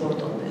for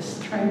support on this.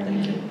 Right,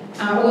 thank you.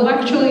 Well,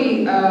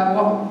 actually,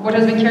 what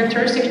has been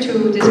characteristic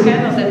to this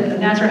panel that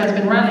NAASR has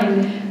been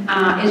running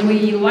is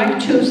we like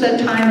to set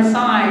time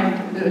aside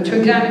to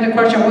examine the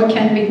question, what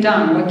can be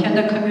done? What can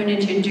the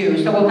community do?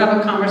 So we'll have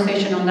a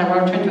conversation on that,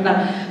 we'll turn to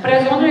that. But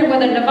I was wondering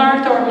whether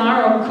Nvard or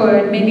Maro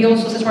could, maybe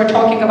also since we're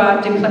talking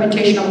about the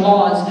implementation of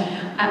laws,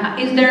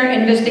 is there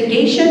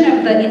investigation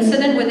of the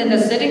incident within the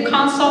city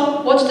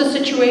council? What's the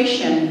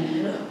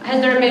situation?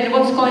 Has there been,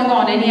 what's going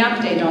on? Any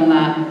update on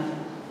that?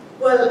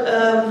 Well,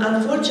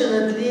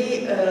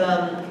 unfortunately,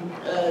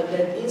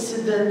 that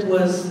incident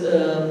was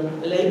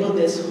labeled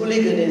as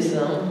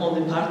hooliganism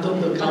on the part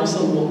of the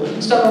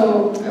councilwoman.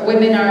 So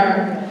women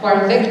who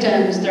are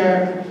victims,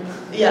 they're...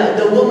 Yeah,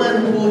 the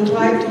woman who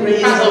tried to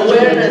raise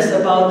awareness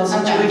about the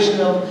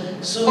situation of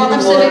form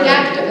of civic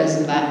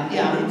activism, that,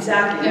 yeah.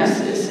 Exactly, yeah.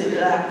 Civic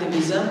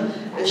activism.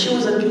 She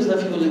was accused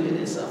of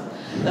hooliganism.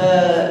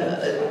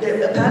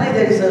 Apparently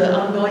there is an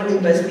ongoing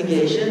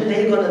investigation.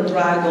 They're going to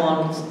drag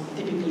on,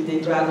 typically they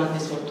drag on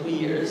this for 2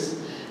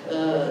 years.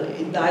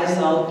 It dies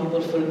out,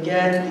 people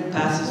forget, it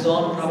passes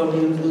on,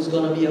 probably there's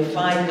going to be a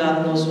fine,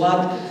 God knows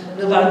what.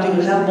 Nvard, do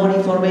you have more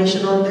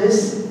information on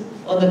this?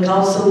 On the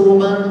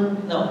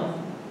councilwoman? No.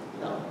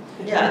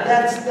 Yeah,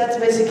 that's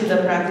basically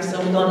the practice, so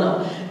we don't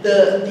know.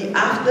 The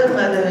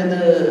aftermath,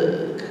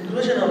 the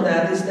conclusion of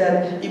that is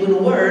that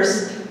even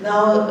worse,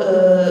 now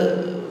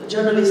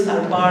journalists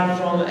are barred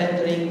from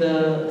entering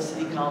the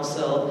city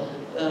council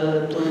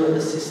to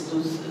assist,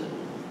 to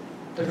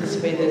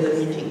participate in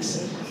the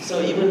meetings.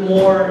 So even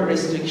more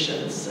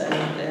restrictions,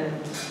 and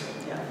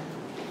yeah.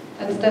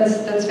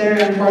 That's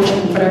very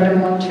unfortunate, but I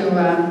don't want to.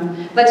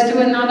 Let's do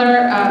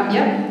another.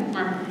 Yeah.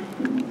 Mark.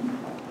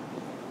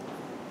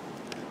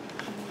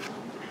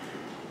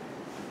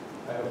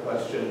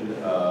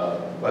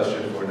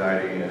 Question for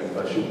Nairi and a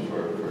question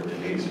for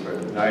Denise. For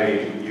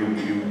Nairi, you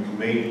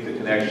made the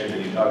connection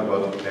and you talked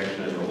about the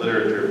connection in the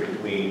literature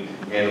between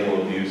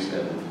animal abuse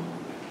and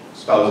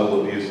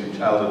spousal abuse and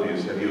child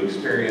abuse. Have you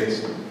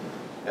experienced,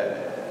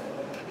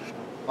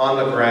 on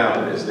the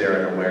ground, is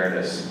there an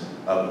awareness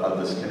of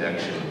this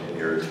connection in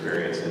your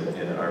experience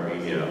in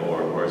Armenia,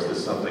 or is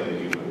this something that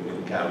you've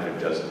encountered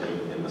just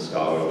in the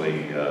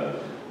scholarly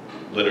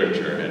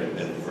literature?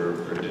 And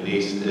for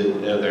Denise,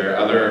 are there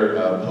other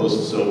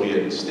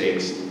post-Soviet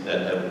states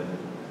that have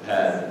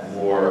had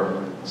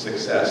more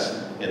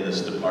success in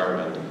this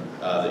department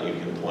that you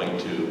can point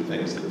to,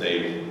 things that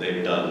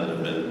they've done that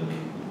have been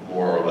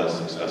more or less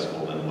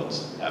successful than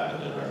what's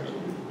happened in Armenia?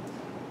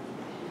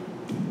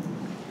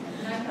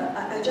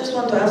 I just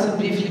want to answer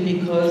briefly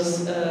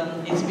because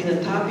it's been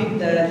a topic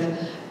that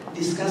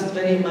discussed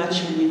very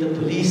much with the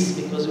police,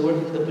 because we work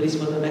with the police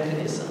for the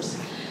mechanisms.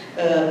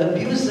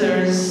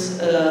 Abusers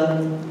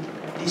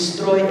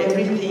destroy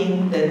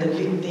everything that the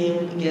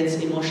victim gets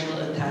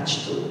emotionally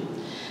attached to.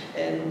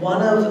 And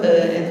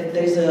and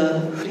there's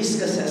a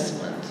risk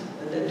assessment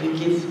that we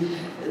give,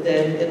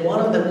 and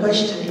one of the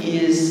questions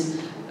is,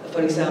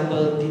 for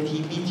example, did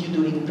he beat you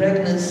during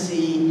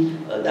pregnancy?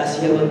 Does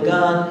he have a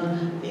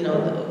gun? You know,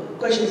 the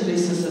questions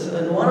risk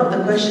assessment. And one of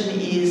the questions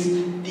is,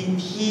 did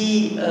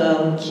he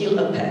kill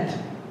a pet?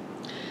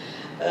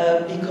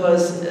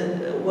 Because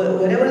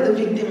whenever the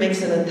victim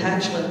makes an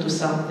attachment to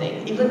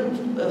something,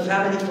 even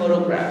family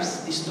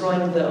photographs,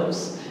 destroying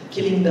those,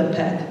 killing the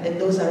pet, and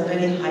those are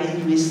very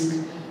high-risk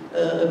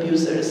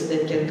abusers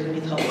that can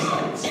commit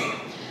homicides.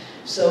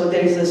 So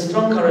there is a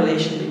strong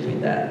correlation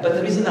between that. But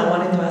the reason I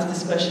wanted to ask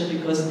this question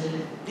because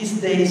these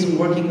days we're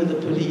working with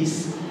the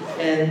police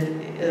and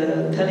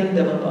telling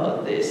them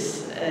about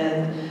this,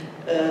 and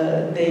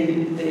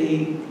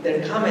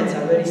their comments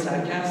are very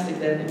sarcastic.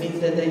 That means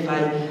that if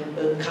I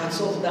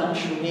cuts off down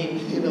shunim,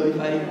 if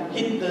I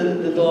hit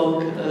the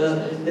dog,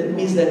 that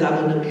means that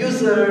I'm an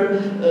abuser.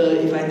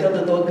 If I tell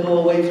the dog go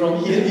away from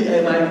here,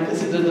 am I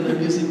considered an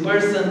abusive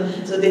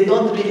person? So they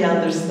don't really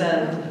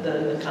understand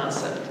the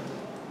concept.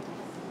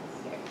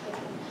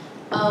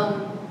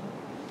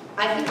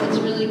 I think it's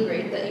really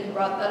great that you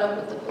brought that up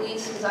with the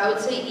police, because I would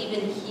say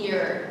even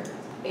here,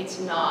 it's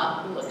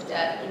not looked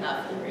at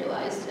enough and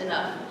realized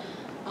enough.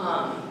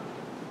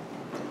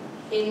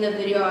 In the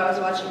video I was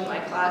watching in my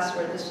class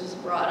where this was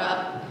brought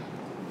up,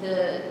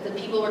 the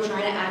people were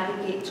trying to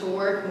advocate to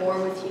work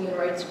more with human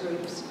rights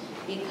groups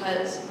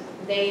because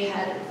they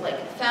had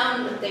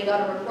found that they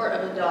got a report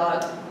of a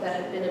dog that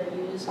had been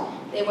abused.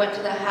 They went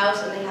to the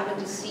house and they happened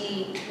to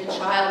see the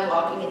child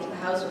walking into the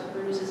house with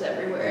bruises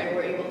everywhere and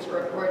were able to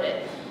report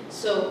it.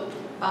 So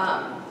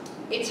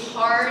it's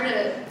hard.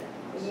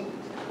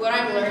 What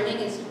I'm learning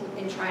is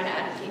in trying to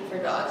advocate for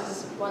dogs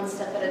is one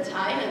step at a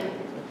time, and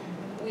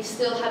we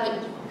still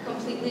haven't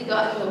completely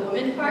gotten the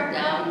woman part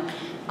down.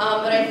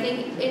 But I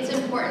think it's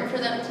important for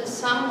them to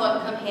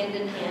somewhat come hand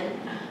in hand,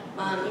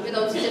 even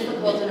though it's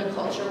difficult in a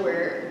culture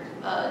where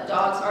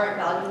dogs aren't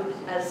valued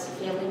as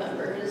family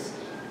members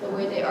the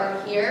way they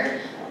are here.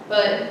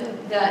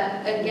 But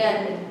that,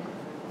 again,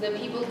 the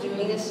people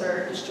doing this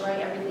are destroying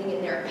everything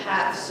in their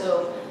path.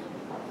 So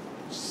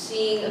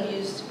seeing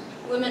abused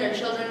women or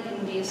children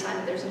can be a sign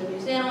that there's an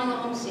abused animal in the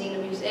home. Seeing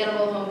an abused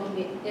animal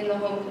in the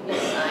home can be a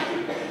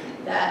sign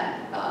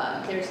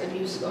that there's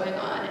abuse going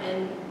on.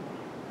 And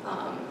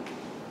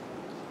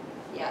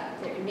yeah,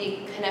 there can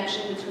be a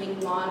connection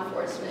between law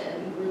enforcement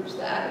and groups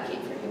that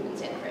advocate for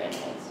humans and for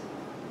animals.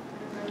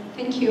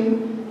 Thank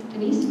you.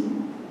 Denise?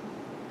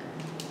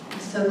 I'm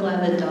so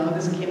glad that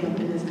dogs came up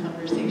in this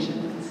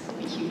conversation.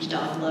 I'm a huge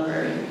dog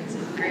lover. It's a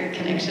great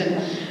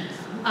connection.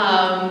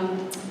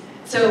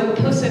 So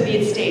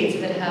post-Soviet states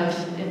that have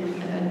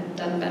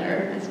done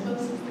better, I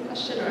suppose is the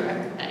question,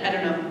 or I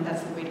don't know if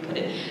that's the way to put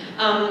it.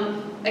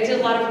 I did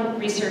a lot of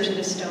research in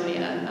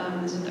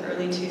Estonia. This was the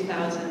early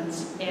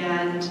 2000s,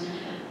 and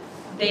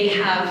they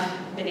have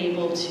been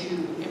able to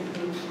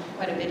improve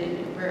quite a bit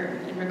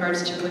in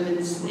regards to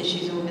women's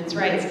issues and women's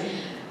rights.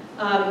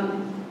 A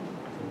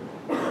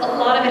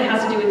lot of it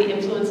has to do with the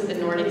influence of the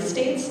Nordic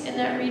states in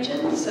that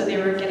region. So they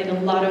were getting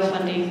a lot of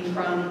funding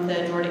from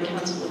the Nordic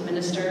Council of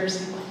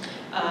Ministers,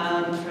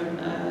 from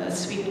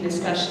Sweden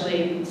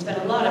especially,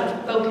 spent a lot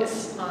of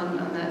focus on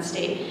that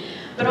state.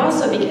 But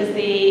also because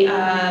they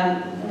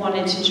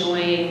wanted to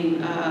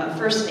join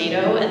first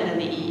NATO and then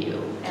the EU.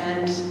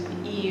 And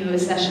EU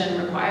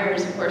accession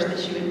requires, of course,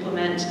 that you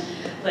implement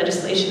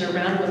legislation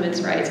around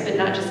women's rights, but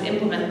not just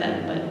implement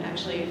them, but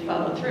actually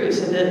follow through.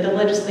 So the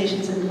legislation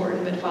is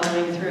important, but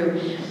following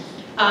through.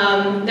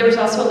 There was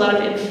also a lot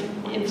of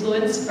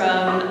influence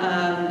from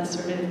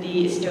sort of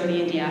the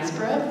Estonian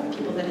diaspora,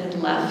 people that had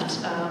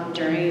left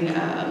during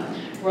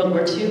World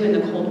War II and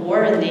the Cold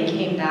War, and they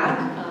came back.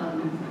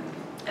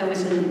 I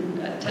was in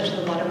touch with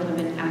a lot of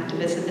women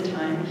activists at the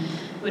time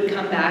who would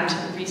come back to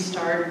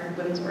restart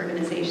women's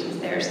organizations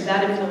there. So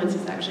that influence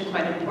is actually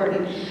quite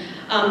important.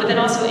 But then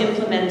also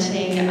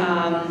implementing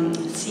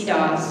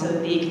CEDAW, so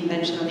the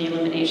Convention on the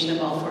Elimination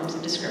of All Forms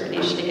of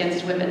Discrimination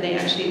Against Women. They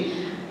actually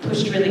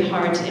pushed really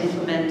hard to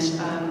implement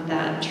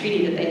that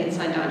treaty that they had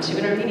signed on to.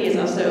 And Armenia is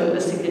also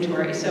a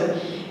signatory, so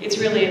it's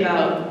really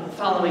about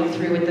following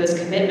through with those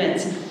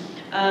commitments.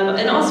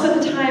 And also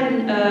at the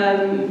time,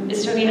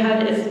 Estonia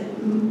had as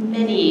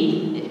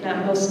many, if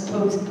not most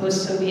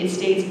post-Soviet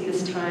states at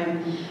this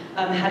time,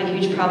 had a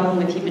huge problem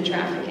with human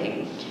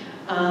trafficking.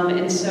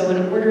 And so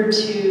in order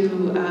to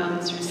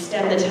sort of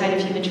stem the tide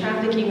of human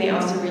trafficking, they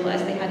also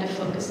realized they had to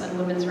focus on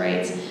women's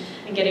rights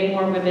and getting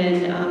more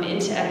women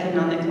into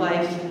economic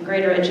life,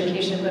 greater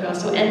education, but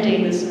also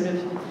ending this sort of,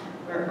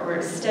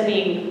 or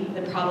stemming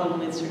the problem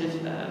with sort of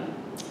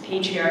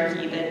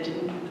patriarchy that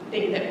didn't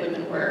think that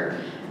women were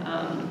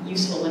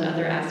useful in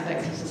other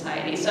aspects of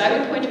society. So I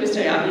would point to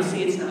Estonia.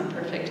 Obviously it's not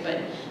perfect, but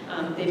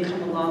they've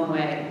come a long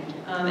way.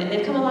 And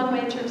they've come a long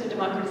way in terms of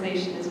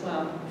democratization as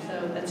well.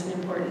 So that's an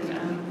important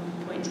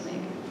point to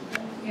make.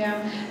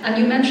 Yeah, and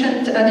you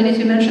mentioned, Denise,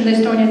 you mentioned the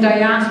Estonian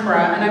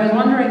diaspora, and I was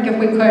wondering if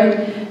we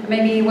could,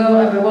 maybe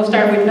we'll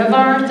start with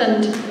Nvard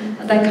and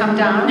then come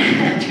down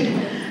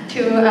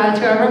to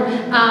our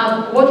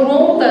room. What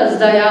role does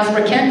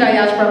can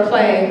diaspora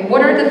play?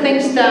 What are the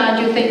things that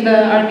you think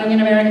the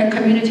Armenian American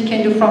community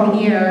can do from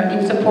here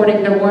in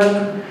supporting the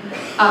work?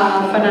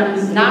 But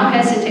I'm now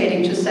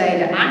hesitating to say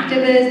the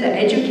activists, the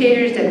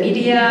educators, the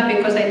media,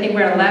 because I think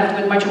we're left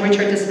with much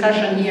richer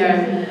discussion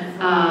here,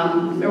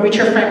 a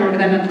richer framework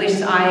than at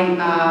least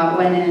I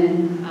went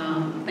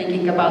in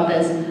thinking about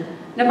this.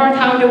 Nvard,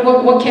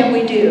 what can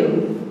we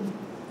do?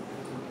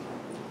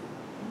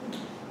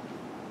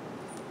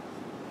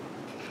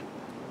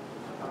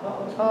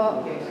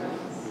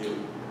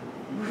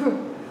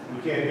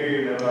 We can't hear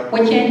you, Nvard. We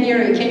can't hear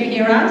you. Can you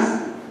hear us?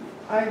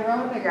 Okay.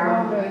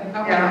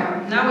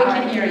 Now we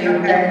can hear you.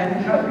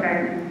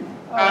 Okay.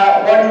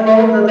 What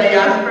role the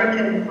diaspora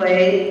can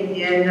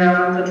play in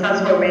the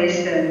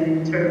transformation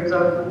in terms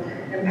of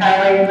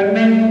empowering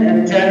women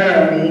and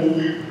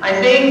generally. I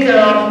think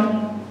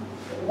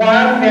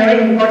one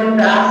very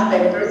important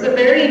aspect, there's a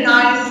very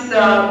nice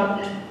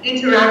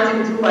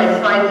interactive tool I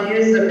tried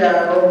years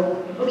ago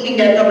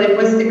looking at the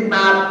linguistic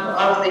map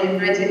of the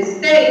United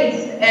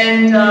States,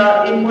 and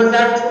it was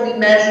actually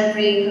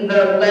measuring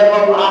the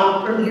level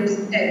of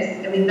produced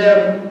text, I mean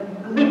the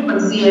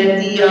frequency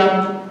and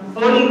the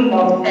volume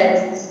of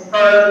texts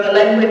for the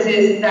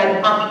languages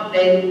that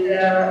populate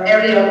the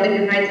area of the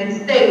United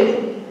States.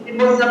 It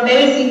was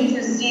amazing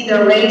to see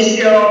the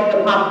ratio of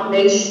the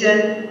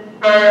population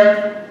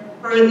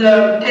for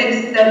the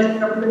texts that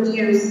were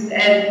produced,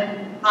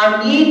 and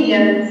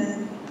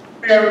Armenians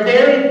were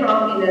very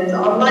prominent.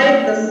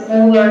 Unlike the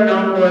smaller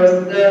numbers,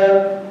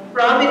 the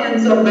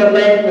prominence of the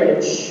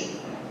language,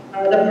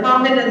 the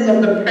prominence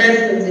of the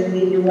presence in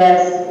the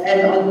US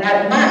and on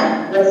that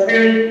map was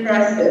very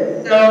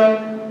impressive.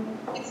 So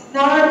it's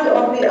not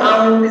only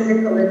our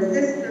physical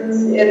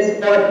existence,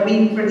 it's what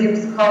we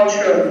produce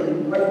culturally,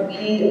 what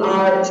we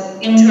are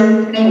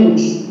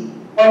interchange,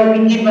 what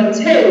we give and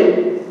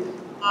take.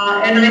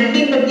 And I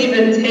think the give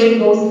and take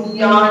goes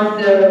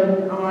beyond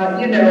the,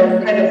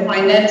 kind of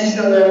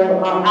financial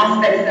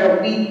aspects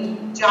that we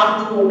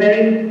jump to a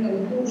very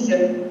good conclusion.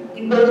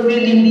 It goes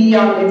really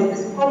beyond. It's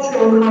this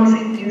cultural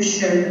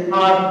contribution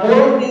of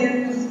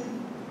worldviews,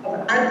 of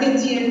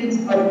attitudes,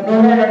 of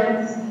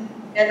norms.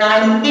 And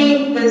I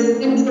think this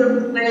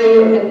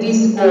interplay and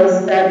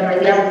discourse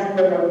that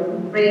Diaspora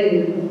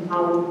bring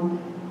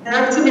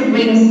actually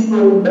brings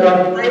to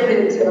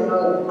private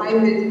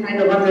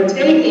kind of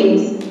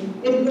undertakings.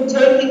 If we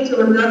take it to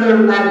another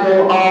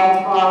level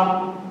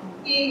of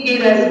seeing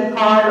it as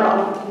part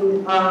of the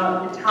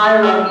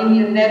entire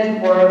Armenian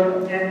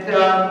network and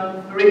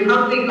the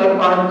Republic of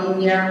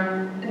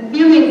Armenia, and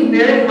feeling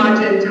very much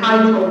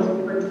entitled to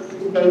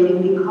participate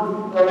in the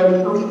cultural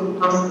and social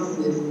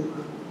processes.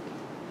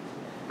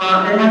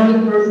 And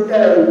having per se,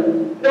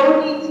 you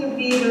don't need to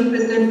be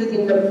represented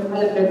in the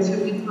parliament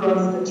to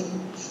influence the church.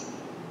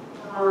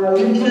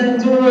 You can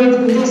do it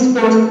with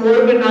discourse,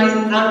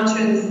 organized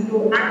actions,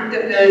 through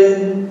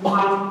activism,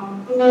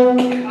 through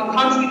a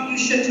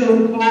contribution to a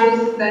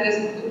cause that is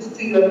put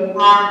to your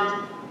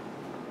heart.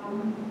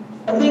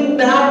 I think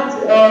that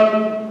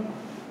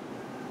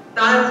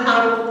that's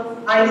how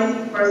I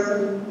see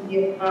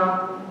personally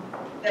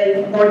the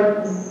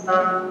importance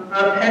of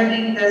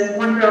having this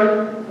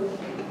wonderful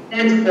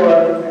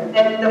network,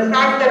 and the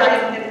fact that I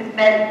have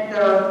met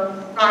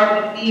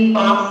Skype in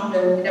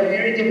Boston in a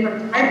very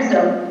different time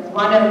zone.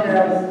 One of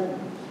the,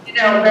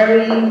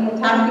 very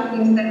fantastic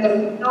things that the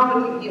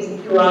technology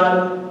gives to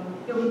us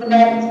to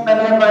connect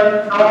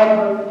whenever,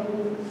 however,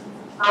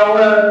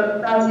 our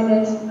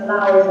imagination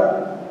allows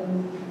us.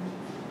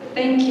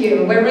 Thank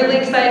you. We're really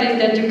excited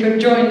that you could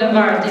join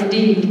Nvard,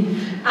 indeed.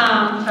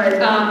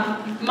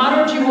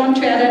 Maro, do you want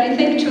to add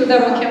anything to the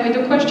Can We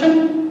Do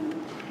question?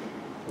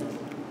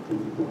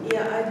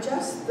 Yeah, I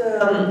just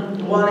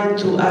wanted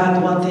to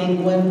add one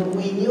thing. When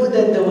we knew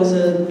that there was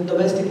a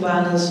domestic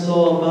violence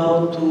law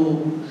about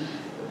to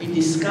be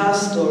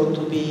discussed or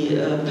to be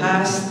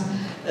passed,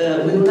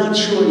 we were not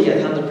sure yet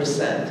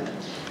 100%.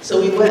 So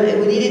we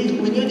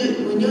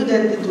knew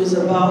that it was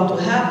about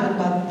to happen,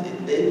 but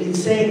they've been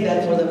saying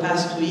that for the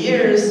past 2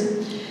 years.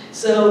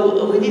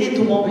 So we needed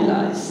to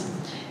mobilize.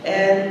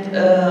 And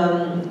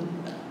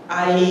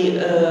I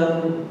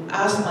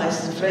asked my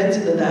friends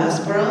in the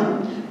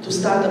diaspora to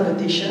start a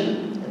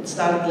petition and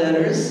start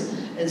letters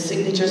and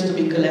signatures to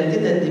be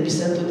collected and to be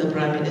sent to the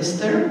Prime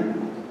Minister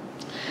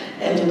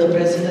and to the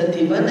President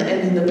even.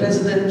 And then the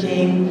President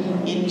came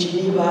in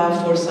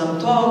Geneva for some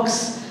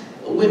talks.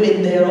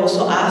 Women there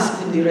also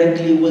asked him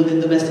directly, will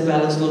the domestic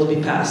violence law be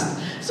passed?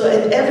 So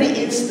at every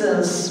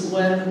instance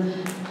when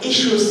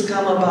issues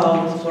come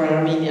about for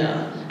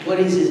Armenia, what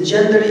is it,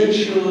 gender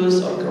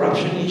issues or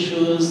corruption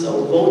issues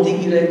or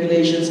voting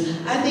regulations,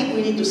 I think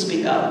we need to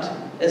speak out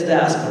as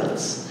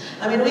diasporans.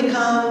 I mean, we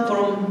come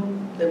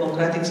from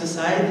democratic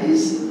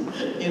societies,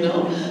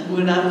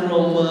 we're not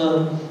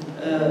from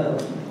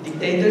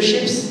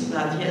dictatorships,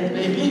 not yet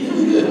maybe,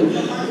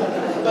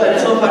 but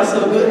so far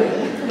so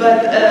good.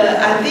 But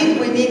I think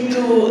we need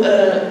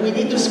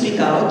to speak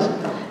out,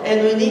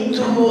 and we need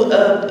to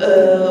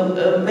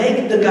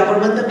make the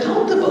government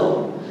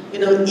accountable.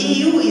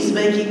 EU is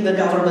making the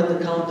government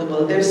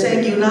accountable. They're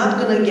saying you're not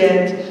going to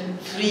get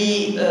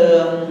free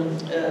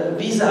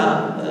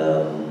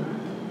visa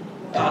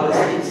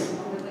policies.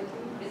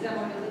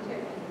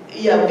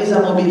 Yeah, visa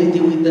mobility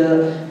with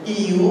the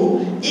EU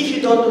if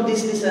you don't do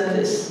this, this, and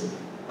this.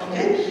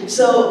 Okay?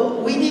 So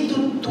we need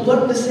to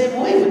work the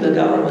same way with the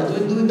government.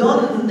 We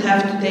don't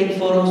have to take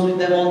photos with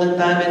them all the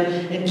time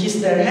and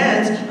kiss their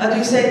hands, but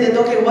we say that,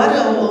 okay, what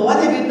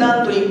have you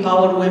done to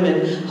empower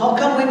women? How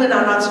come women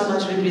are not so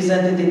much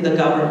represented in the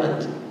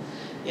government?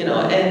 We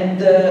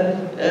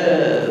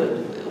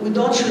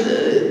don't should,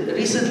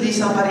 recently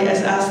somebody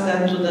has asked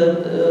that to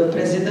the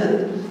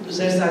president, to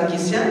Sir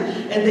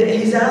Sarkisian, and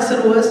his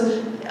answer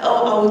was,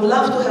 oh, I would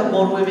love to have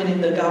more women in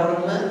the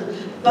government,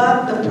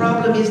 but the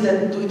problem is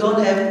that we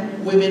don't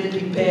have women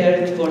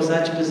prepared for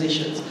such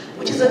positions,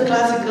 which is a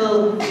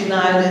classical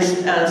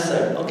denialist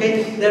answer,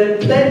 okay? There are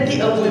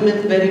plenty of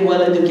women very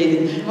well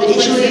educated. The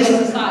issue is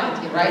civil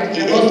society, right?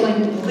 You're mostly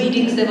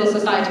leading civil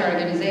society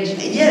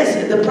organizations.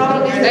 Yes, the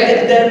problem is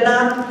that they're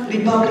not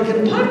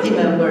Republican Party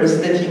members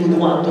that he would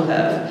want to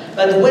have,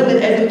 but women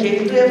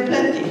educated, we have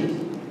plenty.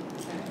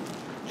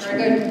 Very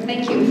good,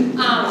 thank you.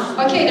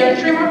 Okay, there are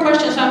 3 more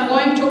questions I'm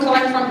going to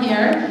collect from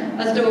here.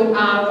 Let's do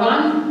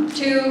 1,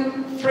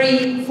 2,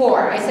 3,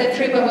 4. I said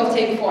 3, but we'll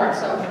take 4.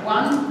 So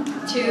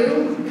 1,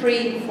 2,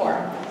 3,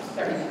 4.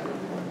 There we go.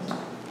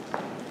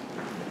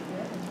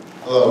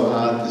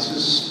 Hello, this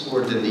is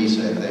for Denise,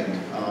 I think.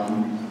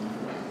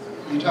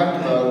 You talked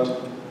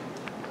about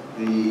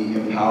the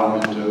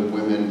empowerment of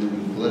women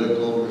from a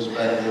political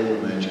perspective,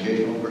 from an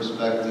educational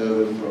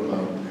perspective, from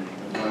an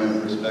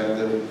employment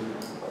perspective.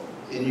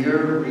 In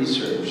your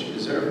research,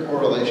 is there a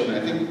correlation? I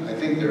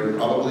think there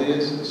probably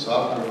is, a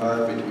soft or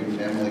hard, between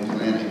family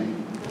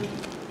planning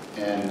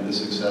and the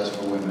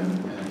successful women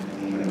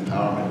and women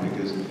empowerment,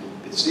 because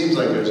it seems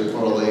like there's a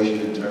correlation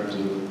in terms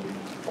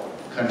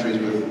of countries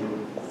with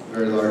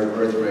very large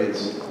birth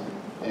rates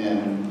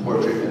and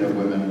poor treatment of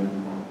women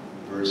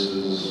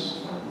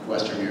versus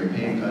Western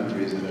European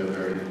countries that have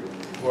very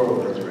poor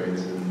birth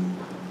rates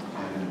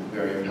and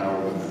very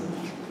empowered women.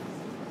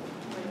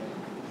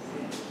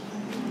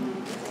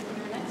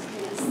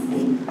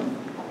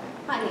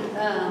 Hi,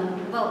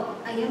 well,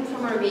 I am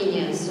from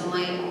Armenia, so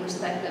my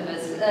perspective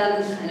is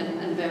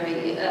I'm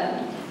very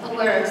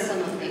aware of some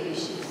of the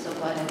issues of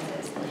what it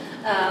is.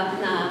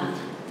 Now,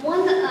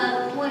 one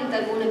point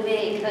I want to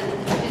make that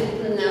has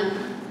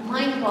been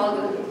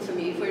mind-boggling for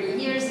me for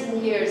years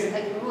and years.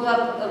 I grew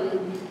up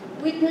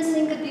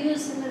witnessing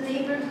abuse in the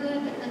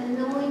neighborhood and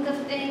knowing of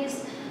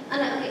things,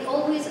 and I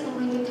always,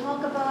 when you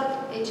talk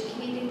about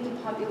educating the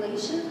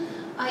population,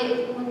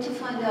 I want to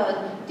find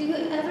out, do you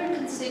ever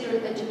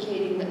consider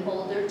educating the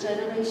older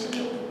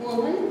generation of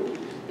women?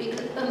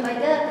 Because, and by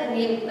that I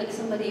mean like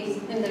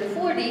somebody in their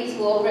 40s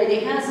who already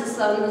has a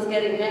son who's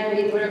getting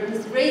married or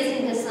who's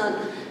raising a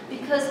son.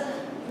 Because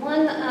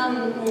one,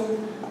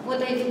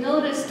 what I've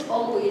noticed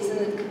always, and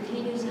it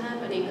continues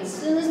happening, as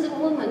soon as the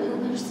woman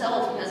who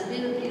herself has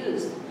been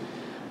abused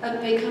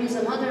becomes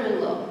a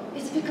mother-in-law,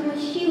 it's become a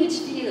huge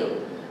deal.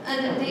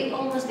 And they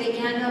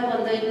gang up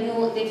on the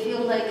new, they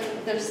feel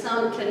like their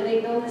son can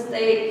make no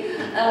mistake,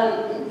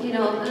 you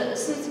know,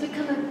 so it's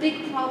become a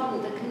big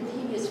problem that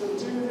continues from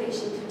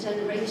generation to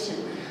generation.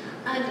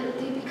 And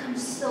they become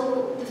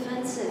so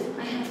defensive.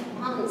 I have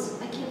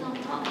aunts, I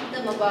cannot talk to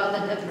them about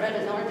that. I've read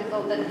an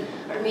article that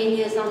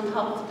Armenia is on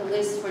top of the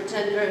list for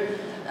gender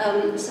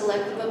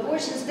selective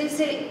abortions. They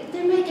say,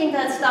 they're making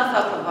that stuff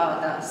up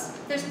about us.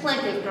 There's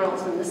plenty of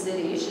girls in the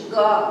city, you should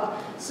go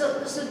out. So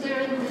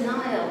they're in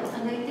denial,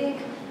 and I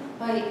think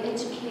by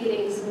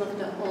educating some of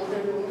the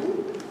older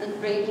women and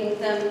bringing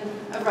them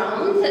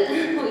around,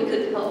 we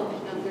could help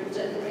younger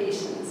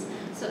generations.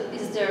 So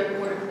is there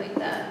work like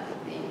that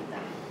being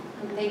done?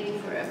 And thank you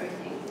for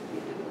everything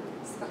you do.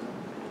 So,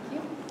 thank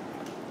you.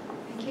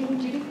 Thank you,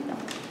 Judy.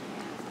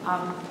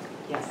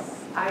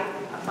 Yes,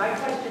 my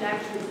question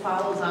actually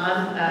follows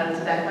on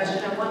to that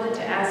question. I wanted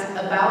to ask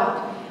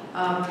about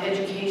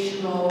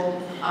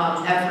educational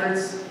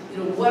efforts. You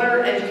know, what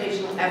are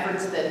educational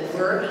efforts that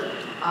work?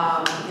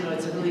 You know,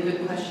 it's a really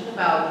good question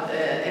about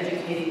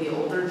educating the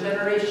older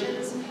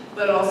generations,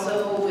 but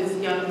also with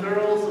young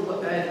girls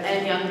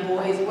and young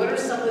boys. What are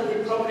some of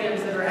the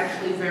programs that are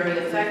actually very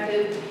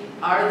effective?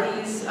 Are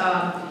these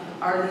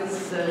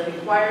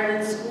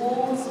required in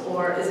schools,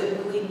 or is it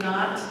really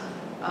not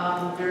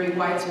very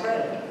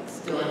widespread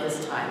still at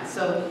this time?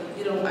 So,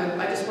 you know,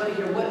 I just want to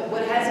hear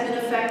what has been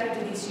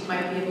effective. Denise, you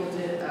might be able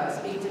to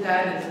speak to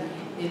that.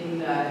 In you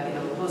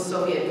know,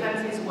 post-Soviet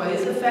countries, what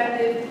is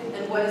effective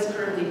and what is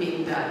currently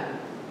being done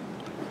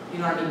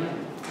in Armenia?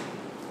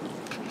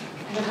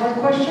 And a more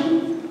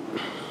question?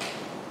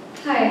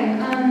 Hi,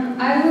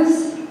 I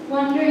was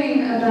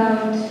wondering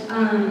about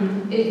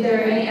if there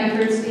are any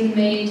efforts being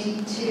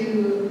made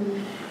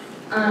to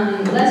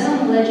less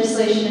on the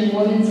legislation and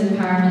women's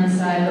empowerment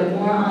side, but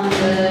more on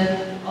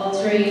the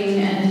altering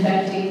and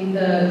affecting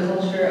the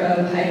culture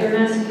of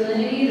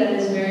hypermasculinity that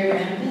is very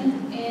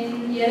rampant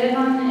in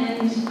Yerevan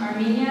and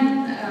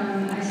Armenia.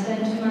 I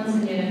spent 2 months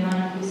in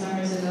Yerevan a few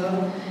summers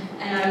ago,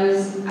 and I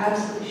was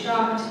absolutely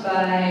shocked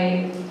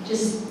by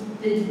just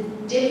the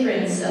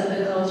difference of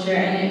the culture,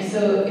 and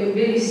so it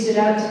really stood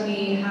out to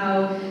me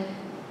how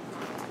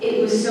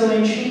it was so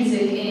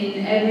intrinsic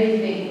in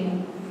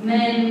everything.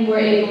 Men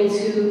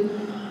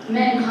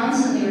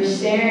constantly were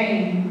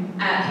staring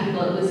at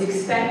people. It was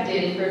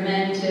expected for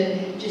men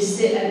to just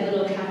sit at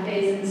little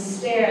cafes and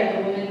stare at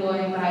the women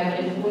going by,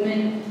 but if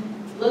women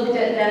looked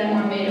at them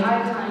or made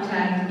eye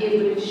contact,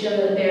 it would show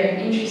that they're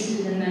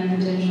interested in them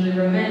potentially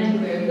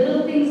romantically, or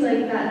little things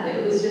like that.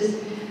 It was just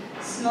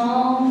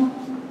small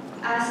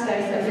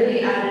aspects that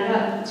really added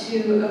up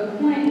to a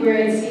point where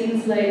it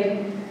seems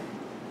like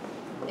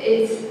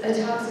it's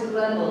a toxic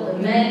level. The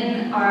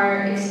men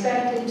are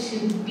expected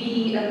to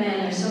be a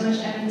man. There's so much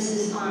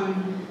emphasis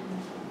on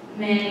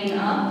manning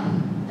up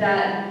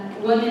that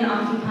women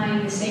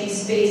occupying the same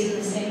space and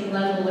the same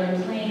level or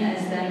plane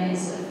as them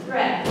is a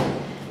threat.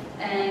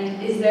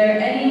 And is there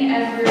any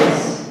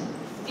efforts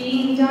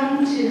being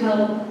done to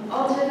help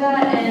alter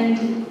that?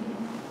 And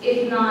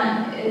if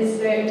not, do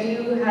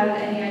you have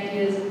any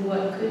ideas of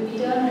what could be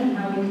done and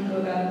how we can go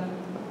about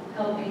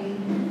helping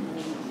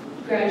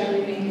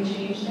gradually make a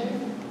change there?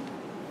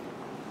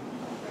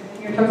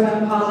 You're talking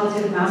about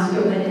positive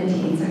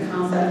masculinity. It's a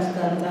concept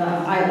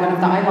that one of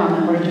the IWAN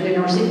members,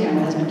 Julian Orsikian,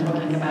 has been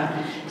talking about.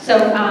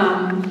 So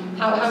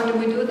how do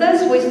we do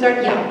this? We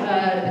start,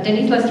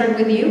 Denise, let's start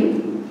with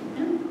you.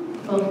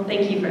 Well,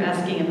 thank you for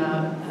asking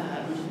about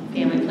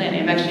family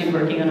planning. I'm actually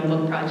working on a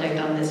book project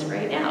on this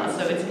right now,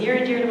 so it's near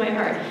and dear to my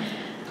heart.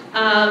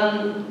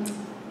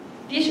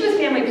 The issue with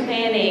family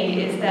planning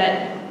is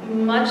that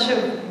much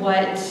of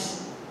what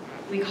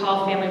we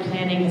call family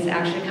planning has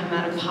actually come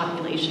out of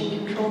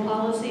population control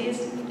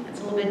policies. It's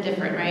a little bit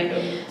different, right?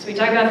 So we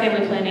talk about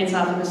family planning, it's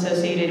often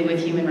associated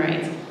with human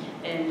rights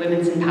and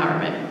women's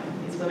empowerment.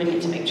 These women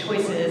get to make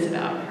choices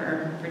about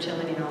her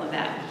fertility and all of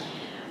that.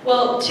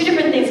 Well, two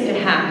different things could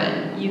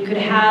happen. You could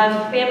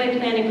have family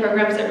planning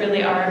programs that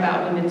really are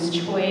about women's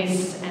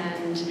choice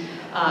and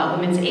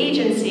women's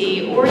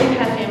agency, or you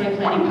have family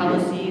planning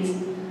policies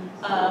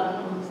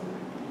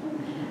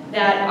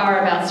that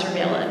are about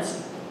surveillance.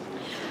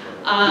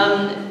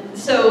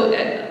 So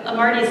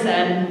Amartya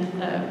Sen,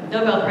 a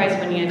Nobel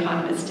Prize-winning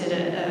economist, did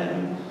a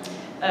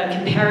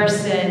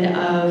comparison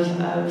of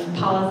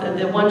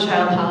the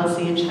one-child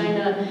policy in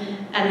China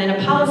and then a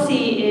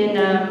policy in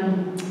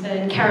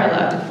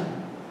Kerala,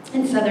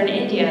 in southern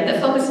India,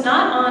 that focused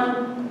not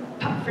on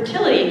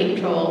fertility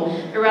control,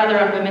 but rather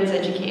on women's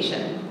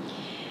education.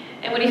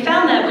 And when he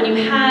found that when you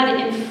had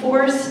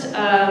enforced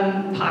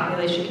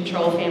population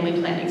control family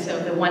planning, so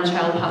the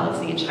one-child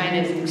policy in China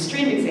is an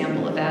extreme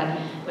example of that,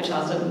 which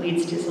also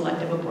leads to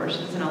selective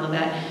abortions and all of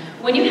that.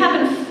 When you have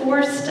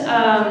enforced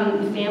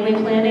family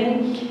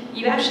planning,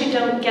 you actually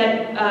don't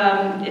get,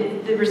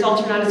 the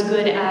results are not as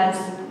good as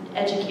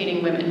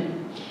educating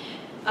women.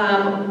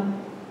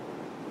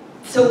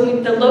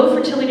 So the low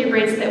fertility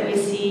rates that we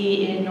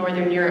see in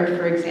Northern Europe,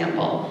 for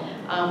example,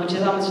 which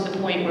is almost to the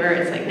point where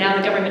it's like now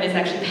the government is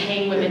actually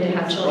paying women to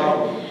have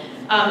children.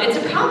 It's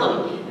a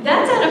problem.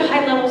 That's out of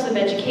high levels of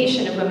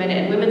education of women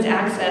and women's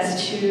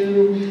access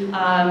to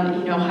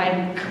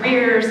high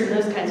careers and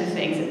those kinds of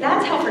things.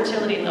 That's how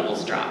fertility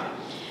levels drop.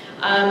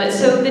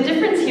 So the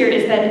difference here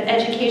is that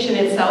education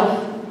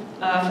itself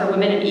for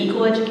women and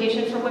equal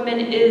education for women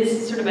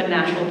is sort of a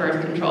natural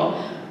birth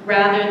control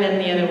rather than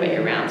the other way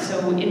around.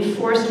 So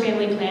enforced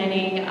family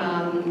planning,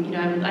 I'm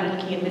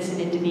looking at this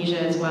in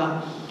Indonesia as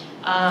well,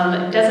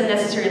 doesn't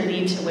necessarily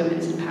lead to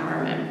women's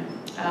empowerment.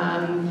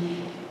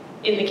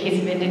 In the case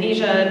of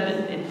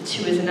Indonesia, the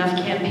 2 is Enough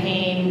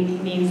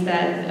campaign means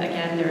that,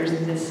 again, there's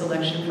this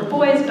selection for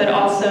boys, but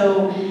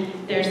also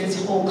there's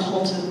this whole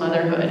cult of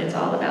motherhood. It's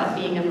all about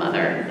being a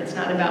mother. It's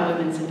not about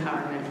women's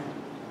empowerment.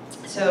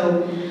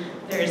 So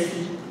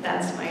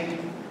that's my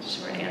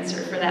short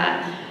answer for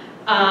that.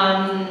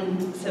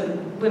 So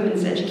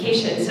women's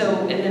education.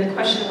 So, and then the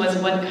question was,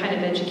 what kind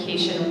of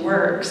education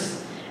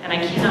works? And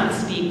I cannot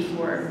speak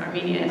for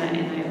Armenia, and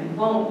I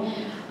won't.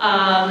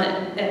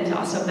 And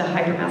also the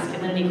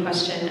hypermasculinity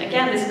question.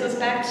 Again, this goes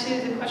back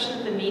to the question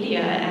of the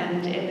media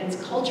and its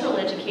cultural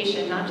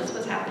education, not just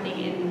what's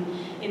happening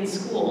in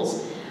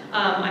schools.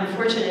 I'm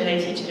fortunate I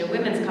teach at a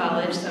women's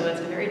college, so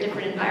it's a very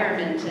different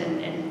environment,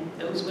 and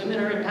those women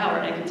are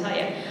empowered, I can tell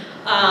you.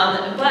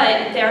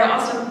 But they're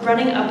also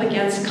running up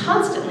against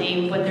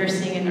constantly what they're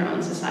seeing in their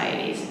own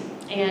societies.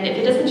 And if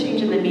it doesn't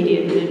change in the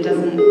media, then it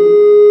doesn't,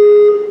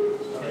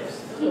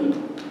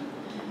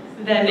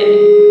 then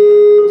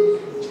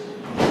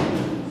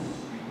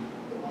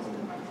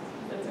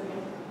that's okay.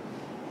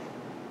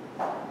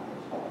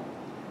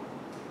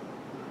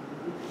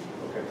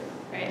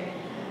 Right?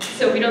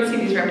 So if we don't see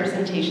these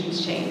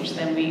representations change,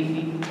 then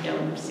we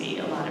don't see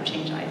a lot of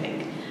change, I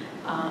think.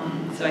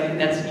 So I think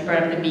that's, you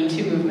brought up the Me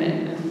Too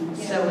movement, and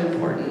so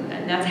important.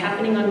 And that's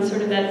happening on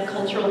sort of that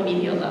cultural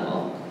media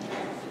level.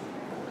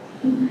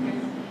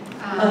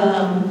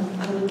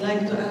 I would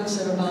like to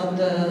answer about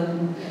the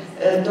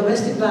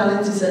domestic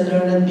violence is a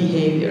learned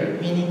behavior,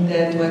 meaning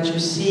that what you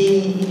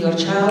see in your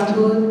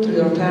childhood, through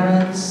your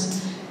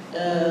parents,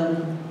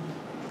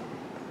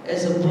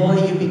 as a boy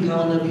you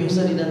become an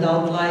abuser in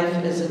adult life,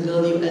 as a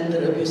girl you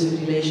enter abusive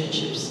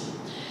relationships.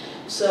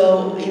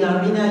 So in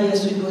Armenia,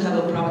 yes, we do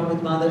have a problem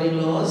with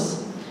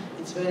mother-in-laws.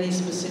 It's very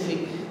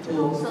specific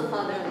to... Also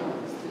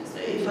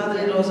father-in-laws.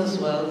 Father-in-laws as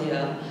well,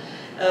 yeah.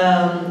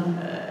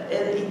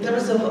 And in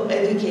terms of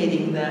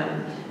educating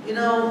them, you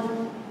know,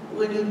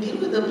 when you deal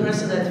with a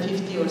person at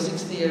 50 or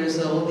 60 years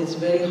old, it's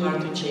very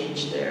hard to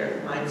change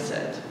their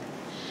mindset.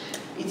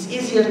 It's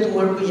easier to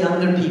work with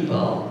younger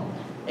people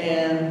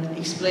and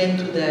explain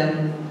to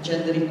them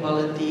gender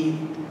equality,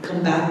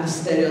 combat the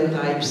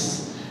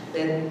stereotypes,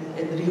 and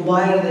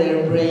rewire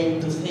their brain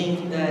to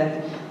think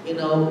that, you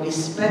know,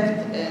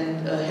 respect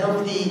and a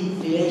healthy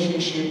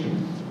relationship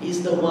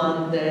is the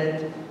one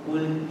that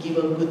will give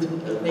a good,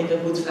 make a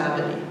good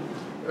family,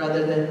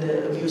 rather than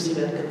the abusive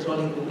and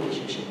controlling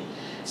relationship.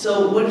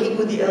 So working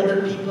with the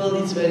elder people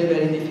is very,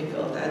 very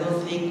difficult. I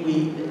don't think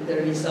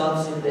there are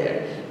results in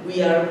there.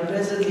 We are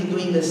presently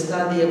doing a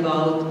study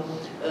about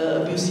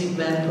abusive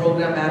men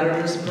program,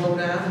 marriage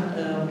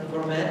program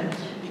for men,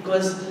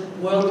 because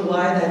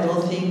worldwide I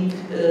don't think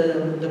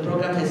the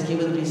program has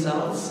given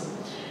results.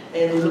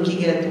 and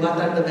looking at what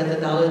are the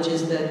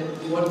methodologies that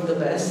work the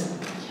best.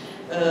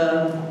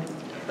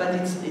 But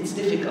it's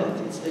difficult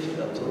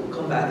to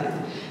combat it.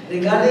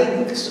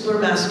 Regarding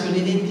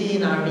supermasculinity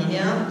in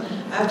Armenia,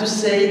 I have to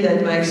say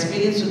that my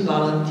experience with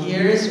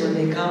volunteers when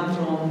they come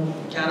from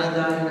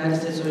Canada, United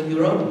States, or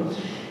Europe,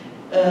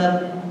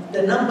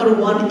 the number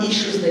one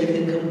issues they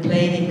can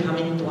complain in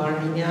coming to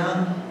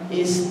Armenia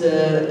is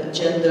the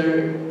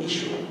gender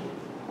issue,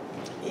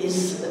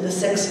 is the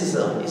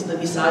sexism, is the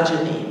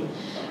misogyny.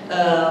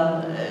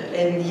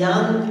 And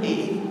young,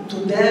 to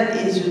them,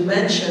 as you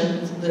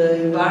mentioned,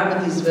 the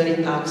environment is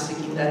very toxic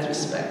in that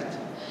respect.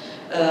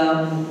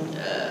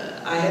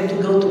 I had to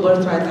go to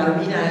Birthright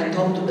Armenia and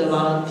talk to the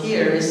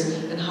volunteers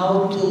and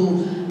how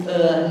to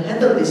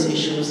handle these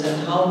issues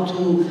and how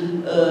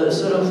to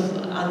sort of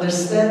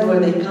understand where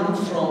they come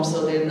from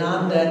so they're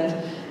not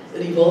that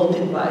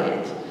revolted by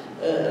it,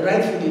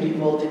 rightfully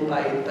revolted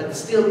by it, but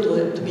still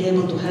to be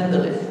able to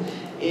handle it.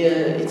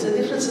 It's a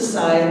different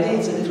society,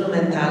 it's a different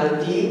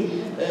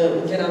mentality.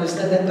 We can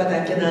understand that, but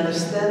I can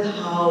understand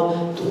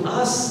how, to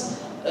us,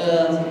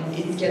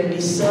 it can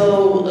be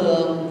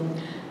so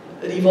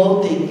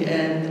revolting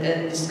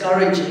and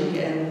discouraging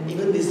and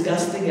even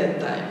disgusting at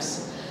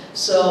times.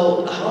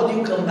 So how do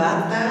you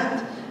combat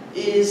that?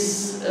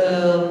 Is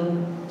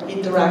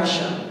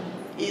interaction,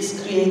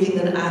 is creating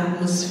an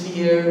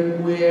atmosphere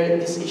where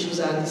these issues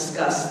are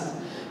discussed,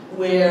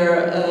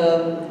 where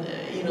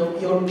you know,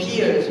 your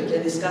peers, you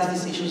can discuss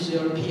these issues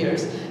with your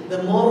peers.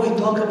 The more we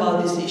talk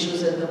about these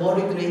issues and the more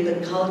we create a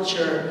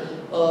culture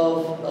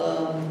of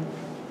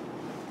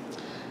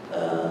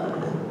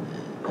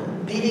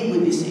dealing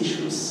with these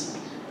issues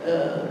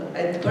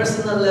at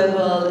personal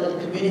level, at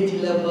community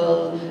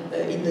level,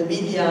 in the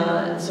media,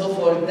 and so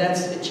forth,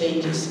 that's the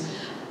changes.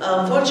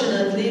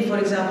 Unfortunately, for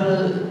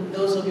example,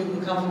 those of you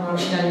who come from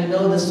Armenia, you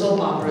know the soap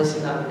operas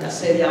in Armenia,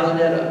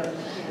 serialnere.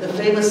 The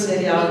famous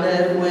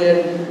serialnere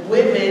where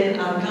women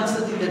are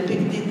constantly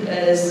depicted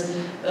as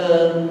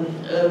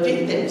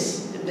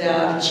victims. They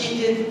are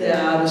cheated, they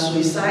are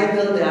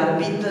suicidal, they are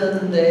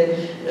beaten,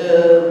 they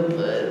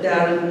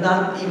are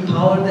not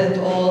empowered at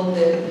all,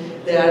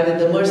 they are at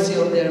the mercy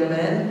of their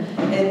men.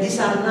 And these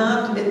are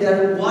not, they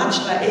are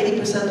watched by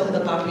 80% of the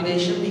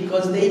population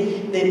because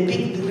they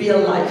depict real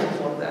life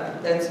for them.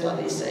 That's what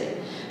they say.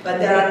 But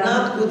there are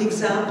not good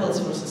examples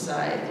for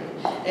society.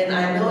 And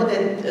I know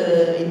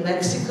that in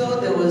Mexico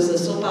there was a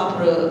soap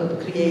opera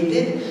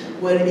created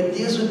where it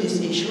deals with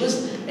these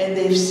issues, and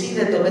they've seen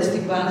that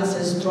domestic violence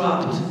has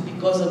dropped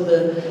because of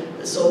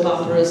the soap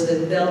operas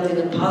that dealt in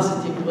a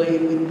positive way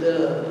with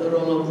the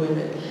role of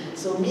women.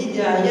 So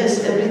media,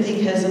 yes,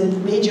 everything has a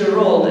major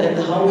role in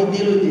how we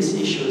deal with these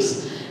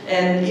issues.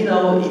 And you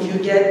know, if you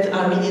get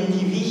Armenian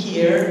TV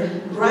here,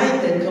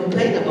 write and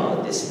complain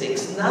about these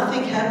things.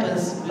 Nothing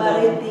happens.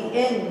 But at the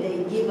end,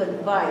 they give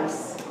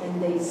advice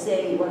and they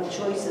say what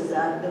choices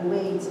are, the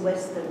way it's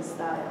Western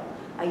style.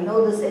 I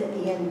notice at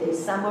the end they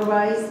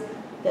summarize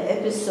the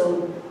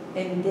episode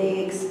and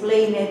they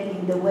explain it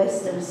in the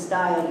Western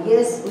style.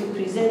 Yes, we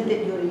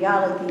presented you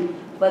reality,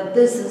 but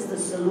this is the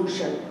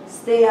solution.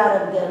 Stay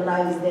out of their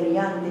lives, they're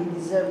young, they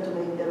deserve to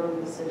make their own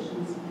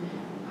decisions.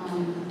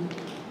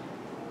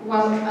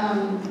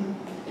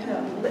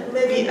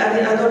 Maybe, I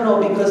mean, I don't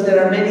know, because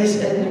there are many,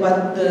 and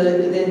what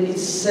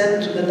it's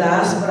sent to the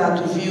diaspora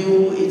to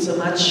view, it's a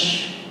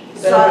much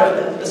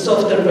better,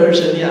 softer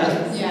version,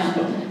 yeah. Yeah.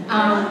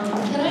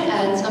 Can I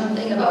add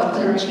something about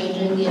the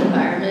changing the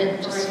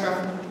environment, just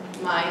from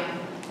my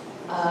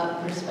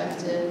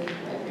perspective,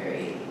 my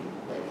very,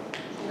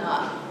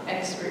 not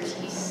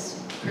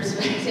expertise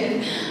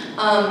perspective.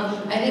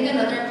 I think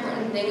another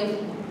important thing,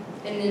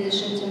 in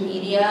addition to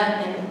media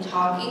and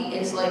talking,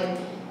 is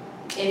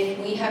if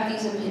we have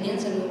these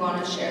opinions and we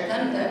want to share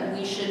them, that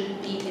we should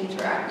be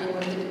interacting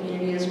with the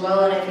community as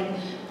well. And I think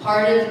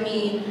part of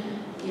me,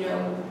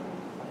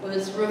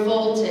 was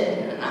revolted,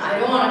 and I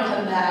don't want to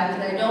come back,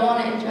 and I don't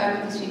want to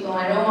interact with these people, and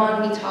I don't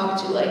want to be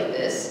talked to like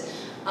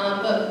this.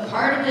 But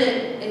part of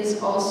it is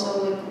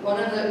also, one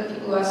of the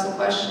people who asked the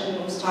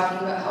question was talking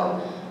about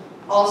how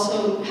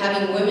also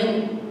having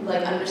women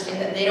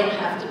understand that they don't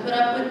have to put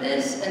up with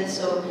this, and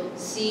so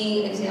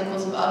seeing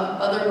examples of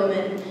other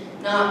women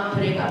not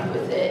putting up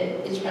with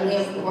it is really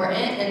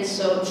important, and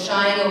so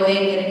shying away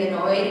and getting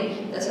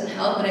annoyed doesn't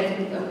help. But I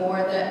think the more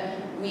that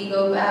we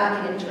go back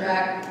and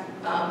interact,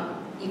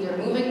 either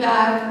moving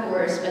back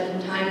or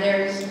spending time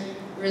there is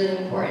really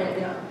important.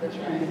 Yeah, that's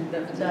right.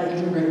 That's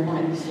a great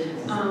point.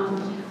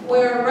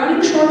 We're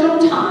running short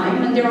on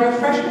time, and there are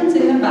refreshments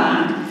in the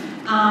back.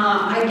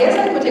 I guess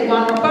I could take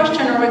one more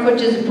question, or we could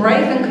just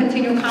break and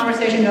continue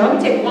conversation. No,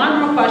 we take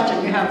one more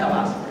question. You have the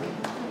last word.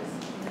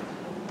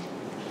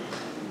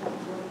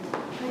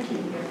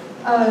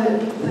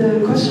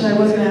 The question I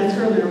was going to ask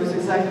earlier was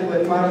exactly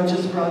what Maro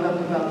just brought up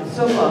about the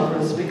soap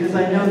operas, because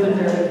I know that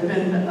there have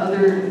been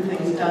other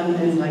things done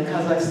in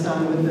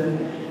Kazakhstan with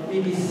the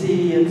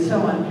BBC and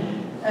so on.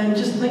 And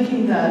just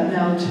linking that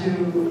now to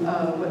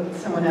what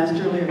someone asked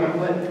earlier about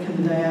what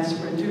can the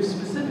diaspora do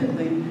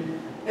specifically,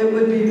 it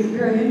would be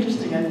very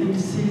interesting, I think,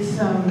 to see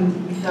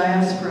some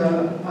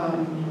diaspora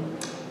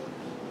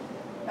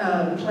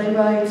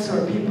playwrights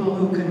or people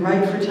who can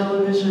write for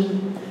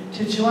television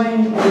to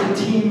join with a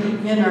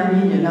team in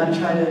Armenia, not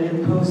try to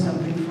impose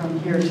something from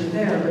here to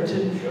there, but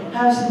to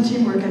have some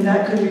teamwork, and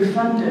that could be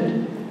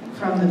funded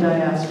from the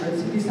diaspora.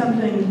 It could be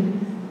something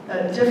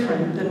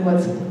different than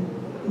what's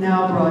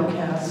now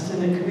broadcast,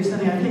 and it could be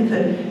something, I think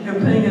that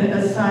putting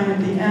a sign at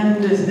the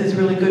end is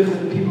really good for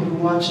the people who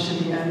watch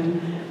to the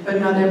end, but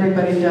not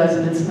everybody does,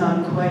 and it's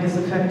not quite as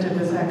effective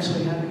as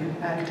actually having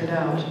it acted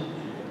out.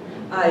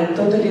 I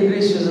totally agree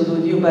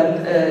with you,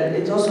 but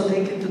it's also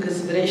taken into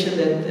consideration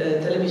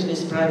that television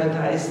is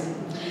privatized.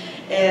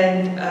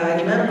 And I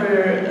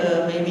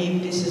remember, maybe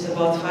this is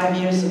about 5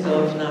 years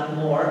ago, if not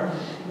more,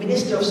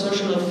 Minister of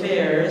Social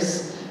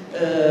Affairs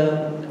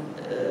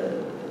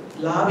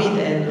lobbied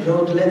and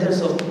wrote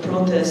letters of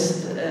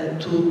protest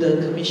to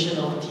the Commission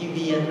of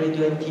TV and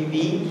Radio and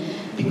TV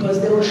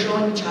because they were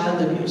showing child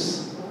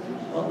abuse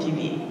on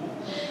TV.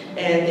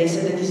 And they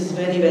said that this is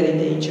very, very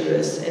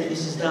dangerous and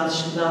this is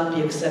should not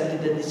be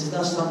accepted, that this is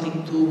not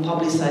something to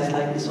publicize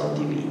like this on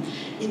TV.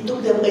 It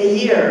took them a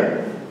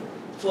year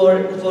for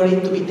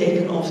it to be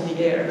taken off the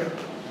air.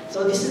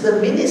 So this is the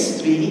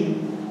ministry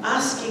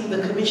asking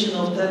the Commission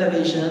of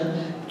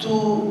Television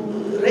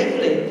to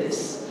regulate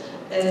this.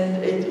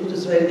 And it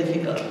was very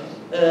difficult.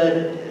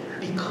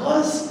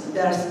 Because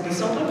the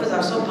soap operas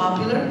are so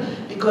popular,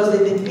 because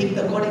they depict,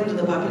 according to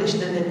the population,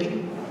 they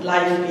depict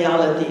life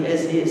reality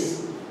as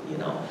is, you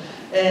know.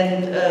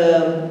 And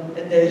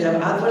they have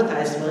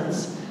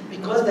advertisements,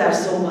 because they are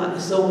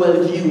so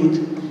well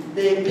viewed,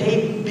 they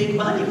pay big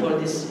money for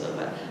this.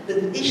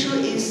 The issue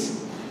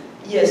is,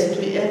 yes,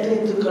 to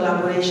enter into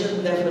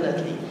collaboration,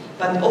 definitely,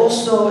 but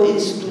also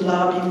is to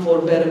lobby for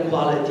better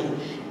quality.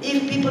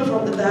 If people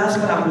from the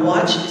diaspora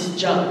watch this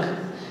junk,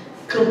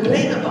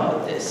 complain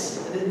about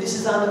this, this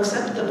is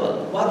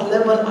unacceptable. What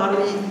level are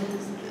we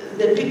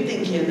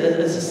depicting here,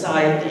 the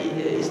society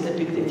is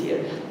depicted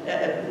here?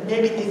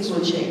 Maybe things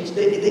will change.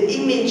 The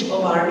image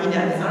of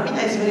Armenia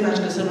is very much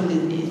concerned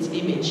with its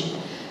image.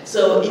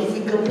 So if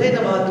we complain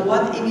about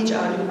what image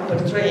are you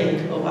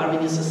portraying of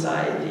Armenian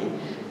society,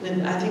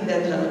 then I think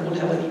that will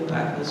have an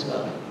impact as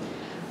well.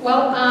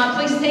 Well,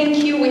 please,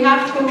 thank you. We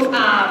have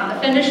to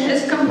finish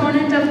this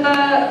component of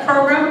the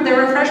program. The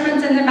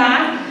refreshments in the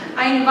back.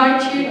 I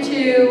invite you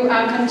to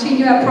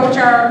continue to approach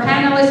our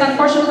panelists.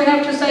 Unfortunately, we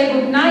have to say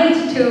good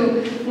night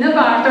to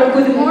Nvard, or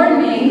good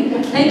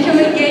morning. Thank you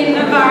again,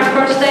 Nvard,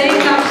 for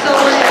staying up so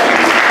late.